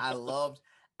 I loved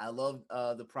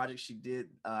the project she did.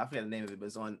 I forget the name of it, but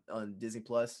it's on Disney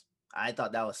Plus. I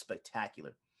thought that was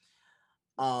spectacular.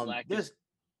 Black is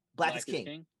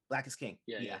King. Black is King.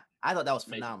 Yeah. I thought that was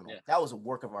phenomenal. Yeah. That was a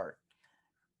work of art.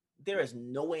 There is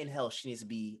no way in hell she needs to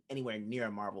be anywhere near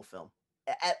a Marvel film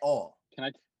at all.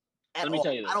 Let me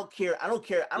tell you this. I don't care. I don't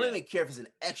even care if it's an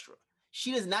extra.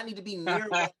 She does not need to be near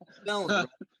films. Bro.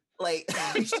 Like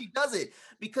she doesn't,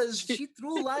 because she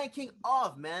threw Lion King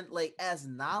off, man. Like as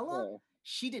Nala,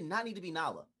 she did not need to be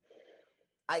Nala.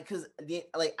 I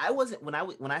wasn't when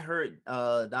I heard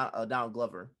Donald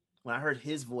Glover, when I heard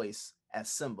his voice as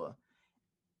Simba.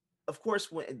 Of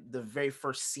course, when the very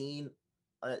first scene,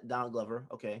 Donald Glover,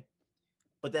 okay,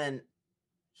 but then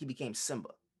he became Simba.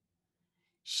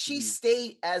 She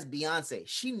stayed as Beyonce.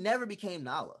 She never became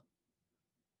Nala.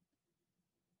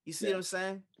 You see what I'm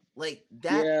saying? Like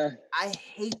that. Yeah. I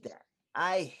hate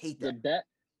that.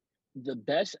 The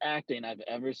best acting I've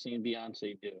ever seen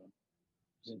Beyonce do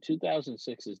was in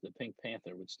 2006's The Pink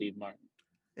Panther with Steve Martin.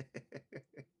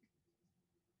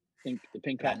 The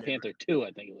Pink Panther 2,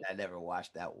 I think it was. I never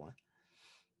watched that one.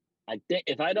 I think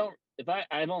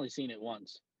I've only seen it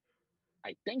once.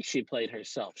 I think she played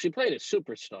herself. She played a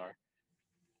superstar.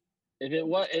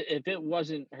 If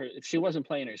she wasn't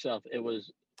playing herself, it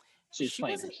was she's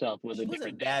playing herself with a different. She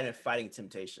wasn't bad at Fighting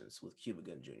Temptations with Cuba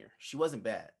Gooding Jr. She wasn't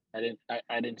bad. I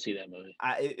didn't see that movie.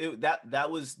 That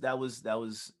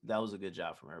was a good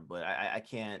job from her, but I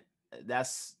can't.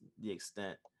 That's the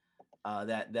extent.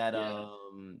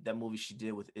 That movie she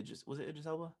did with Idris, was it Idris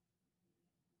Elba?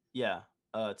 Yeah,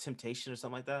 Temptation or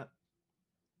something like that.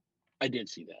 I did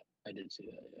see that.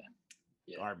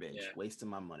 Yeah. Garbage. Yeah. Wasting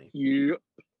my money. Yeah.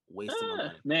 Wasting my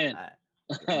money, man.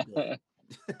 And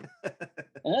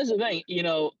that's the thing,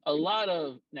 a lot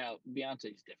of now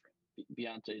Beyonce's different.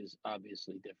 Beyonce is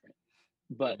obviously different,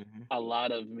 but a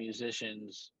lot of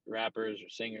musicians, rappers, or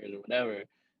singers, or whatever,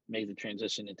 make the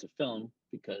transition into film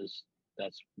because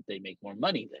they make more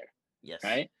money there. Yes.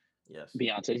 Right. Yes.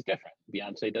 Beyonce's different.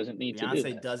 Beyonce doesn't need to do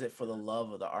that. Beyonce does it for the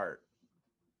love of the art.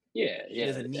 Yeah. She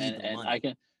doesn't need the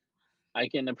money. I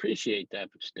can appreciate that,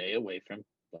 but stay away from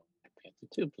Black Panther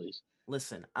 2, please.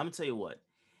 Listen, I'm gonna tell you what.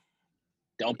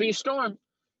 Don't be Storm.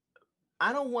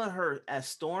 I don't want her as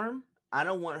Storm. I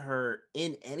don't want her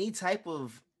in any type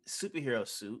of superhero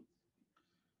suit.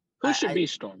 Who should be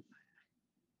Storm?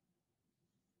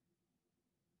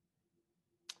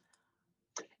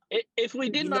 If we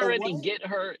didn't already get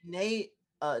her, Janelle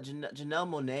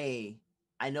Monáe,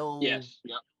 I know. Yes.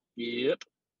 Yep.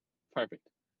 Perfect.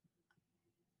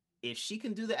 If she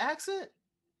can do the accent,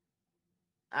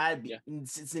 I'd be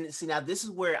see now. This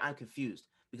is where I'm confused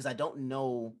because I don't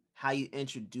know how you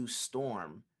introduce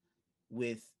Storm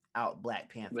without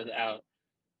Black Panther. Without,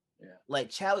 like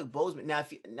Chadwick Boseman.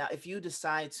 Now if you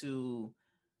decide to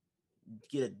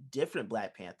get a different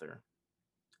Black Panther,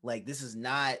 like this is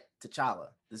not T'Challa.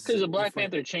 This because is the Black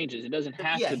Panther changes. It doesn't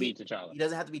have to be T'Challa. He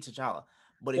doesn't have to be T'Challa.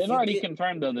 But they've if you already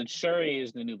confirmed though that Shuri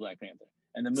is the new Black Panther,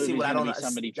 and the movie is going to be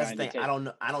somebody trying to take. I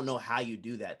don't know how you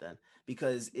do that then,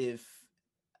 because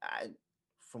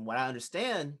from what I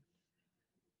understand,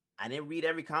 I didn't read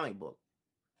every comic book,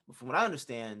 but from what I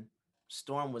understand,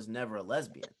 Storm was never a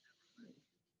lesbian.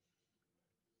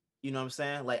 You know what I'm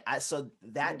saying? Like so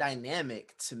that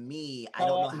dynamic to me, I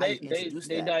don't know how you introduce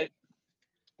that.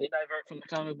 They divert from the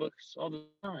comic books all the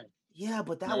time. Yeah,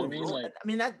 but that would ruin. I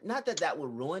mean, not that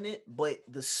would ruin it, but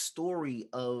the story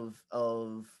of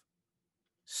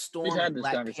Storm. We've had this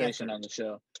conversation on the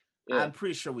show. Yeah. I'm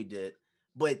pretty sure we did,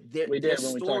 but their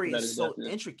story is so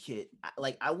intricate.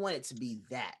 Like I want it to be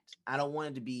that. I don't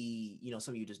want it to be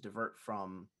something you just divert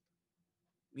from.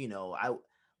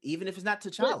 Even if it's not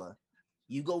T'Challa,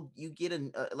 you get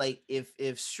like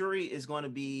if Shuri is going to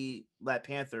be Black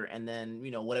Panther, and then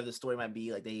whatever the story might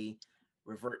be, like they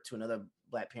revert to another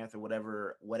Black Panther,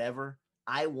 whatever.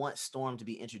 I want Storm to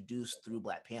be introduced through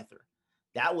Black Panther.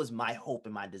 That was my hope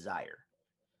and my desire,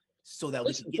 so that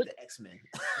we could get the X-Men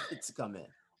to come in.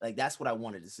 Like that's what I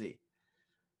wanted to see.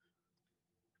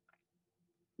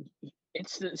 It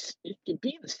could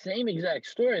be the same exact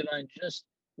storyline, just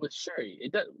with Shuri.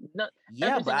 It does not.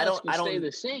 Yeah, but I don't stay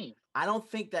the same. I don't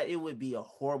think that it would be a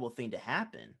horrible thing to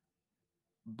happen,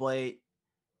 but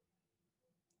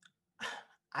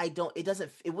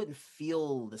it wouldn't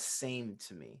feel the same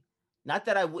to me. Not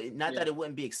that that it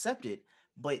wouldn't be accepted,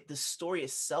 but the story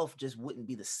itself just wouldn't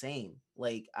be the same.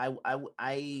 Like I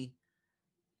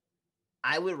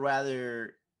would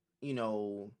rather,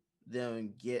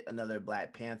 them get another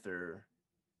Black Panther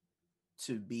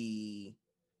to be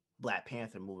Black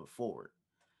Panther moving forward.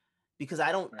 Because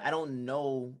I don't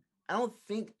know. I don't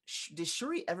think did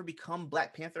Shuri ever become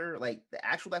Black Panther, like the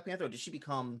actual Black Panther, or did she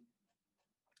become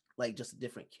like just a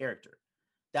different character?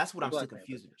 That's what I'm still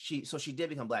confused. She did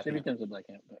become Black Panther. She becomes a Black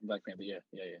Panther. Yeah.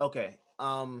 Okay.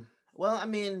 Well, I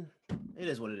mean, it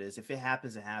is what it is. If it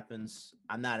happens, it happens.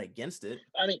 I'm not against it.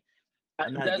 I mean,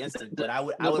 I'm not against it, but I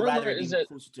would rather be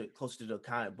closer to the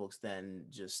comic books than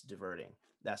just diverting.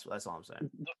 That's all I'm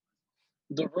saying.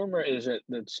 The rumor is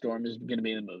that Storm is going to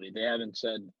be in the movie. They haven't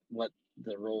said what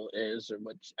the role is or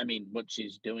what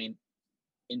she's doing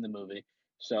in the movie.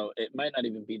 So it might not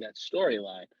even be that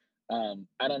storyline.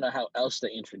 I don't know how else they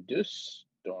introduce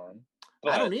Storm.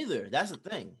 I don't either. That's the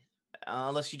thing.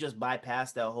 Unless you just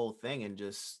bypass that whole thing and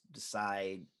just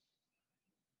decide,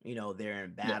 they're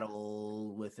in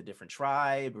battle with a different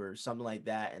tribe or something like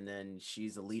that, and then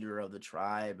she's the leader of the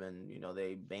tribe, and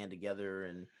they band together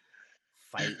and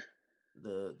fight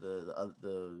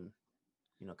the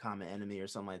common enemy or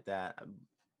something like that.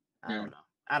 I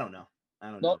don't know.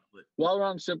 But while we're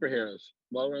on superheroes,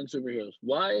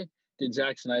 why did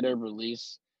Zack Snyder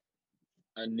release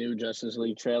a new Justice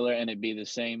League trailer and it be the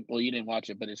same? Well, you didn't watch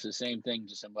it, but it's the same thing,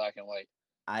 just in black and white.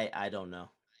 I don't know.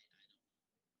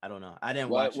 I didn't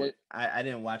watch it. I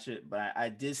didn't watch it, but I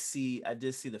did see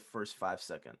the first 5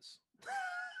 seconds.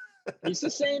 It's the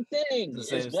same thing.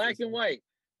 It's black and white.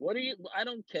 What are you? I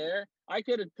don't care. I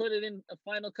could have put it in a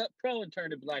Final Cut Pro and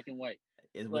turned it black and white,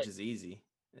 which is easy.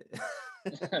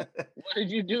 What did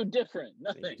you do different?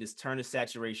 Nothing. You just turn the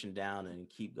saturation down and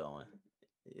keep going.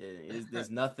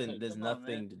 There's nothing. There's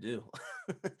nothing to do.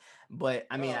 But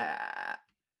I mean,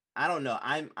 I don't know.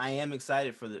 I am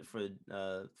excited for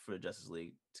Justice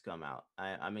League to come out.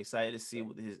 I'm excited to see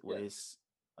what his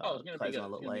color's gonna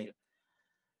look like.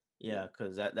 Yeah,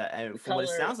 because that from what it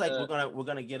sounds like, we're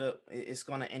gonna get it's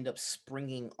gonna end up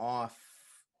springing off,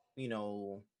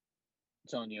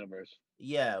 its own universe.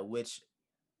 Yeah,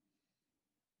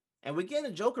 and we're getting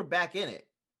the Joker back in it.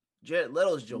 Jared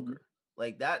Leto's Joker. Mm-hmm.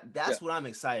 Like that's what I'm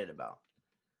excited about.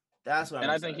 That's what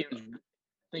I think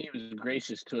he was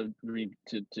gracious to agree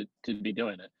to be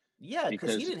doing it. Yeah,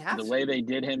 because he didn't have the way they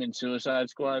did him in Suicide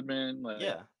Squad, man.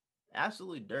 Yeah,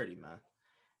 absolutely dirty, man.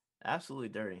 Absolutely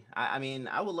dirty. I mean,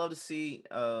 I would love to see.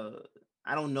 I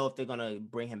don't know if they're gonna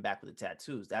bring him back with the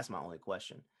tattoos. That's my only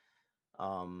question.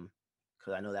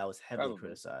 Because I know that was heavily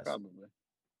criticized. Probably.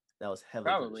 That was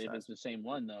heavily criticized. If it's the same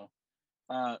one though.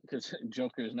 Because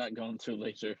Joker is not going through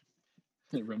laser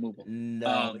removal.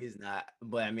 No, he's not.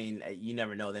 But I mean, you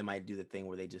never know. They might do the thing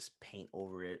where they just paint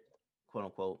over it, quote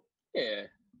unquote. Yeah.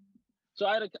 So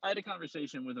I had a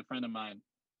conversation with a friend of mine.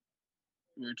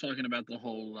 We were talking about the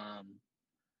whole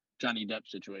Johnny Depp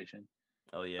situation.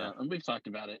 Oh yeah. And we've talked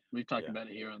about it. We've talked Yeah. about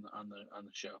it here on the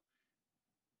show.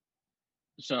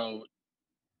 So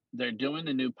they're doing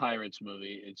the new Pirates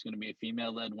movie. It's going to be a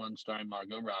female-led one starring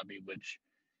Margot Robbie. Which,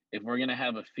 if we're going to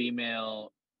have a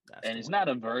female, That's and the it's one.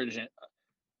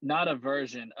 not a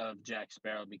version of Jack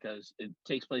Sparrow because it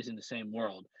takes place in the same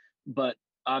world, but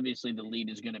obviously the lead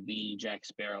is going to be Jack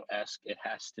Sparrow-esque. It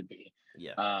has to be.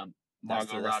 Yeah. Margot that's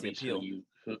the Robbie is appeal.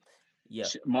 Yeah.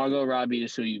 Margot Robbie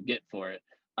is who you get for it.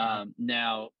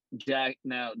 Now Jack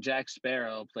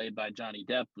Sparrow, played by Johnny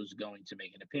Depp, was going to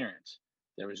make an appearance.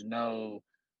 There was no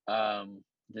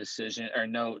decision or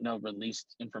no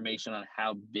released information on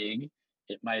how big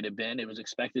it might have been. It was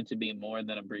expected to be more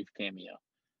than a brief cameo.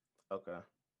 Okay.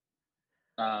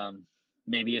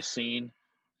 Maybe a scene.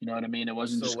 You know what I mean? It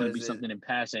wasn't So just going to what be is it? something in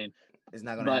passing. It's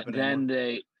not going to But happen then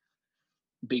anymore.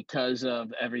 because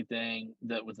of everything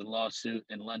that with the lawsuit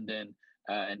in London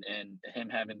and him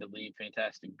having to leave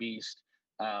Fantastic Beast,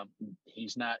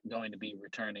 he's not going to be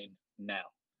returning now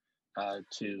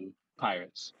to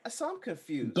Pirates. So I'm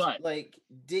confused. But Like,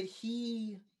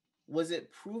 was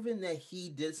it proven that he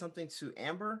did something to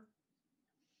Amber?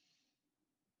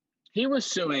 he was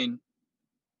suing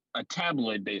a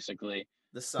tabloid, basically,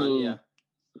 The Sun, who, yeah.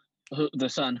 the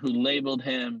Sun, who labeled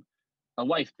him a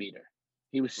wife beater.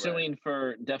 He was Right. suing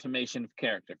for defamation of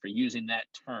character for using that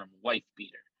term, wife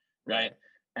beater, right?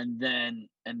 And then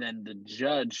the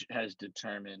judge has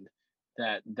determined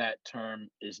that that term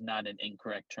is not an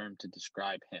incorrect term to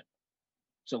describe him.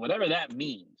 So whatever that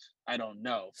means, I don't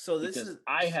know. So this because is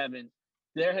I haven't.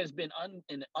 There has been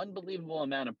an unbelievable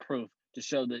amount of proof to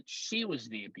show that she was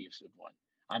the abusive one.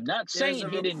 I'm not There's saying a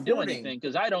he didn't do recording. anything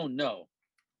because I don't know.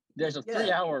 There's a Yeah.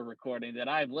 3-hour recording that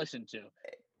I've listened to.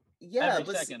 Yeah, every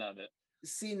but second of it.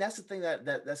 See, and that's the thing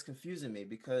that's confusing me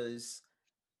because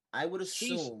I would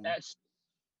assume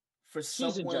for she's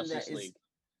in someone Justice that is League.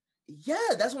 yeah,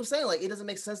 that's what I'm saying. Like, it doesn't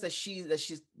make sense that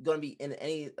she's gonna be in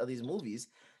any of these movies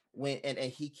when and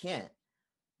he can't,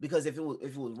 because if it was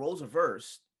roles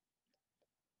reversed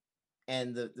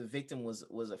and the victim was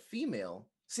a female.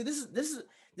 See, this is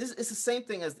it's the same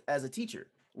thing as a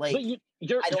teacher. Like, But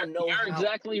you're I don't know how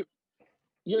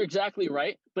you're exactly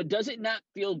right. But does it not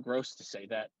feel gross to say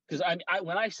that? Because I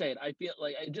when I say it, I feel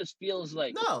like it just feels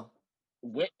like no.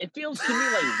 It feels to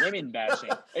me like women bashing.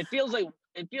 It feels like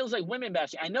women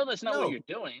bashing. I know that's not No. what you're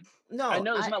doing. No, I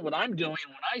know that's not what I'm doing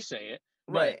when I say it.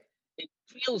 But right. it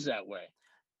feels that way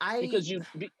Because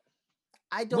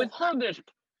I don't. With her,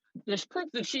 there's proof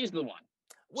that she's the one.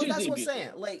 Well, She's that's the what I'm abusive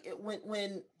saying. one. Like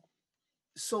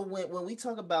when we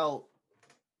talk about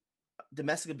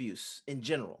domestic abuse in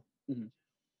general,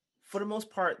 for the most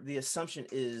part, the assumption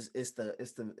is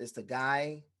the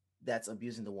guy that's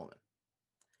abusing the woman.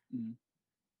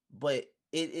 But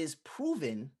it is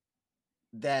proven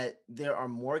that there are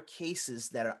more cases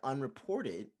that are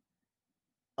unreported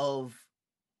of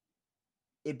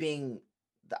it being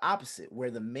the opposite,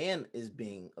 where the man is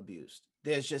being abused.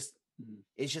 There's just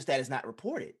it's just that it's not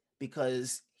reported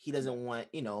because he doesn't want,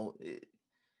 it's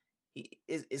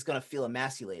going to feel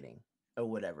emasculating or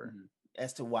whatever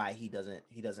as to why he doesn't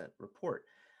report.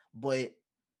 But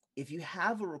if you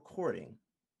have a recording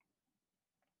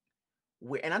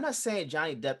where, and I'm not saying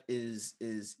Johnny Depp is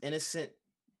innocent,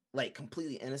 like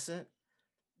completely innocent,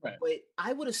 right? But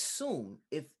I would assume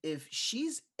if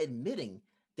she's admitting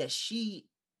that she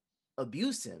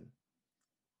abused him,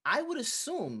 I would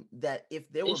assume that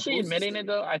if there were, is she admitting it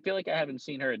though? I feel like I haven't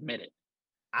seen her admit it.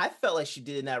 I felt like she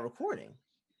did in that recording.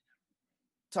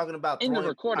 Talking about in the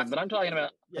recording, but I'm talking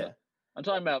about I'm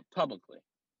talking about publicly.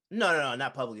 No,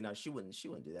 not publicly. No, she wouldn't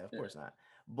do that. Of course not.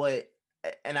 But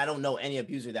and I don't know any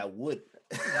abuser that would,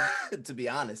 to be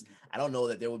honest. I don't know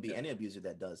that there would be any abuser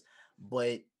that does.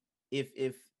 But if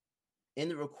in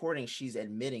the recording she's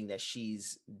admitting that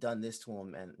she's done this to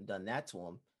him and done that to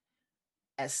him,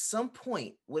 at some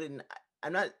point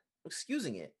I'm not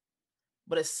excusing it,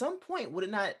 but at some point would it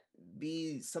not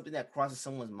be something that crosses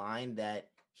someone's mind that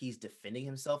he's defending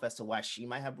himself as to why she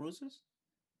might have bruises?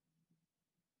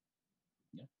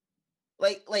 Yeah.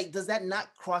 Like does that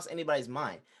not cross anybody's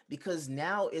mind? Because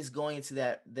now it's going into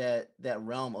that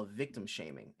realm of victim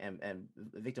shaming and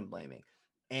victim blaming.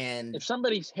 And if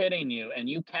somebody's hitting you and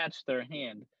you catch their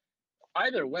hand,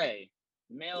 either way,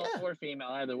 male or female,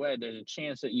 either way, there's a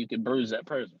chance that you could bruise that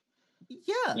person.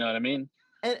 Yeah. You know what I mean?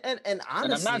 And honestly, and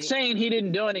I'm not saying he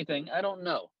didn't do anything. I don't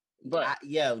know. But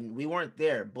we weren't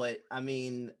there. But I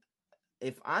mean,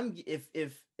 if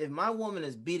my woman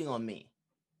is beating on me.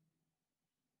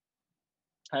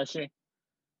 Has she?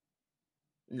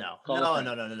 No. I'm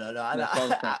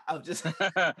just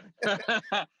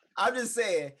I'm just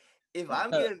saying, if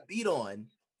I'm getting beat on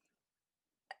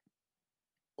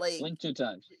like Blink 2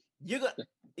 times. you're gonna,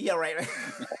 yeah, right.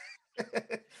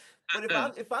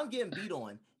 But if I'm getting beat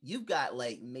on, you've got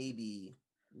like maybe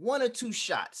 1 or 2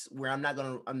 shots where I'm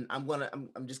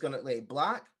just gonna like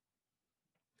block.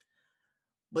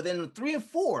 But then 3 and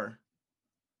 4,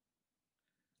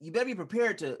 you better be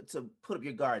prepared to put up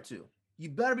your guard too. You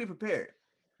better be prepared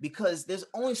because there's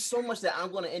only so much that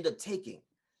I'm going to end up taking.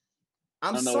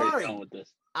 I'm sorry. With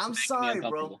this. I'm sorry,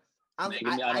 bro.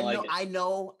 I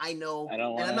know.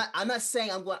 And I'm not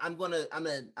saying I'm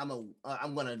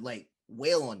gonna like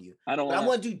wail on you. I'm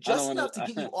gonna do just enough to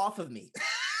get you off of me.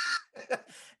 I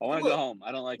want to go home.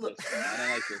 I don't like this. I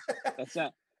don't like this. That's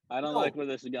not. I don't like where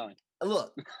this is going.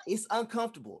 Look, it's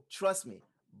uncomfortable. Trust me.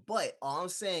 But all I'm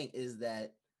saying is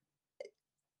that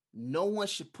no one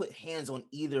should put hands on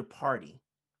either party.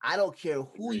 I don't care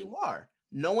who you are.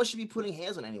 No one should be putting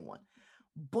hands on anyone.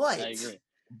 But I agree.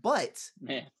 But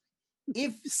man,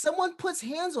 if someone puts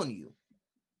hands on you,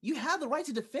 you have the right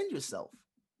to defend yourself.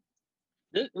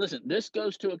 Listen, this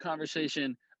goes to a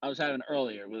conversation I was having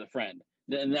earlier with a friend.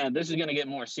 And this is going to get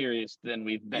more serious than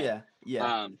we've been.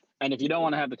 Yeah. And if you don't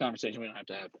want to have the conversation, we don't have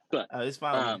to have it. But it's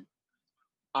fine.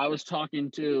 I was talking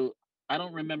to, I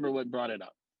don't remember what brought it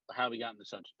up, how we got in the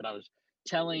subject, but I was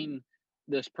telling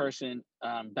this person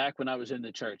back when I was in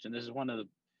the church, and this is one of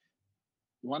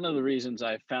the reasons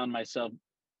I found myself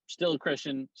still a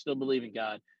Christian, still believe in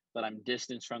God, but I'm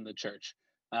distanced from the church.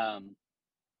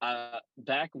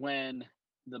 Back when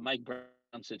the Mike Brown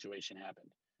situation happened,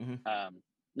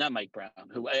 not Mike Brown,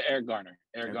 Eric Garner.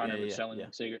 Eric Garner was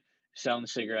selling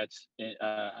cigarettes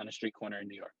on a street corner in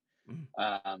New York,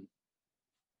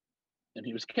 and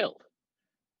he was killed.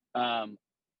 I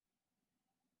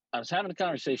was having a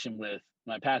conversation with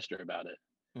my pastor about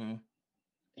it.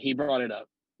 He brought it up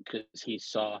because he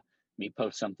saw me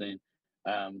post something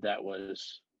that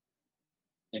was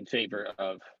in favor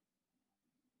of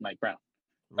Mike Brown.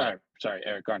 Right.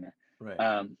 Eric Garner.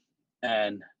 Right.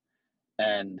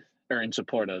 Or in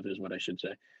support of is what I should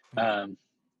say.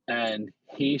 And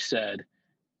he said,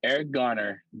 Eric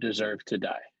Garner deserved to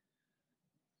die.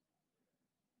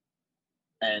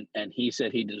 And he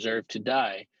said he deserved to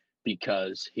die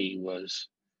because he was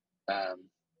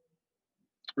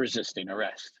resisting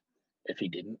arrest. If he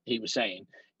didn't, he was saying,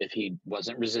 if he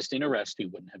wasn't resisting arrest, he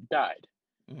wouldn't have died.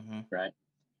 Right.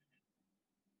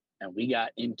 And we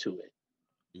got into it.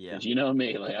 Yeah. You know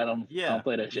me, like I don't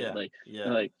play that shit. Like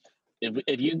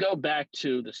if you go back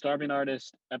to the Starving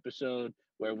Artist episode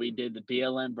where we did the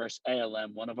BLM versus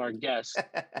ALM, one of our guests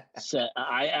said,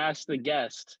 I said to the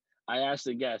guest,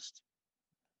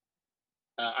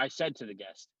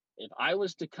 if I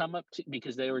was to come up to,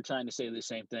 because they were trying to say the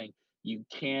same thing, you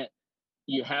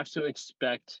have to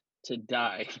expect to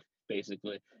die,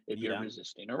 basically, if you're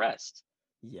resisting arrest.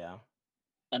 Yeah.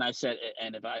 And I said,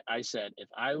 if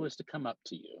I was to come up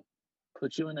to you,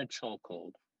 put you in a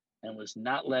chokehold, and was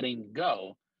not letting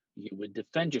go, you would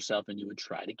defend yourself and you would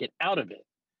try to get out of it.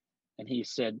 And he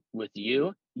said, with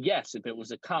you, yes, if it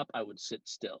was a cop, I would sit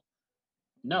still.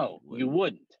 No, you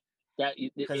wouldn't.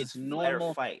 It's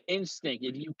normal instinct.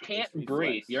 If you can't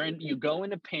breathe, you go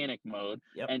into panic mode,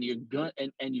 and you're good,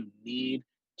 and you need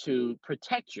to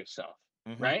protect yourself,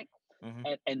 right?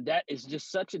 And that is just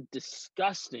such a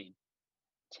disgusting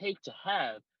take to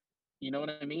have. You know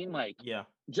what I mean? Like,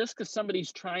 just because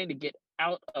somebody's trying to get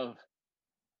out of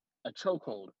a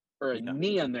chokehold or a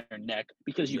knee on their neck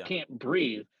because you can't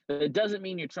breathe, it doesn't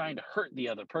mean you're trying to hurt the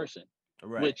other person.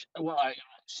 Right. Which,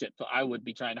 I would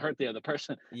be trying to hurt the other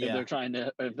person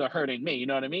if they're hurting me. You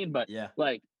know what I mean? But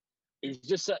like, it's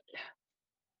just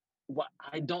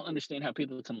I don't understand how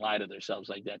people can lie to themselves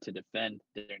like that to defend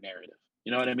their narrative.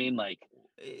 You know what I mean? Like,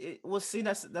 see,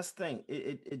 that's the thing.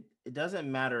 It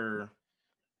doesn't matter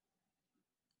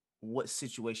what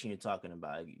situation you're talking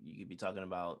about. You could be talking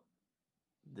about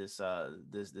this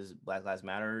Black Lives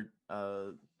Matter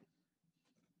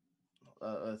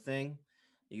thing.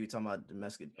 You could be talking about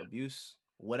domestic abuse,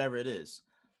 whatever it is.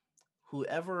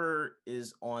 Whoever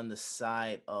is on the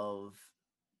side of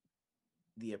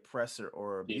the oppressor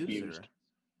or abuser,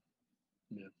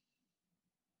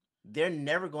 they're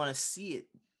never going to see it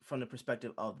from the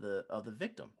perspective of the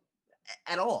victim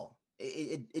at all.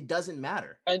 It doesn't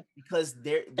matter, and because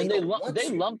they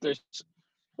lump their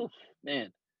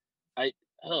man. I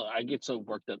get so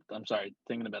worked up. I'm sorry,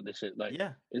 thinking about this shit. Like,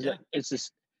 it's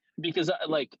just because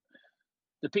like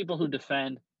the people who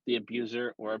defend the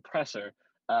abuser or oppressor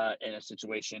in a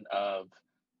situation of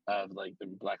like the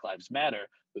Black Lives Matter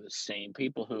are the same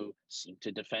people who seem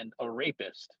to defend a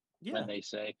rapist when they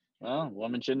say, "Well,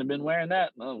 woman shouldn't have been wearing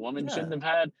that. Well, woman shouldn't have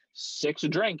had 6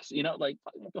 drinks." You know, like,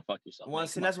 go fuck yourself. Well,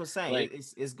 see, that's what I'm saying. Like,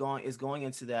 it's going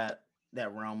into that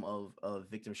that realm of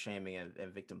victim shaming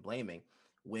and victim blaming,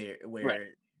 where Right.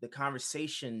 the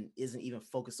conversation isn't even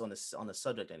focused on the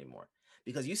subject anymore.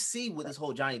 Because you see with Right. this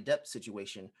whole Johnny Depp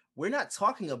situation, we're not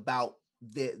talking about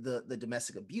the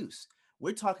domestic abuse.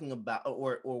 We're talking about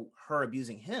or her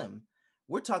abusing him.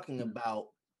 We're talking Mhm.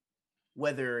 about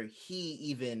whether he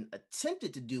even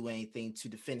attempted to do anything to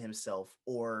defend himself,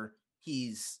 or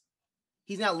he's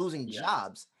not losing Yeah.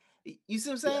 jobs. You see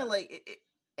what I'm Yeah. saying? Like,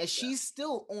 and Yeah. she's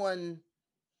still on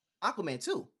Aquaman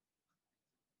too.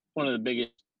 One of the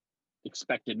biggest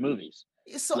expected movies.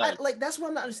 So I Like, like that's what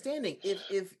I'm not understanding.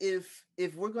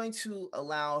 If we're going to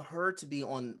allow her to be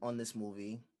on this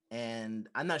movie, and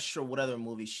I'm not sure what other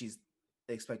movie she's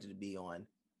expected to be on,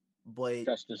 but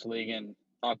Justice League and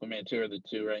Aquaman 2 are the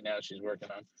two right now she's working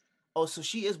on. oh, so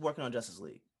she is working on Justice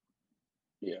League.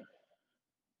 Yeah.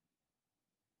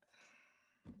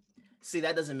 See,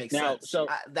 that doesn't make Now, sense. so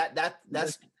That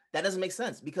doesn't make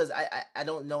sense, because I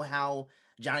don't know how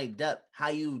Johnny Depp, how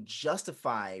you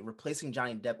justify replacing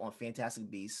Johnny Depp on Fantastic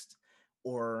Beast,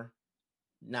 or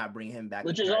not bring him back in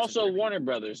which is Pirates of the also Caribbean. Warner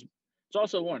Brothers. It's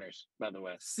also Warner's, by the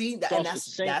way. See It's that, and also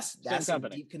same that's a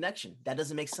company. deep connection. That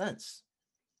doesn't make sense.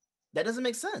 That doesn't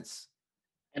make sense.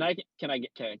 And can I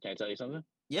tell you something?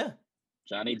 Yeah.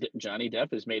 Johnny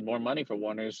Depp has made more money for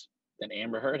Warner's than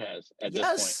Amber Heard has at this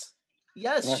point.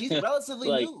 Yes, she's relatively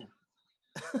Like, new.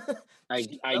 I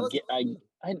She's I get relatively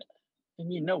new.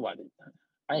 and you know what?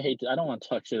 I hate to, I don't want to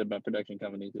talk shit about production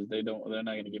companies because they're not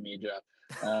going to give me a job.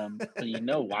 But you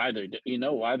know why they're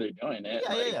doing it.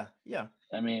 Like, Yeah.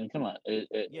 I mean, come on.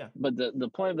 Yeah. But the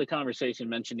point of the conversation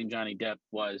mentioning Johnny Depp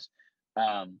was,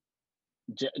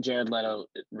 Jared Leto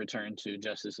returned to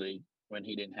Justice League when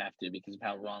he didn't have to because of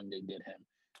how wrong they did him.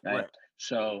 Right. Right.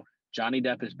 So Johnny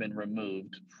Depp has been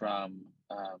removed from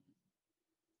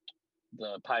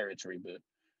the Pirates reboot.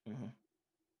 Mm-hmm.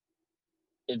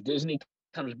 If Disney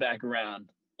comes back around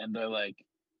and they're like,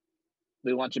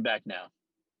 "We want you back now,"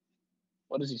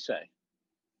 what does he say?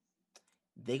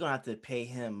 They're gonna have to pay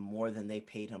him more than they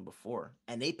paid him before,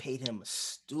 and they paid him a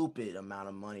stupid amount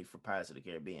of money for Pirates of the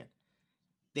Caribbean.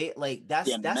 They like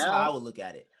The that's how I amount would look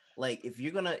at it. Like, if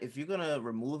you're gonna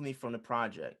remove me from the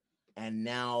project, and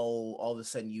now all of a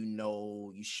sudden you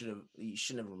shouldn't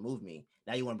have removed me.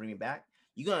 Now you want to bring me back?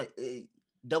 You're gonna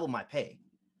double my pay.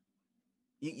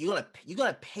 You're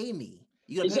gonna pay me.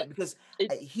 You're is gonna pay that me because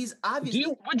it? he's obviously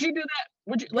Would you do that?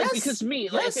 Would you, like, because yes, me,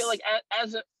 like, I feel yes.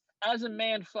 like as a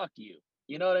man, fuck you.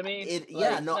 You know what I mean?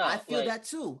 Yeah, Like, no, I no, feel like, that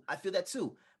too. I feel that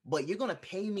too. But you're gonna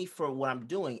pay me for what I'm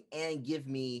doing and give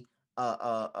me back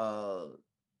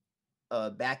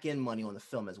end money on the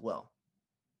film as well.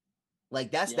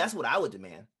 Like, yeah, that's what I would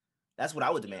demand. That's what I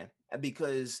would yeah. demand,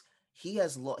 because he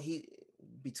has he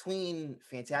between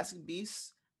Fantastic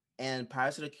Beasts and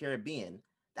Pirates of the Caribbean.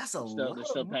 That's a Still, they're lot of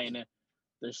still paying money.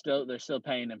 him. They're still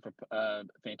paying him for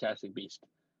Fantastic Beast.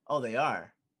 Oh, they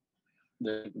are.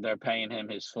 They're paying him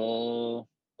his full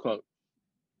quote.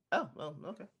 Oh, well,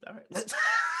 okay, all right.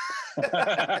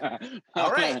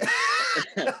 All right.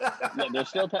 Yeah, they're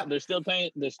still paying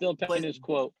but his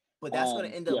quote. but that's going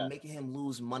to end up Yeah, making him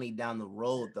lose money down the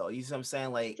road, though. You see what I'm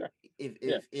saying? Like, sure. if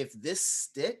Yeah, if this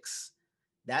sticks,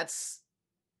 that's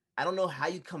I don't know how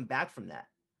you come back from that,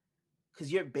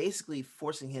 because you're basically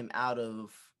forcing him out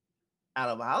of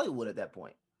Hollywood at that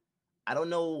point. I don't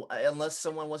know, unless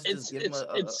someone wants to just give him a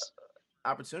it's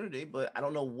opportunity, but I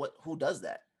don't know who does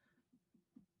that.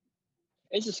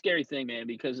 it's a scary thing, man,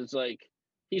 because it's like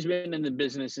he's been in the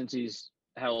business since he's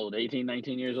how old, 18,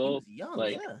 19 years He old. was young,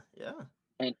 Like, yeah,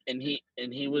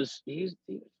 he's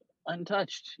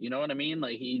untouched. You know what I mean?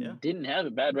 Like, he yeah. didn't have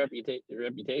a bad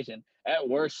reputation. At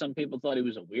worst, some people thought he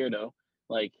was a weirdo.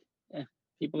 Like,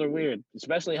 people are weird,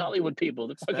 especially Hollywood people.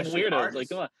 They're fucking Especially weirdos. Like,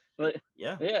 come artists. on, like,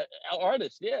 Yeah, yeah,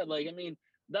 artists. Yeah, like, I mean,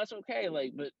 that's okay.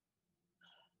 Like, but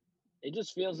it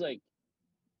just feels like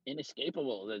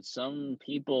inescapable that some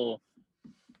people.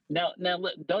 Now,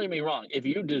 don't get me wrong. If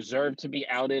you deserve to be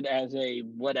outed as a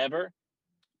whatever,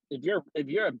 if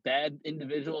you're a bad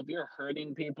individual, if you're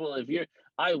hurting people,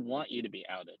 I want you to be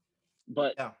outed.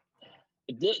 But yeah.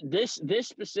 this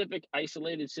specific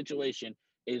isolated situation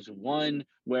is one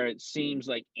where it seems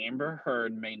like Amber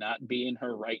Heard may not be in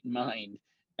her right mind,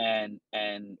 Yeah,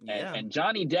 and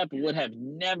Johnny Depp would have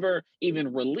never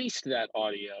even released that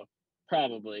audio,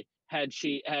 probably, had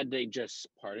they just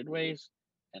parted ways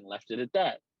and left it at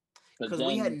that. But because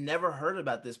we had then, never heard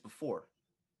about this before.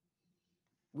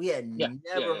 We had never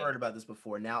yeah. heard about this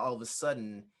before. Now all of a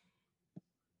sudden,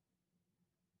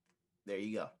 there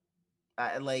you go.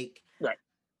 I like. Right.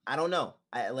 I don't know.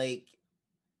 I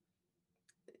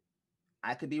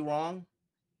could be wrong.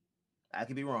 I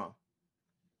could be wrong.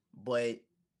 But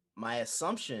my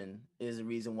assumption is the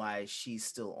reason why she's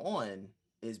still on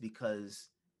is because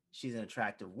she's an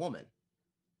attractive woman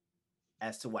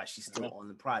as to why she's still on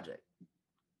the project.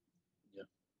 Yeah.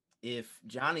 If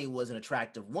Johnny was an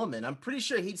attractive woman, I'm pretty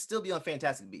sure he'd still be on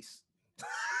Fantastic Beasts.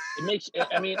 It makes,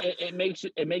 I mean, it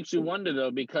makes you wonder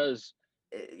though, because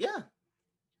Yeah,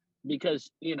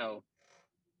 you know,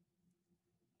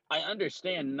 I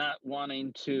understand not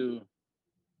wanting to,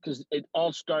 because it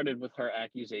all started with her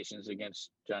accusations against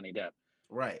Johnny Depp.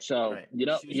 right. So Right. you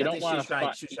don't I think want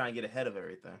to she was trying to get ahead of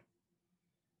everything.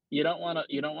 you don't want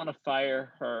to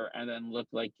fire her and then look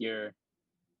like you're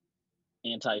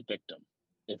anti-victim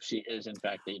if she is in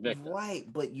fact a victim. Right,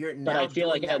 but you're But now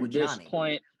doing that with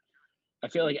Johnny. I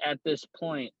feel like at this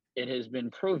point it has been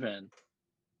proven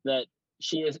that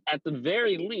she is at the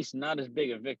very least not as big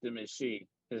a victim as she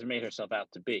has made herself out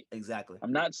to be. Exactly.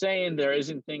 I'm not saying there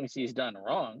isn't things he's done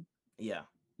wrong. Yeah.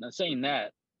 I'm not saying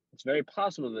that. It's very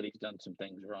possible that he's done some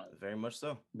things wrong. Very much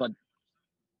so. But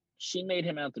she made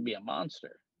him out to be a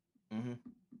monster. Mm-hmm.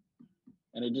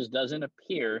 And it just doesn't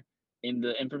appear in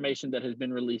the information that has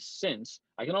been released since.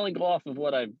 I can only go off of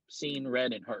what I've seen,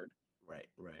 read, and heard. Right,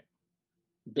 right.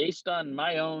 Based on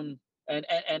my own, and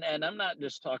I'm not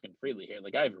just talking freely here.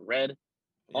 Like, I've read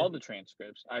all the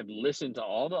transcripts. I've listened to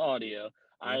all the audio.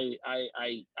 I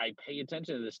pay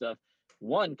attention to this stuff.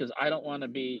 One, because I don't want to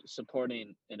be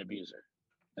supporting an abuser.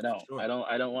 No, sure. I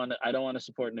don't want to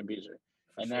support an abuser.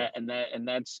 That's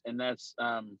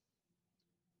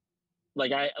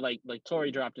like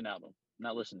Tory dropped an album. I'm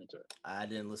not listening to it. I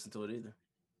didn't listen to it either.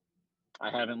 I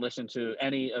haven't listened to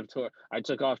any of Tory. I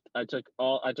took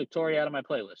Tory out of my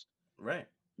playlist. Right.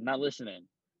 I'm not listening.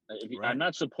 I'm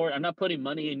not putting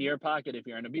money in your pocket if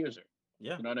you're an abuser.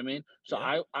 Yeah. You know what I mean? So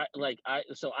I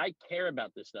care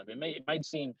about this stuff. It might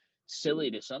seem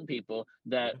silly to some people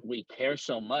that we care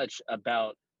so much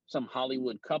about some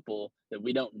Hollywood couple that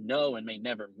we don't know and may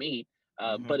never meet.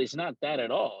 But it's not that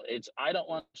at all. It's, I don't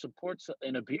want to support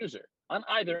an abuser on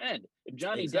either end. If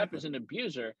Johnny Depp is an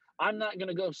abuser, I'm not going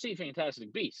to go see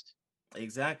Fantastic Beasts.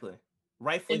 Exactly.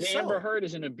 Rightfully so. If Amber Heard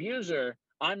is an abuser,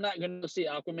 I'm not going to see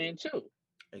Aquaman 2.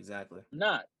 Exactly.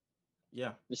 Not.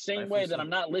 Yeah. The same way that I'm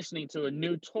not listening to a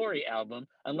new Tory album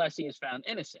unless he is found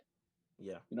innocent.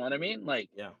 Yeah. You know what I mean? Like,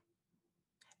 yeah.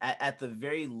 At the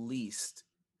very least,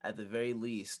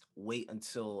 wait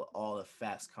until all the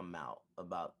facts come out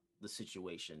about the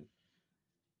situation.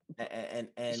 And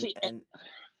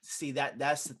see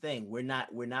that's the thing. We're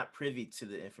not privy to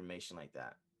the information like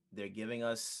that. They're giving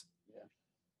us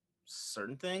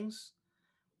certain things,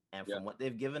 and from what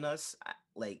they've given us,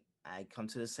 I come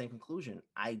to the same conclusion.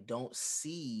 I don't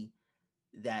see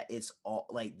that it's all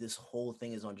like this whole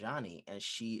thing is on Johnny and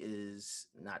she is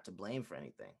not to blame for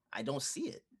anything. I don't see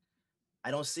it.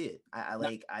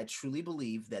 I truly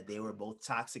believe that they were both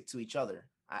toxic to each other.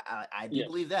 I do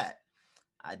believe that.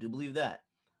 I do believe that.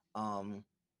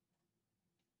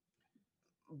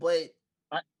 But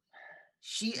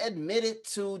she admitted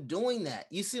to doing that.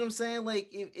 You see what I'm saying? Like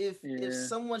if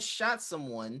someone shot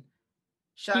someone,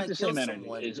 and killed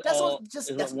someone, that's all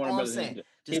I'm saying.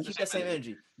 Just keep that same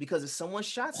energy. Because if someone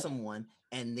shot someone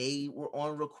and they were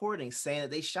on recording saying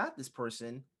that they shot this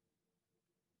person,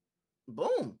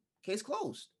 boom, case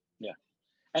closed. Yeah.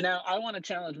 And now I want to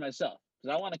challenge myself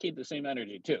because I want to keep the same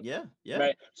energy too. Yeah. Yeah.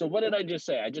 Right. So what did I just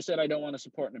say? I just said I don't want to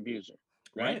support an abuser.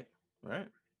 Right. Right.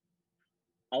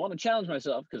 I want to challenge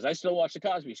myself because I still watch The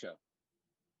Cosby Show.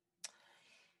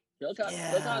 Bill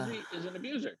Cosby is an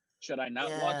abuser. Should I not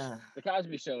watch The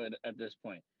Cosby Show at this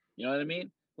point? You know what I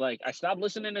mean? Like, I stopped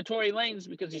listening to Tory Lanez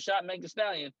because he shot Meg Thee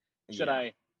Stallion. Should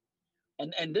I?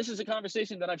 And this is a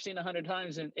conversation that I've seen 100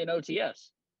 times in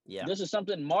OTS. Yeah. This is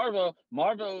something Marvo,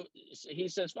 he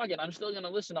says, fuck it, I'm still going to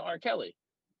listen to R. Kelly.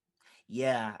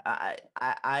 Yeah,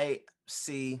 I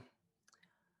see.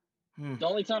 The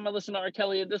only time I listen to R.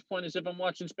 Kelly at this point is if I'm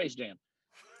watching Space Jam.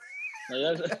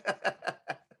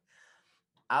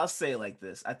 I'll say it like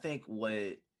this. I think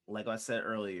like I said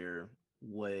earlier,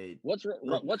 what's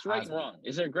right and wrong?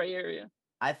 Is there a gray area?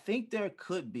 I think there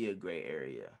could be a gray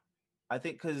area. I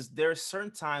think because there are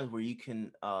certain times where you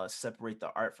can separate the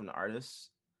art from the artist,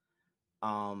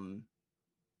 and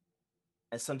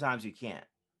sometimes you can't.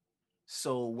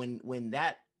 So when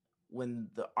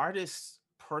the artist's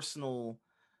personal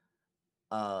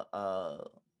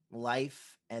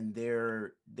life and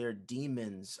their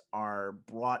demons are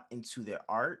brought into their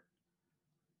art,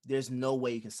 there's no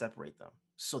way you can separate them.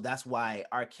 So that's why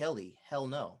R. Kelly, hell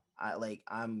no.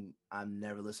 I'm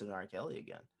never listening to R. Kelly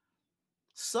again.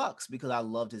 Sucks because I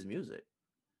loved his music.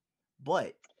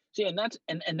 But see, and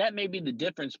that may be the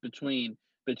difference between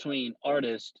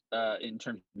artists in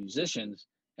terms of musicians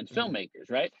and filmmakers,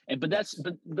 right? And but that's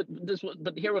Yes.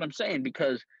 but hear what I'm saying,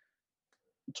 because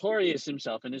Tori is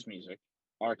himself in his music,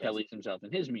 R. Yes. Kelly's himself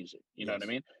in his music. You know what I Yes.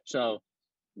 mean? So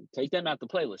take them out the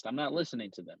playlist. I'm not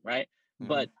listening to them, right? Mhm.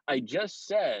 But I just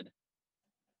said,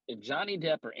 if Johnny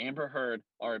Depp or Amber Heard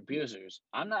are abusers,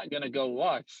 I'm not gonna go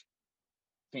watch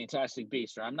Fantastic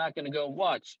Beasts, or I'm not gonna go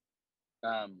watch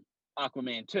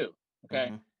Aquaman 2. Okay.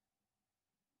 Mhm.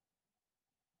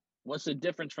 What's the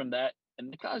difference from that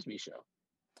and the Cosby Show?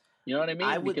 You know what I I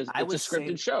mean? would Because I it's a would say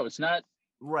scripted show. It's not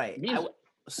right. music.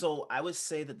 So I would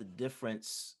say that the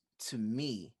difference to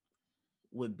me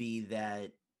would be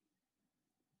that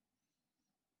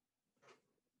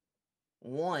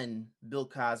one, Bill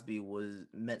Cosby was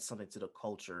meant something to the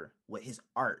culture. What his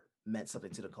art meant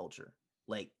something to the culture.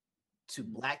 Like to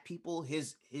black people,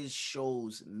 his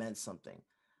shows meant something.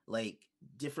 Like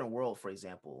Different World, for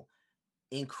example,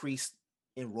 increased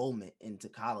enrollment into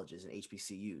colleges and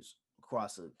HBCUs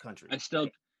across the country. I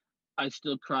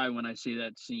still cry when I see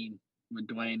that scene with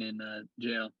Dwayne in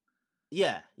jail when he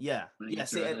Yeah.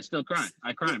 gets See, arrested. I still cry.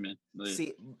 I cry, it, man. Like,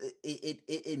 see,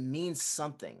 it means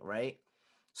something, right?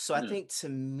 So I yeah. think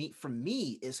for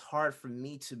me, it's hard for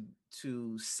me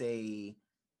to say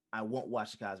I won't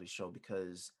watch the Cosby Show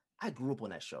because I grew up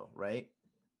on that show, right?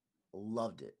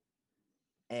 Loved it.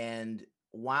 And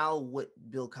while what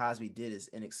Bill Cosby did is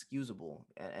inexcusable,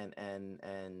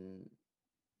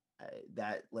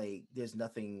 that like there's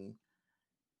nothing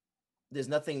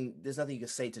you can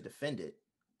say to defend it.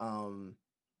 Um,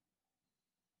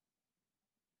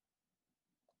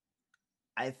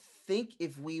 I think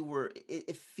if we were,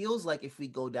 it feels like if we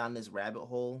go down this rabbit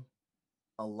hole,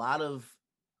 a lot of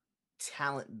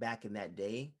talent back in that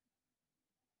day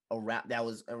around that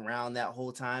was around that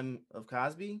whole time of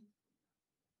Cosby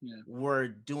Yeah. were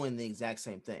doing the exact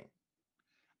same thing.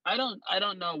 I don't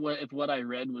know if what I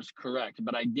read was correct,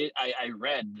 but I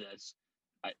read this.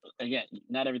 Again,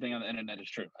 not everything on the internet is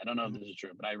true. I don't know if Mhm. this is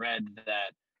true, but I read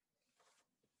that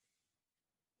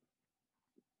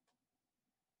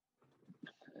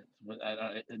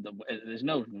there's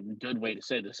no good way to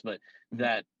say this, but Mhm.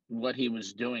 that what he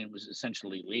was doing was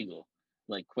essentially legal.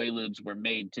 Like Quaaludes were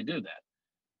made to do that,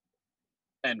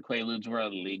 and Quaaludes were a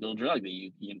legal drug that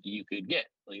you could get.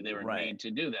 Like they were Right, made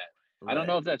to do that. I don't right.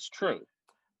 know if that's true,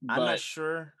 I'm not but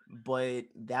sure, but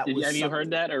that was have you heard something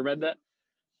that or read that?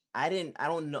 I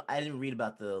don't know. I didn't read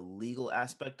about the legal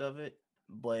aspect of it,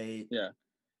 but Yeah.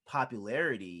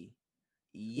 popularity,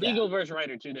 yeah. Legal versus right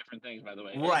are two different things, by the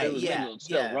way. If it Right, was yeah, legal, it's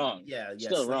still yeah, wrong. yeah.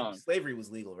 Still wrong. Slavery was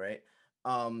legal, right?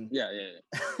 Um Yeah, yeah,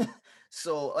 yeah.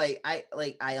 so I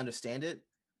understand it.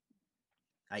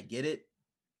 I get it.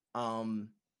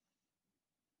 Um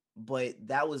but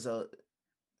that was a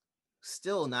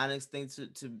still not a thing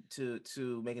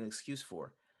to make an excuse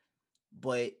for.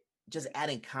 But just Right.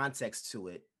 adding context to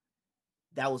it,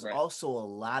 that was Right. also a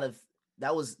lot of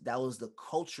that was the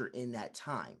culture in that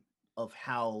time of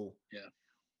how Yeah.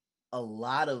 a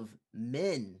lot of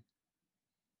men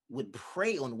would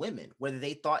prey on women, whether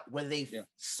they Yeah.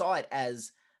 saw it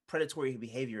as predatory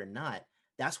behavior or not.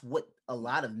 That's what a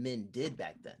lot of men did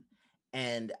back then.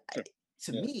 And Sure.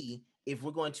 to Yeah. me, if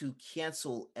we're going to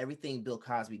cancel everything Bill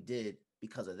Cosby did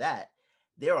because of that,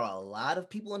 there are a lot of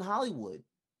people in Hollywood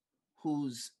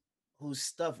whose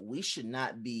stuff we should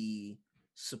not be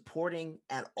supporting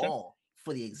at Sure. all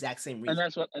for the exact same And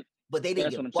reason. But they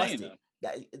didn't that's what get I'm saying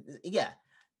busted. though. Yeah,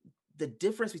 the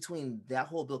difference between that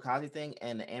whole Bill Cosby thing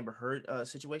and the Amber Heard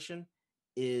situation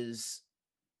is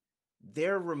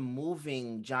they're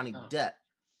removing Johnny Oh, Depp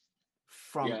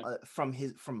yeah.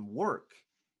 from work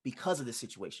because of this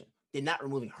situation. They're not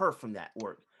removing her from that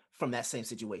work from that same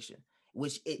situation,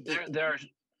 which There are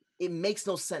it makes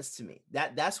no sense to me.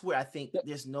 That's where I think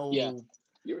there's yeah. no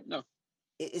You're no.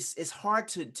 it's hard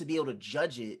to be able to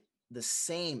judge it the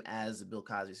same as the Bill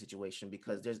Cosby situation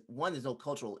because there's no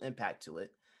cultural impact to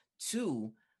it.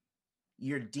 Two,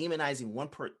 you're demonizing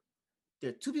there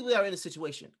are two people that are in a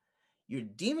situation. You're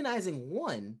demonizing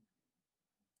one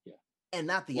Yeah. and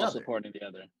not the While other. supporting the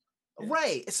other. Yeah.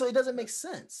 Right. So it doesn't Yeah. make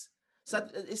sense. So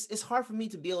it's hard for me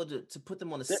to be able to put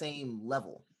them on the There, same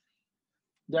level.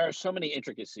 there are so many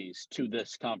intricacies to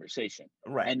this conversation.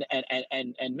 Right.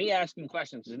 And me asking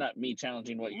questions is not me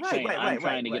challenging what you're Right, saying. right, I'm right, right,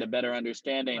 trying to get right, a better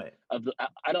understanding right, of the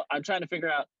I don't I'm trying to figure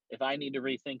out if I need to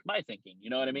rethink my thinking. You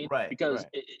know what I mean? right, Because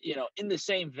right. in the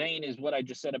same vein as what I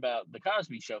just said about the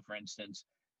Cosby show, for instance,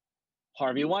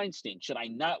 Harvey Weinstein. Should I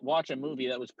not watch a movie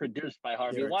that was produced by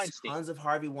Harvey There are Weinstein? tons of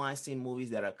Harvey Weinstein movies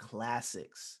that are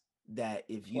classics that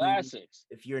Classics.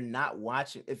 if you're not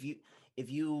watching if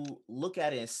you look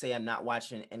at it and say I'm not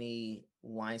watching any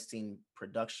Weinstein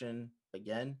production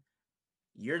again,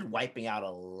 you're wiping out a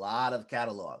lot of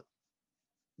catalog,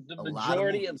 The a lot of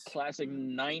majority of movies. classic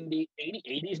 90, 80,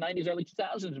 80s, 90s, early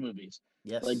 2000s movies.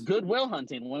 Like Yes, Good Will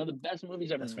Hunting, one of the best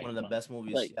movies ever that's one of made. the best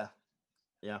movies. Like Yeah,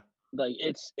 yeah, like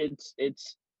it's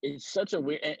such a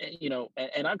weird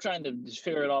and I'm trying to just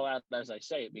figure it all out as I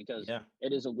say it because yeah,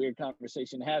 it is a weird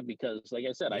conversation to have because like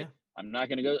I said yeah. I'm not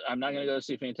gonna go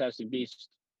see Fantastic Beasts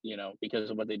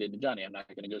because of what they did to Johnny. I'm not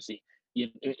gonna go see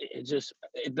it's just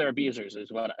they're abusers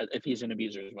is what if he's an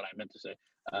abuser is what I meant to say.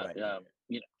 Right,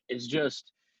 right, It's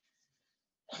just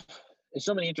there's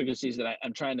so many intricacies that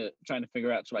I'm trying to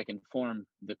figure out so I can form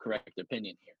the correct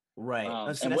opinion here. right.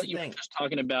 See, And that's what the you were thing. just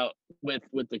talking about with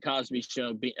the Cosby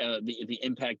Show, the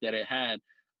impact that it had,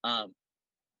 um,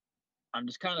 I'm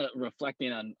just kind of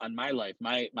reflecting on my life,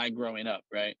 my growing up,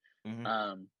 right? Hmm.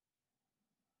 Um,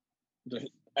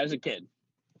 as a kid,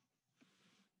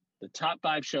 the top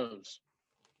 5 shows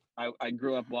I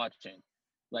grew up watching,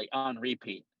 like on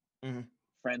repeat. Hmm.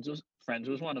 Friends was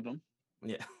one of them.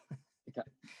 Yeah,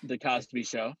 The Cosby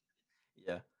Show,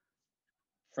 yeah.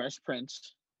 Fresh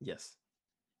Prince, Yes,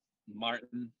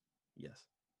 Martin, yes,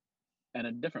 and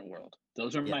A Different World.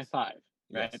 Those are my yes, 5,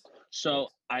 right? yes, So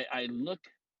yes. I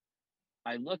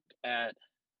look at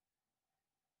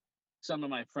some of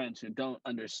my friends who don't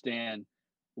understand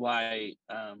why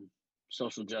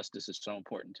social justice is so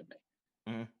important to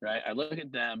me, Hmm. right? I look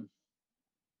at them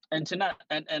and to not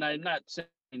and I'm not saying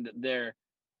that they're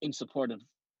in support of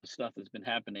the stuff that's been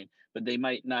happening, but they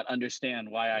might not understand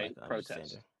why I Like I understand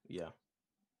protest. it. Yeah,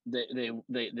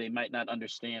 They might not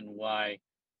understand why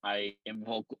I am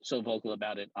so vocal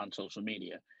about it on social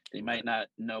media. They right. might not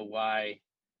know why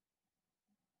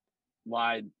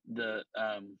the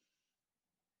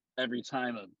every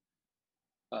time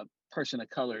a person of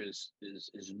color is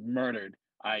murdered,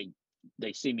 I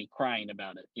they see me crying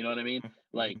about it. You know what I mean?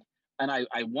 Like, Hmm. and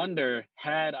I wonder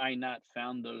had I not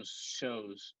found those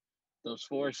shows, those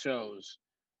 4 shows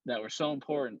that were so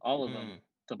important, all of them Hmm.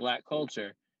 to Black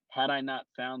culture, had I not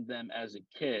found them as a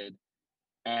kid,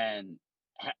 and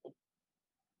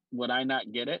would I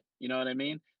not get it? You know what I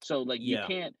mean? So like you Yeah.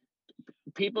 can't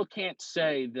people can't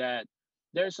say that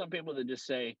there's some people that just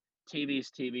say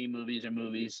TV's TV, movies are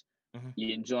movies. Hmm.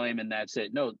 You enjoy them and that's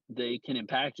it. No, they can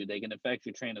impact you. They can affect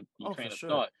your Oh, for train of sure,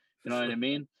 thought. for You know what I sure,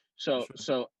 mean? for So sure.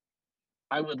 so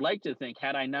I would like to think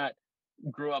had I not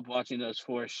grew up watching those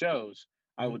 4 shows,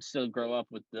 I Hmm. would still grow up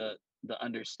with the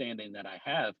understanding that I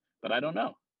have, but I don't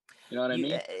know. You know what I You,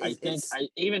 mean? I think it's I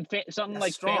even something that's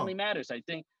like Family strong. Matters. I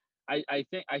think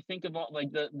of all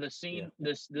like the Yeah. scene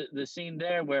the scene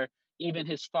there where even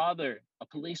his father, a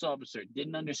police officer,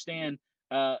 didn't understand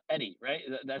Eddie, right?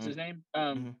 That's his name.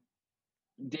 Mm-hmm.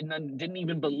 Didn't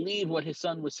even believe what his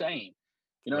son was saying.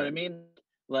 You know what I Right. mean?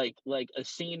 Like a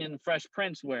scene in Fresh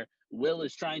Prince where Will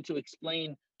is trying to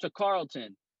explain to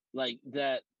Carlton like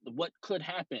that what could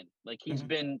happen. Like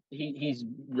Hmm. he's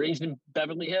raised in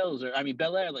Beverly Hills or I mean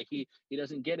Bel Air. Like he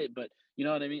doesn't get it, but you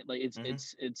know what I mean? Like Hmm.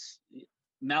 it's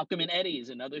Malcolm and Eddie is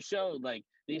another show. Like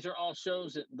these are all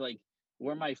shows that like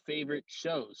were my favorite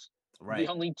shows. The Right.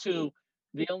 only two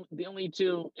the only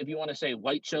two, if you want to say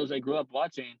white shows I grew up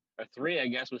watching, or three, I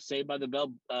guess, was Saved by the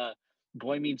Bell,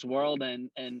 Boy Meets World, and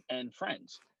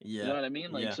Friends. You know Yeah. what I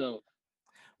mean? Like, Yeah. so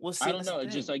Well, I see, don't that's the know.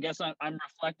 It's just thing. I guess I'm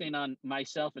reflecting on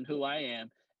myself and who I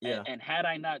am, Yeah. and had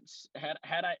I not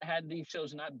had these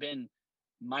shows not been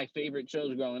my favorite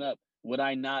shows growing up, would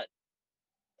I not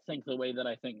think the way that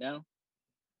I think now?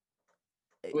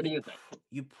 What do you think?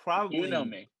 You You know probably,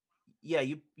 me. yeah,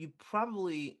 you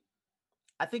probably,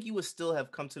 I think you would still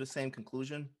have come to the same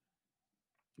conclusion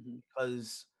Hmm.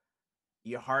 because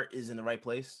your heart is in the right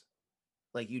place.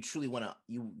 Like you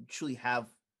truly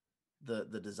have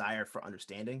the desire for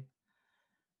understanding,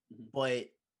 Hmm. but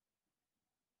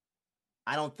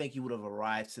I don't think you would have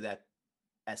arrived to that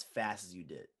as fast as you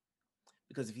did.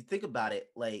 Because if you think about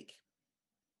it, like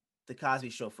the Cosby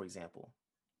Show, for example,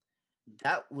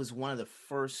 that was one of the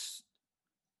first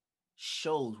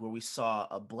shows where we saw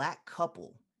a black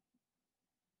couple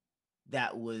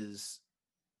that was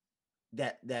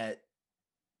that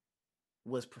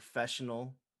was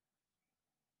professional.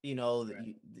 You know, that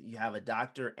Right. you have a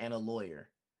doctor and a lawyer.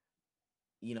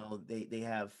 You know, they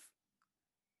have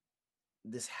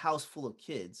this house full of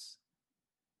kids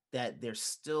that they're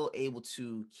still able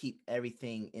to keep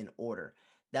everything in order.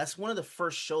 That's one of the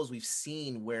first shows we've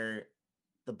seen where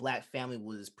the black family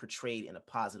was portrayed in a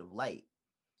positive light.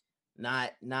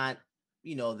 Not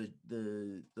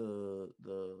the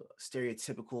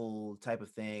stereotypical type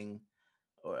of thing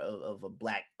or of a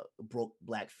broke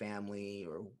black family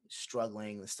or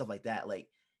struggling and stuff like that. Like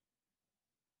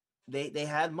they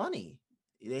had money.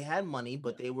 They had money, Yeah.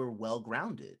 but they were well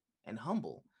grounded. and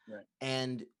humble. Right.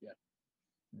 And Yeah.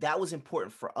 that was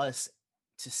important for us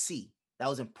to see. That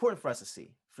was important for us to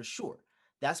see, for sure.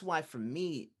 That's why, for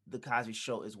me, The Cosby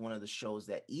Show is one of the shows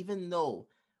that, even though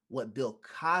what Bill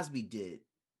Cosby did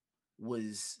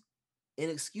was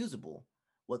inexcusable,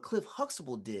 what Cliff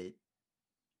Huxtable did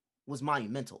was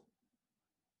monumental.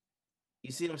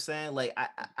 You see what I'm saying? Like,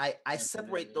 I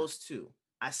separate Yeah. those two.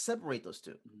 I separate those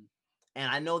two. Mhm.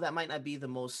 And I know that might not be the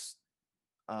most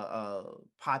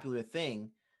popular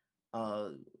thing.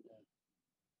 But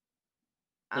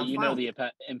I'm you fine know with the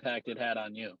it. impact it had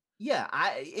on you. Yeah,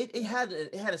 it Yeah.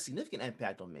 had a significant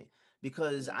impact on me,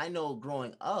 because Yeah. I know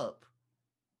growing up,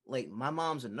 like, my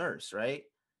mom's a nurse, right?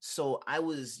 So I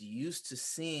was used to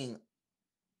seeing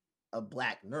a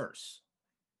black nurse.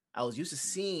 I was used to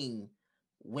seeing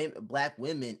black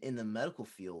women in the medical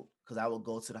field, because I would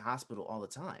go to the hospital all the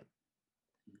time.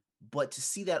 But to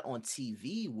see that on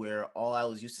TV, where all I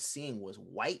was used to seeing was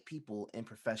white people in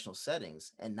professional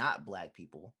settings and not black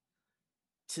people,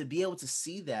 to be able to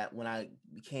see that when I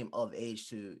became of age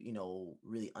to,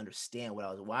 really understand what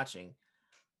I was watching,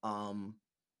 um,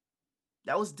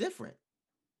 that was different.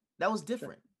 That was Sure.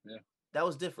 different. Yeah. That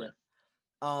was Yeah. different.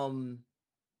 Um,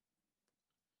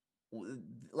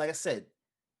 like I said,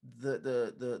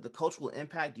 the cultural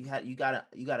impact, you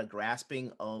got a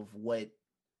grasping of what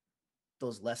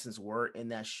those lessons were in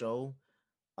that show,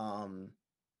 um,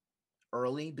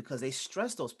 early, because they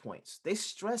stressed those points. They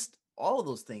stressed all of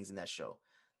those things in that show,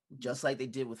 just like they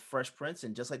did with Fresh Prince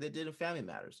and just like they did in Family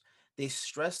Matters. They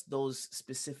stressed those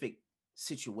specific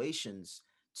situations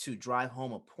to drive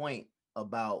home a point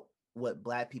about what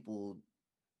black people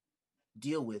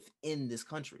deal with in this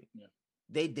country. Yeah.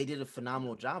 They did a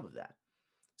phenomenal job of that.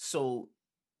 So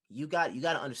you got an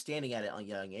understanding at a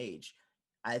young age.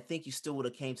 I think you still would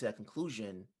have came to that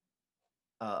conclusion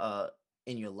uh, uh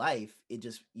in your life. It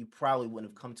just, you probably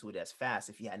wouldn't have come to it as fast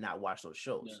if you had not watched those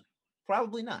Yeah. shows.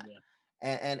 Probably not. Yeah.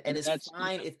 And And it's that's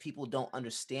fine if people don't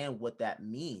understand what that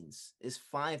means. It's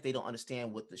fine if they don't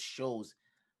understand what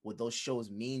those shows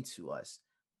mean to us.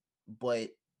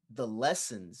 But the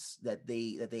lessons that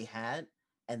they had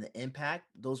and the impact,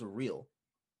 those are real.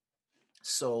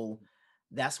 So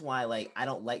that's why, like, I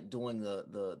don't like doing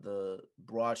the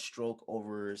broad stroke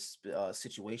over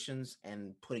situations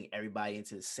and putting everybody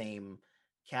into the same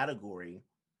category,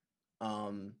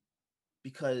 um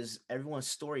because everyone's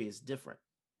story is different.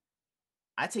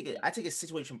 Yeah. I take it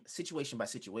situation by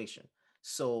situation.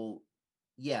 So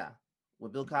yeah,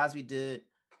 what Bill Cosby did,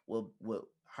 what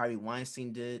Harvey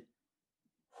Weinstein did,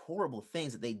 horrible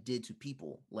things that they did to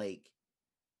people, like,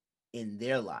 in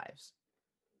their lives.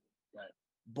 Right.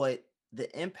 But the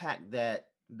impact that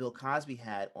Bill Cosby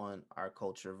had on our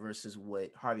culture versus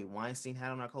what Harvey Weinstein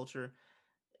had on our culture,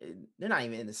 they're not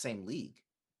even in the same league.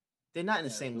 They're not in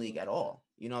the Yeah. same league Absolutely. at all.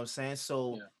 You know what I'm saying?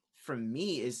 So Yeah. for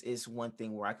me, is one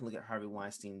thing where I can look at Harvey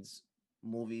Weinstein's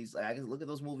movies. Like, I can look at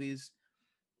those movies,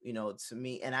 to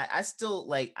me, and I still,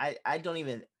 like, I don't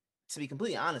even, to be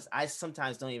completely honest, I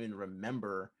sometimes don't even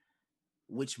remember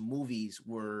which movies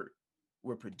were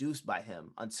produced by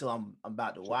him until I'm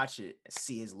about to Sure. watch it and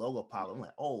see his logo pop up. Yeah. I'm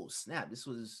like, oh snap, this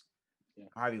was Yeah.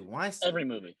 Harvey Weinstein. Every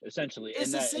movie, essentially, It's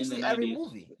in the essentially every '90s.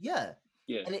 movie, yeah,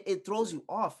 Yeah. and it throws Yeah. you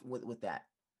off with that.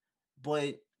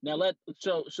 But Now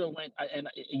so when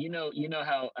you know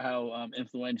how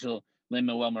influential Lin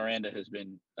Manuel Miranda has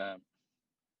been.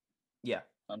 yeah,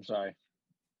 I'm sorry,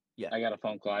 yeah, I got a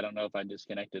phone call. I don't know if I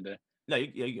disconnected it. no,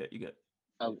 you good.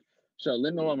 Oh, so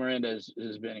Lin Manuel Miranda has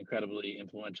been incredibly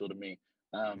influential to me,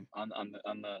 on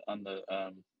the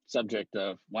subject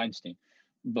of Weinstein.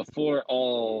 Before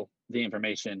all the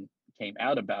information came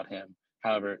out about him,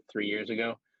 however, 3 years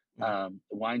ago, Mhm.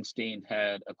 Weinstein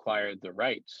had acquired the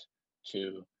rights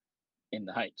to In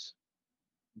the Heights,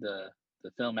 the the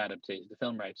film adaptation, the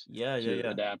film rights Yeah, yeah, to yeah,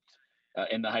 adapt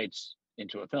In the Heights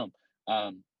into a film.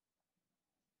 Um,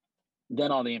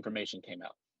 then all the information came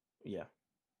out, yeah,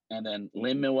 and then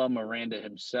Lin Manuel Miranda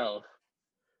himself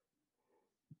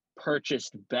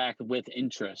purchased back with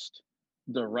interest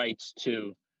the rights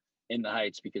to In the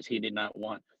Heights because he did not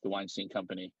want the Weinstein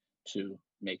Company to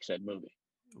make said movie.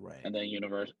 right, And then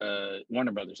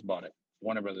Warner Brothers bought it.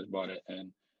 Warner Brothers bought it,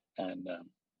 and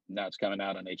now it's coming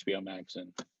out on HBO Max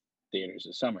and theaters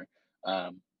this summer.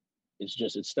 Um, it's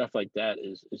stuff like that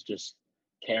is just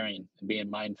caring and being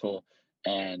mindful,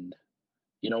 and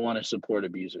you don't want to support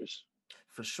abusers.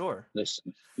 for sure, There's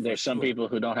for there's some sure, people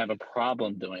who don't have a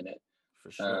problem doing it.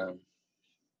 for sure. Um,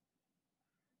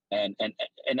 and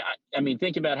I mean,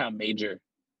 think about how major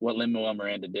what Lin Manuel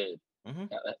Miranda did. Hmm.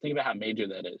 Think about how major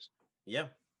that is. Yeah,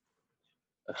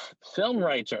 Film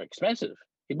rights are expensive.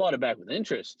 He bought it back with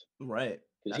interest right.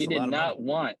 because That's he a did lot of money. not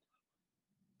want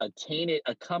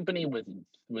a company with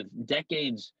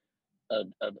decades of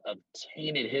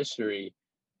tainted history,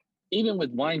 even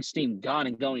with Weinstein gone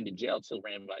and going to jail, still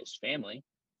ran by his family.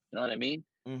 You know what I mean?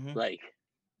 Mm-hmm. Like,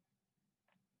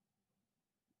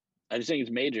 I just think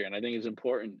it's major, and I think it's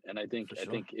important, and I think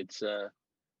it's the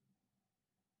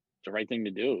right thing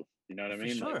to do. You know what I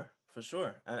mean? For sure, like, for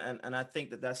sure. And I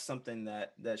think that that's something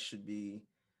that should be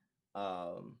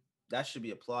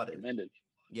applauded. commended.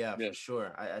 Yeah, Yeah. for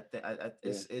sure.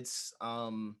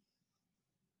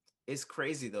 It's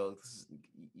crazy though. 'Cause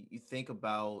you think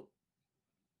about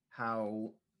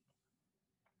how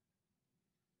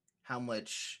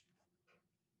much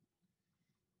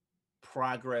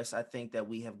progress I think that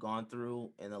we have gone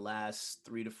through in the last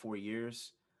 3 to 4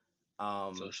 years.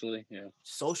 Socially, yeah.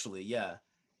 Socially, yeah.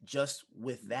 Just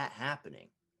with that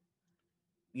happening.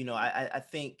 You know, I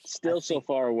think Still so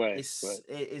far away.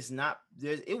 It's not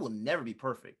there. It will never be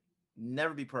perfect.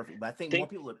 Never be perfect. But I think more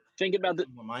people are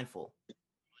more mindful.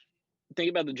 Think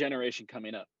about the generation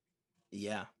coming up.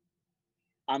 Yeah.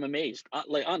 I'm amazed.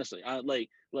 Like, honestly,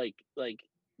 like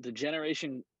the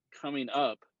generation coming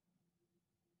up.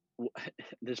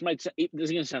 This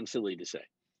is gonna sound silly to say.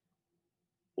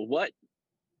 What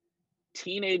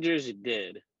teenagers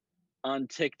did on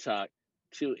TikTok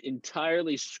to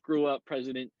entirely screw up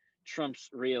President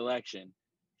Trump's reelection,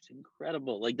 it's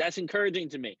incredible. Like, that's encouraging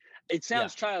to me. It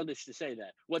sounds childish to say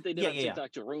that, what they did on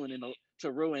TikTok to ruin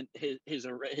his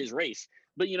race.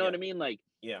 But you know what I mean? Like,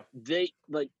 they,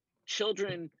 like,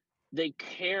 children, they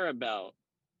care about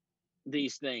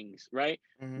these things, right?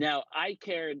 Mm-hmm. Now, I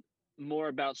cared more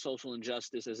about social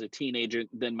injustice as a teenager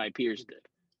than my peers did.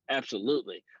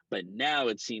 Absolutely. But now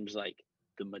it seems like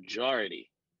the majority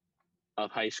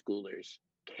of high schoolers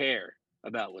care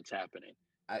about what's happening.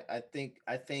 I think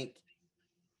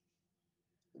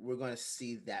we're going to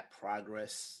see that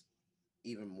progress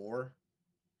even more.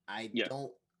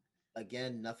 Don't,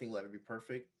 again, nothing will ever be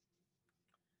perfect.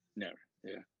 Never.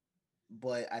 Yeah.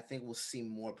 But I think we'll see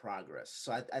more progress.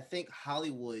 So I think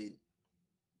Hollywood,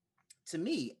 to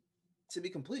me, to be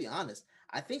completely honest,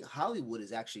 I think Hollywood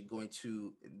is actually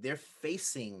they're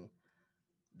facing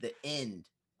the end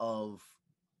of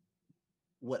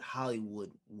what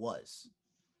Hollywood was.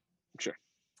 Sure.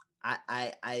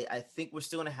 I think we're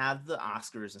still gonna have the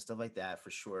Oscars and stuff like that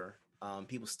for sure.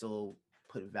 People still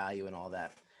put value in all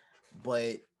that,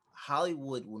 but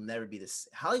Hollywood will never be this.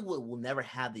 Hollywood will never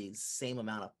have the same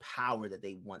amount of power that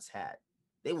they once had.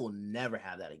 They will never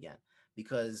have that again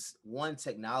because one,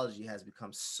 technology has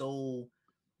become so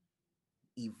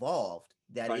evolved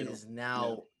that it is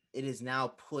now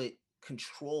put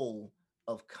control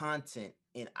of content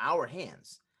in our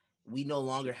hands. We no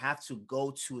longer have to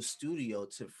go to a studio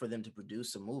for them to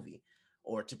produce a movie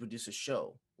or to produce a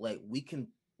show. Like, we can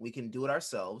do it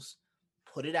ourselves,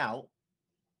 put it out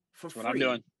for free. What I'm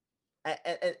doing.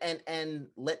 And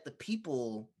let the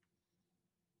people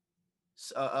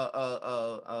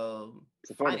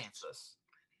finance us.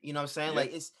 You know what I'm saying?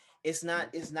 Like, it's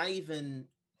not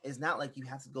like you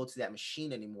have to go to that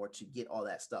machine anymore to get all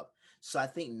that stuff. So I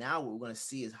think now what we're going to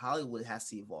see is Hollywood has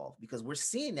to evolve, because we're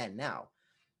seeing that now.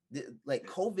 Like,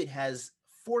 COVID has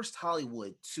forced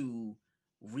Hollywood to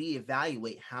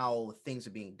reevaluate how things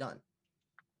are being done.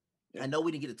 I know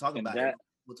we didn't get to talk about it.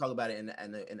 We'll talk about it in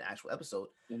the actual episode.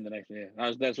 In the next,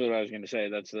 that's what I was going to say.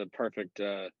 That's the perfect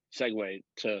segue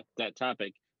to that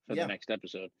topic for the next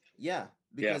episode. Yeah,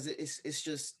 because it's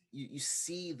just you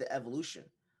see the evolution.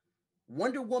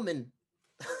 Wonder Woman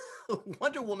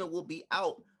will be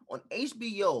out on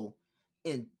HBO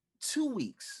in 2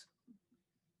 weeks.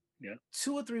 Yeah,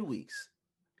 2 or 3 weeks.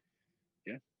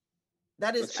 Yeah,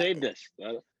 that is. Let's save this.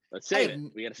 Let's save it.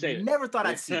 We got to save it. Never thought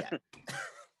I'd see that.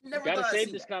 Never got to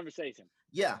save this conversation.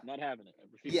 Yeah, not having it.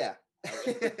 Yeah.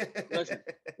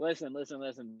 Listen.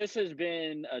 This has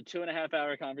been a 2.5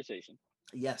 hour conversation.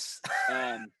 Yes.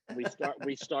 We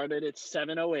started at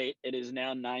 7:08. It is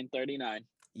now 9:39.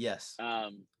 Yes.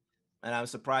 And I'm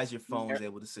surprised your phone was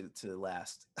able to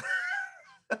last.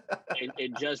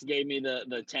 it just gave me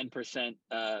the 10%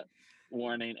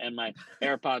 warning, and my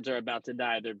AirPods are about to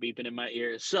die. They're beeping in my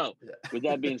ears. So, with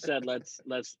that being said, let's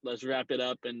wrap it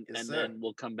up, and then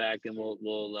we'll come back and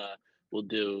we'll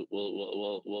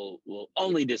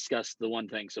only discuss the one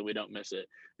thing so we don't miss it.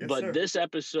 Yes, but sir. This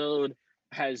episode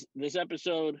has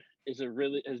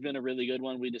been a really good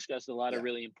one. We discussed a lot of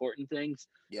really important things.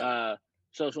 Yeah.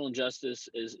 Social injustice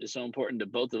is so important to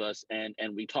both of us, and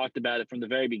we talked about it from the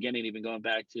very beginning, even going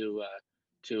back to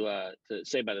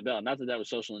Saved by the Bell. Not that was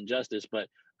social injustice, but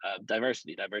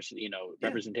diversity.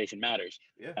 Representation matters.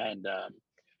 Yeah.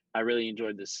 I really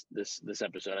enjoyed this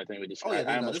episode. I think we just Oh yeah, I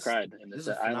no, almost cried in this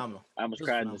this. is phenomenal. I almost This is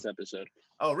cried in phenomenal. this episode.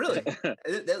 Oh really?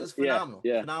 That was Yeah, phenomenal.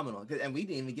 yeah. Phenomenal. And we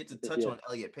didn't even get to touch Yeah. on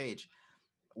Elliot Page,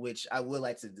 which I would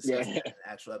like to discuss Yeah. in the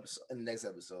actual episode, in the next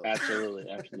episode. Absolutely.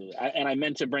 I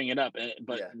meant to bring it up,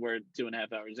 but Yeah. we're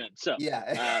 2.5 hours in. So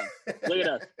Yeah. look at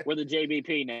us. We're the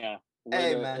JBP now.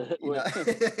 Hey man, you know.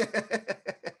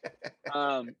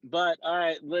 But all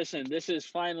right, listen, this has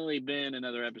finally been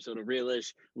another episode of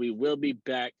Realish. We will be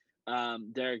back.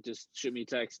 Derek, just shoot me a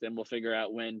text and we'll figure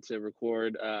out when to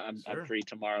record. I'm free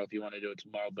tomorrow if you want to do it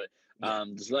tomorrow, but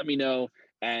just let me know.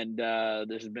 And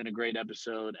this has been a great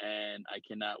episode, and I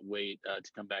cannot wait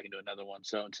to come back and do another one.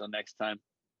 So until next time,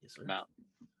 Yes, sir. I'm out.